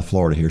South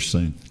Florida here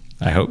soon.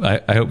 I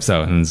hope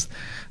so, and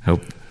I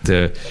hope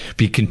to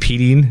be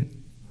competing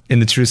in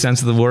the true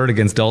sense of the word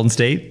against Dalton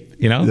State.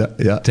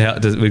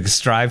 To we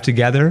strive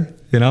together.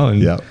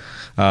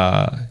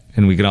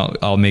 And we can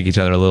all make each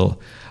other a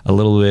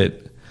little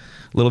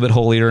bit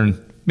holier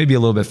and maybe a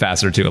little bit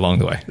faster too along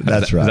the way.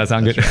 That's right. Does that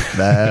sound good?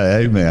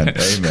 Right.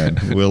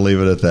 Amen. We'll leave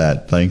it at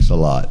that. Thanks a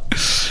lot.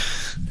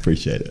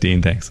 Appreciate it,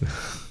 Dean. Thanks.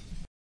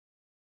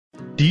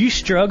 Do you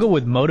struggle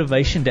with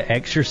motivation to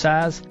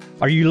exercise?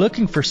 Are you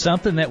looking for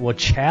something that will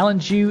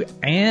challenge you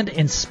and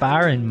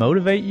inspire and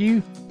motivate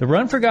you? The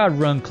Run for God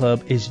Run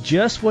Club is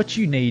just what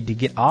you need to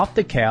get off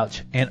the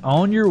couch and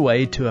on your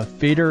way to a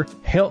fitter,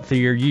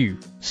 healthier you.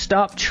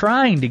 Stop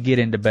trying to get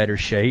into better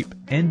shape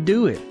and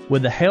do it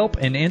with the help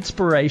and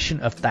inspiration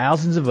of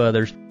thousands of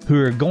others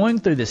who are going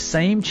through the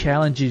same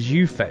challenges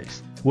you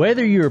face.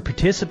 Whether you are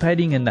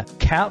participating in the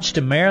Couch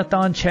to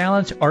Marathon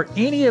Challenge or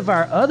any of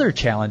our other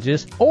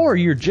challenges, or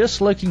you're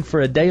just looking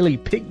for a daily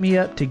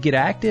pick-me-up to get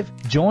active,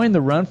 join the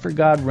Run for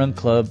God Run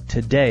Club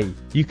today.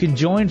 You can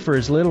join for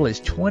as little as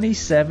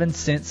 27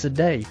 cents a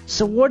day.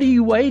 So what are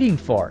you waiting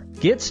for?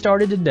 Get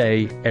started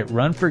today at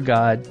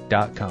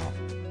runforgod.com.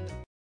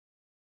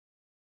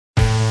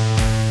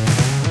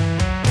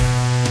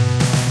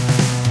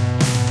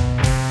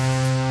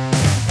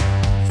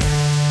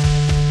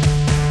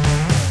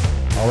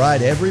 All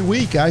right, every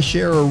week I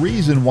share a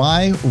reason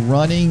why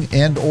running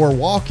and or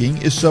walking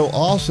is so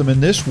awesome.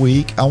 And this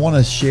week I want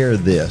to share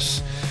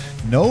this.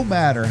 No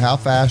matter how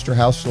fast or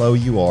how slow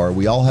you are,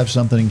 we all have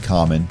something in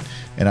common.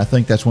 And I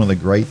think that's one of the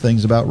great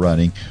things about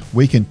running.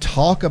 We can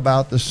talk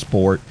about the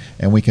sport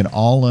and we can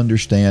all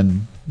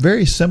understand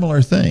very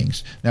similar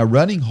things. Now,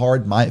 running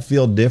hard might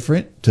feel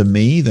different to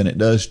me than it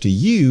does to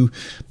you,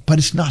 but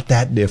it's not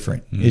that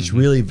different. Mm-hmm. It's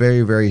really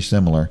very, very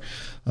similar.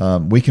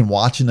 We can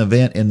watch an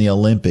event in the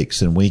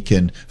Olympics and we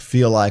can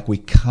feel like we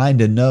kind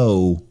of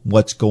know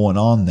what's going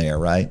on there,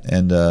 right?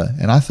 And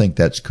I think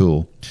that's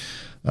cool.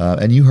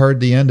 And you heard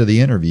the end of the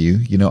interview.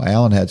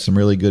 Alan had some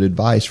really good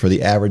advice for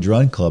the average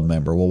run club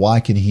member. Well,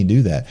 why can he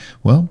do that?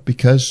 Well,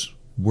 because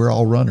we're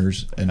all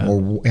runners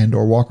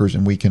or walkers,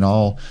 and we can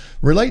all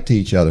relate to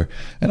each other.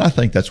 And I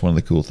think that's one of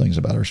the cool things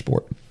about our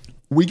sport.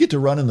 We get to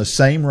run in the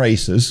same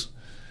races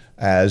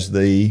as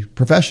the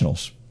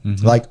professionals.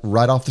 Mm-hmm. Like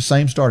right off the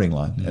same starting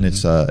line. Mm-hmm. And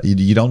it's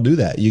you don't do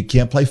that. You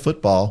can't play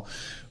football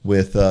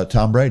with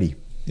Tom Brady.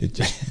 It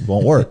just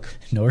won't work.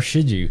 Nor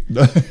should you.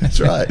 That's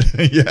right.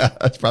 Yeah,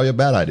 that's probably a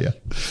bad idea.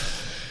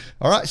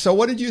 All right. So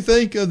what did you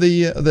think of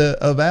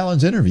of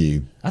Alan's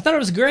interview? I thought it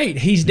was great.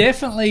 He's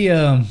definitely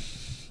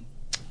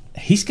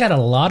he's got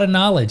a lot of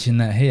knowledge in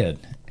that head.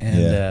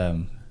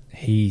 And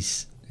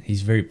he's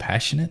very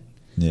passionate.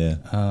 Yeah.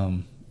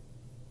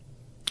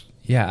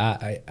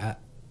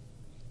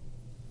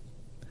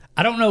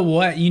 I don't know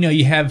what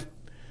you have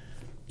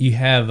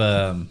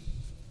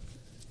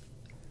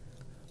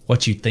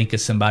what you think of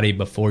somebody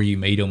before you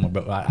meet him.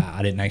 But I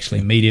didn't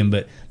actually meet him,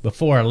 but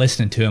before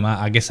listening to him,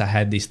 I guess I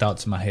had these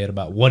thoughts in my head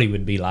about what he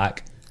would be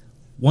like.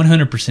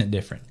 100%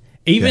 different.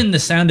 Even the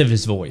sound of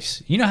his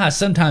voice. You know how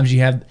sometimes you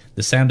have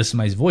the sound of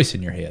somebody's voice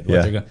in your head.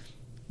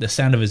 The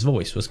sound of his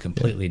voice was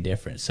completely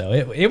different. So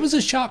it was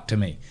a shock to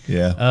me.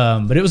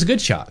 Yeah. But it was a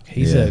good shock.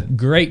 He's a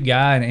great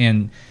guy,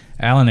 and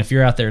Alan, if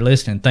you're out there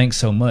listening, thanks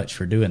so much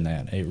for doing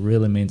that. It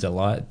really means a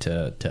lot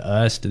to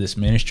us, to this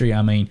ministry.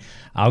 I mean,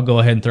 I'll go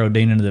ahead and throw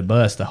Dean under the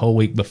bus. The whole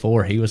week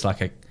before, he was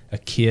like a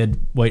kid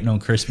waiting on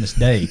Christmas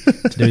Day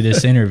to do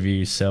this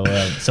interview. So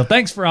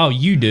thanks for all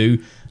you do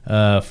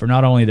for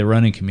not only the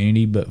running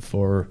community, but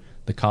for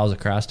the cause of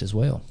Christ as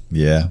well.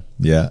 Yeah,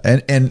 yeah,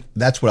 and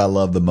that's what I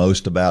love the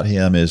most about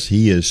him is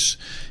he is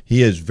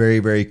very,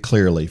 very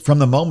clearly, from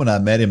the moment I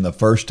met him the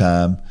first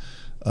time,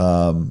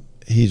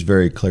 he's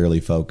very clearly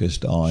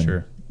focused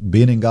on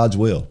being in God's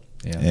will.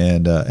 Yeah.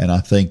 And I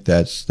think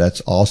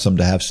that's awesome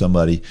to have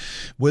somebody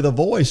with a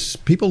voice.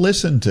 People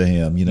listen to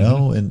him, you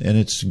know, and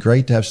it's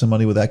great to have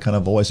somebody with that kind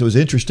of voice. It was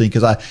interesting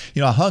because I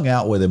hung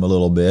out with him a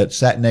little bit,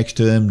 sat next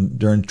to him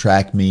during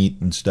track meet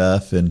and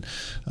stuff, and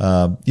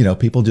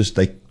people just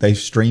they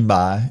stream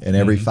by, and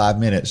every 5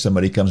 minutes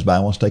somebody comes by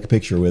and wants to take a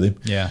picture with him.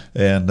 Yeah,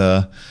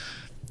 and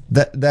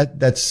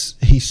that's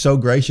he's so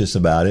gracious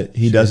about it.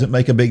 He doesn't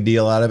make a big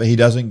deal out of it. He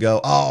doesn't go,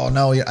 oh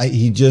no.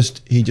 He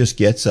just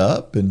gets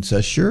up and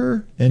says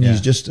sure, and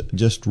he's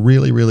just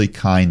really, really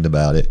kind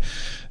about it,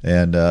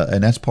 and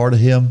that's part of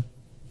him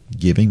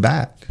giving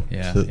back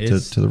to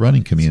the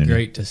running community. It's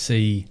great to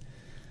see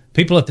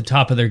people at the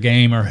top of their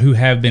game, or who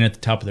have been at the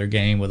top of their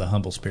game, with a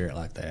humble spirit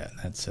like that.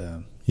 That's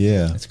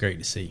it's great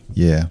to see.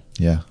 Yeah.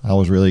 I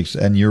was really,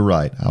 and you're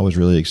right. I was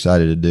really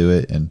excited to do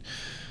it, and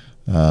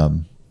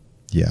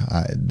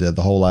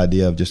the whole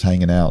idea of just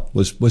hanging out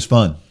was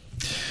fun.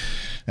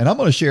 And I'm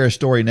going to share a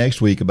story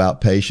next week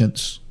about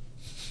patience.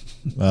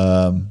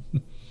 Or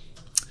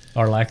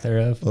lack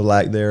thereof. Or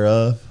lack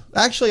thereof.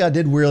 Actually, I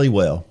did really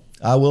well.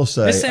 I will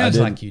say. It sounds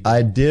like you did.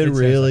 I did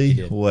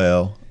really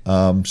well.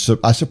 So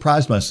I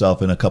surprised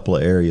myself in a couple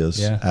of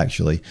areas,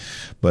 actually.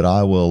 But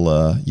I will,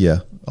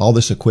 all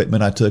this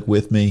equipment I took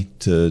with me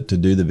to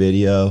do the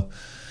video.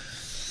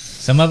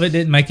 Some of it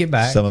didn't make it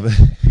back. Some of it.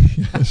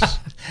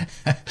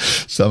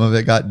 Some of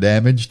it got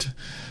damaged.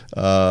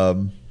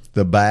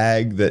 The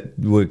bag that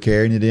we're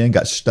carrying it in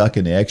got stuck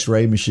in the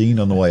X-ray machine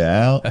on the way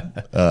out.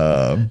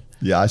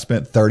 I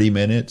spent 30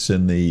 minutes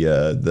in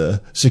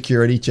the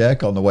security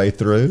check on the way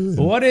through.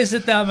 What is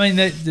it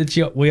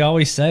that we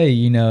always say?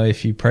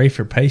 If you pray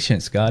for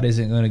patience, God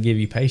isn't going to give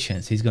you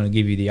patience. He's going to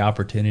give you the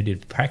opportunity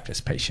to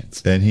practice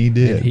patience. And he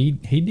did. And he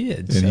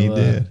did. And he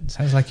did.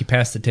 Sounds like you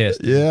passed the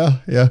test. Yeah.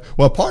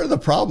 Well, part of the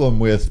problem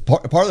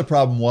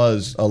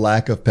was a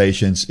lack of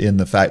patience in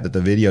the fact that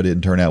the video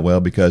didn't turn out well,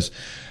 because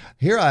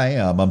here I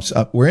am.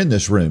 We're in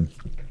this room,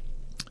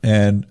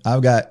 and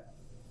I've got,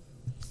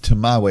 to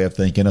my way of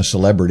thinking, a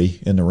celebrity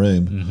in the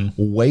room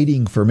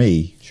waiting for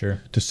me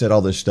to set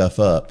all this stuff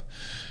up.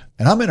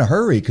 And I'm in a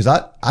hurry because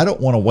I don't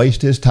want to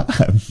waste his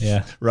time.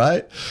 Yeah.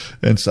 Right?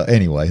 And so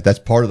anyway, that's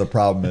part of the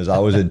problem, is I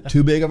was in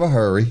too big of a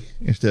hurry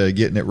instead of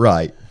getting it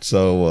right.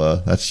 So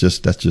that's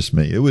just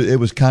me. It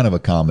was kind of a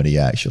comedy,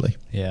 actually.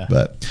 Yeah.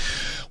 But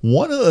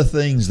one of the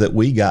things that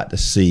we got to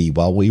see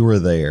while we were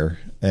there,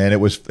 and it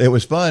was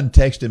fun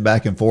texting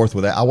back and forth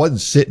with. I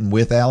wasn't sitting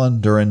with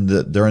Alan during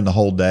the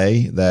whole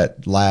day,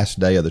 that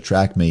last day of the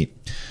track meet,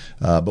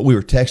 but we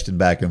were texting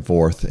back and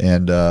forth,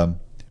 and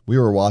we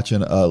were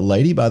watching a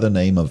lady by the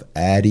name of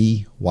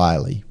Addie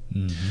Wiley.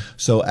 Mm-hmm.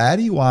 So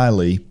Addie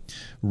Wiley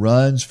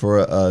runs for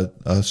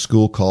a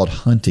school called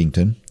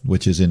Huntington,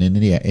 which is in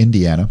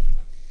Indiana.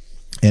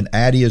 And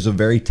Addie is a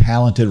very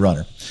talented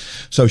runner.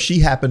 So she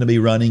happened to be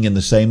running in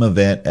the same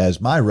event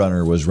as my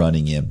runner was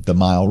running in, the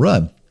mile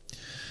run.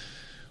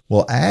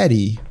 Well,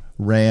 Addie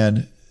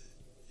ran,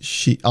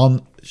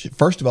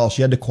 first of all,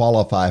 she had to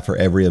qualify for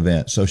every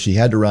event. So she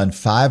had to run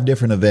 5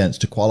 different events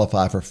to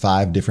qualify for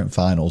 5 different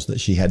finals that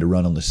she had to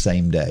run on the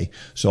same day.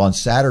 So on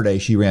Saturday,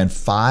 she ran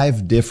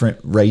 5 different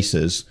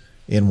races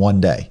in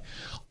one day.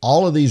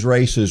 All of these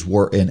races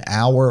were an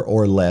hour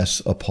or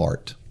less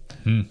apart.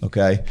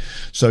 Okay.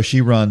 So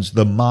she runs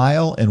the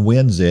mile and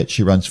wins it.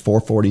 She runs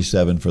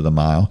 4:47 for the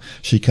mile.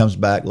 She comes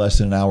back less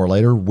than an hour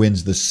later,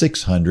 wins the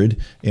 600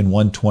 in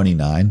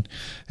 1:29.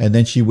 And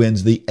then she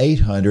wins the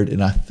 800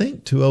 in, I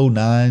think,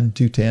 2:09,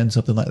 2:10,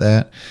 something like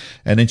that.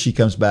 And then she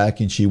comes back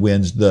and she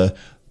wins the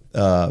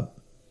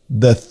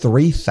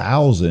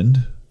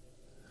 3,000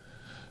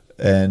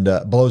 and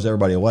blows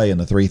everybody away in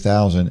the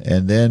 3,000,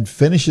 and then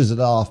finishes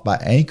it off by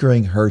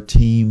anchoring her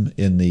team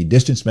in the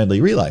distance medley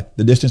relay.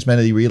 The distance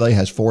medley relay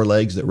has 4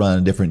 legs that run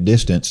a different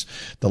distance.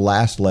 The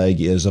last leg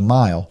is a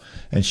mile,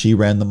 and she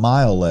ran the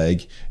mile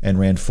leg and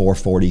ran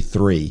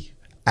 4:43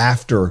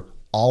 after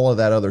all of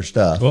that other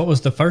stuff. What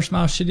was the first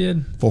mile she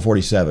did?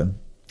 4:47.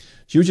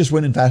 She was just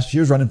winning fast. She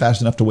was running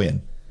fast enough to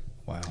win.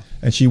 Wow.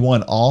 And she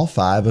won all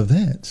 5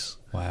 events.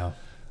 Wow.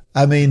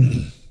 I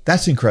mean,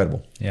 that's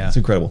incredible. Yeah. It's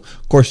incredible.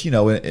 Of course,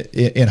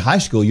 in high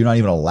school, you're not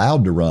even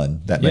allowed to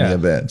run that many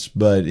events.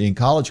 But in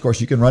college, of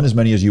course, you can run as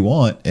many as you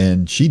want.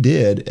 And she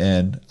did.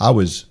 And I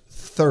was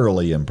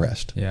thoroughly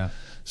impressed. Yeah.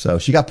 So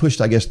she got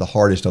pushed, I guess, the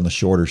hardest on the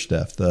shorter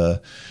stuff.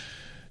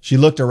 She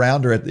looked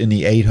around her in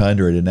the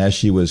 800, and as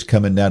she was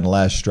coming down the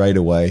last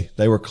straightaway,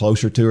 they were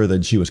closer to her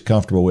than she was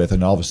comfortable with.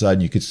 And all of a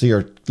sudden, you could see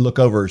her look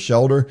over her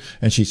shoulder,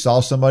 and she saw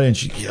somebody, and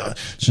she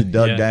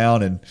dug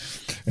down. And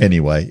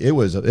anyway, it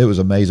was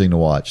amazing to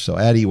watch. So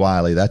Addie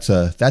Wiley, that's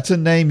a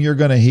name you're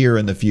going to hear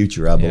in the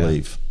future, I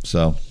believe.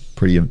 So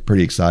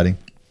pretty exciting.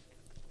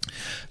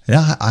 And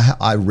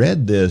I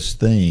read this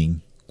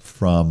thing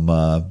from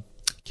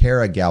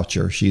Kara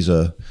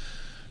Goucher.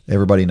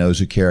 Everybody knows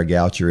who Kara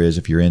Goucher is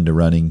if you're into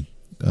running.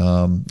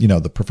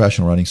 the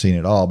professional running scene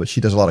at all, but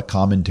she does a lot of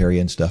commentary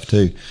and stuff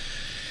too.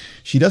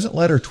 She doesn't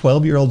let her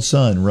 12-year-old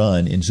son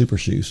run in super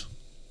shoes.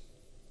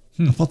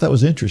 I thought that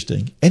was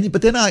interesting.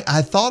 But then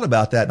I thought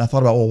about that, and I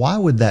thought about, well, why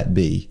would that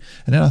be?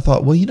 And then I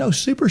thought, well,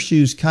 super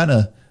shoes kind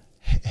of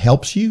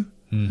helps you.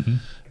 Mm-hmm.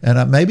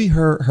 And maybe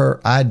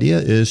her idea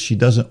is she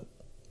doesn't,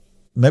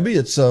 maybe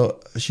it's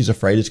she's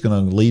afraid it's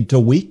going to lead to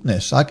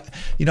weakness. I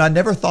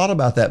never thought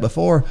about that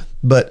before,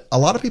 but a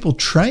lot of people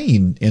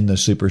train in the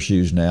super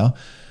shoes now,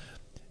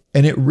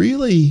 and it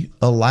really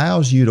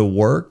allows you to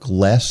work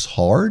less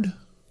hard.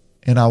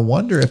 And I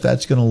wonder if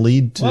that's going to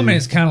lead to... Well, I mean,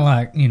 it's kind of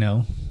like,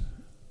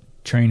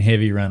 train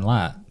heavy, run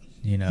light,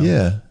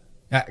 Yeah.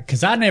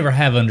 Because I never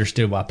have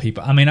understood why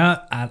people... I mean,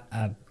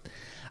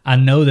 I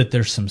know that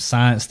there's some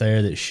science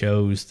there that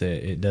shows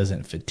that it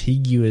doesn't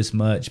fatigue you as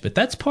much, but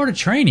that's part of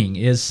training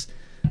is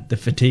the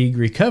fatigue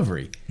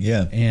recovery.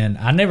 Yeah. And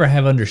I never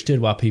have understood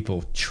why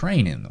people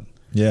train in them.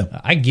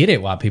 Yeah. I get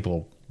it why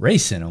people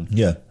race in them.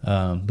 Yeah.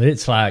 But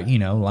it's like,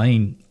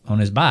 Lane on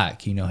his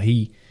bike,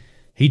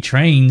 he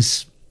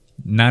trains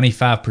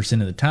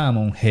 95% of the time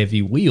on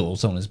heavy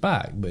wheels on his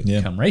bike, but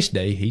come race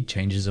day, he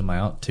changes them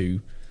out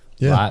to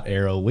light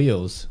aero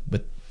wheels,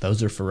 but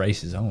those are for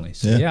races only.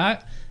 So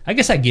I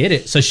guess I get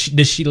it. So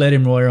does she let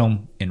him wear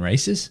them in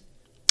races?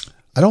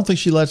 I don't think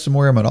she lets him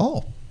wear them at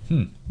all.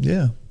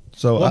 Yeah.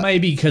 So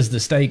maybe because the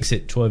stakes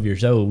at 12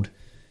 years old,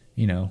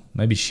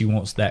 maybe she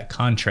wants that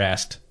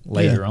contrast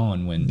later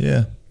on when.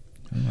 Yeah.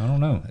 I don't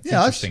know. It's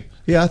interesting.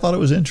 I thought it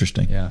was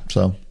interesting. Yeah.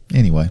 So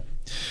anyway.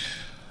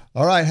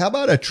 All right. How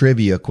about a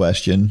trivia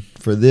question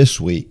for this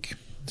week?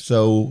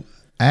 So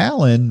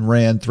Alan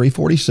ran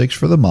 3:46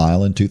 for the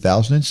mile in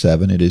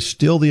 2007. It is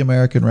still the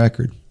American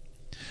record.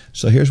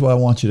 So here's what I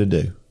want you to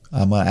do.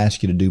 I'm going to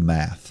ask you to do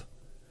math.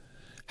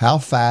 How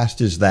fast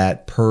is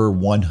that per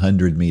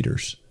 100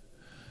 meters?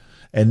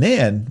 And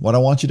then what I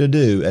want you to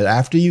do,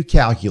 after you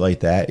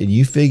calculate that and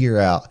you figure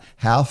out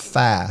how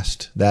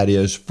fast that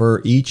is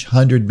for each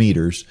 100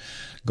 meters,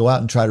 go out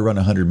and try to run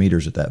 100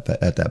 meters at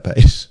that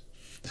pace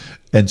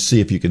and see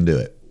if you can do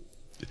it.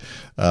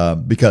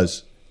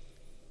 Because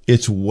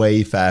it's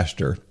way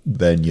faster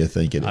than you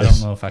think it is. I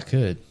don't know if I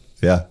could.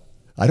 Yeah.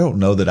 I don't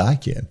know that I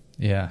can.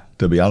 Yeah.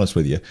 To be honest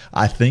with you,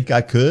 I think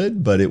I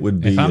could, but it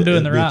would be. If I'm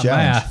doing the right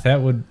math,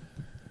 that would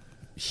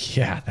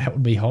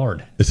be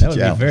hard. That would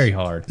be very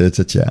hard. It's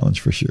a challenge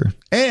for sure.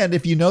 And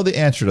if you know the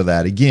answer to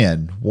that,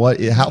 again,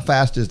 how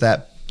fast is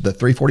that? The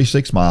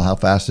 3:46 mile, how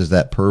fast is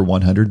that per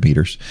 100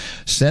 meters?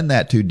 Send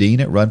that to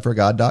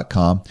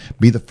dean@runforgod.com.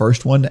 Be the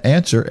first one to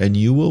answer, and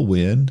you will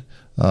win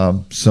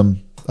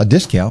a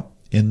discount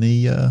in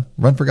the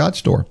Run for God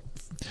store,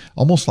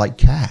 almost like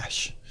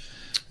cash,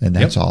 and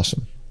that's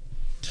awesome.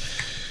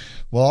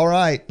 Well, all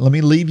right. Let me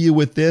leave you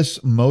with this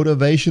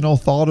motivational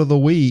thought of the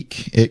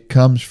week. It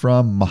comes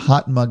from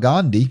Mahatma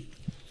Gandhi,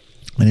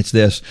 and it's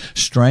this: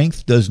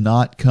 strength does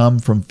not come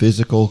from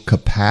physical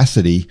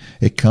capacity.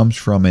 It comes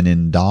from an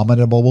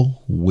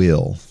indomitable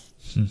will.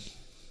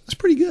 That's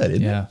pretty good,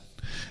 isn't it?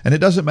 And it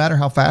doesn't matter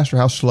how fast or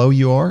how slow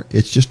you are.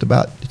 It's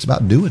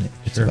about doing it.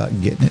 It's about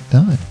getting it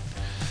done.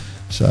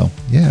 So,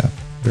 yeah,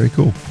 very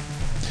cool.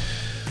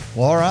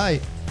 Well, all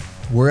right.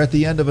 We're at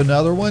the end of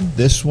another one.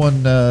 This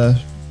one,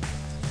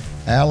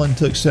 Alan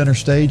took center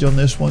stage on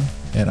this one,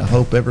 and I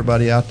hope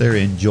everybody out there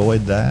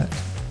enjoyed that.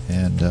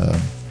 And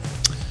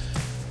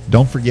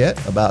don't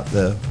forget about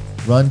the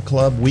Run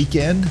Club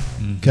weekend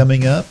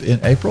coming up in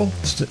April.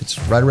 It's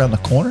right around the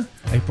corner.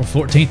 April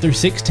 14th through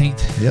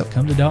 16th. Yep.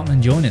 Come to Dalton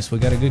and join us. We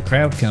got a good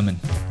crowd coming.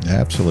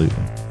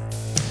 Absolutely.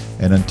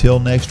 And until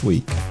next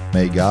week,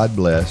 may God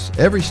bless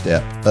every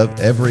step of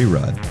every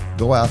run.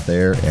 Go out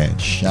there and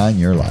shine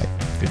your light.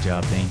 Good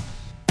job, Dean.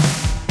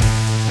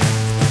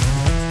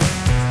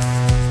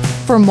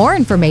 For more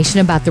information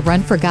about the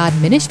Run for God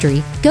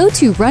ministry, go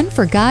to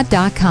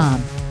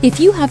runforgod.com. If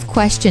you have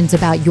questions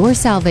about your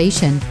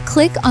salvation,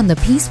 click on the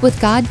Peace with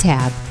God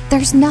tab.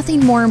 There's nothing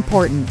more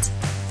important.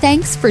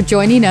 Thanks for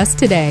joining us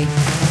today.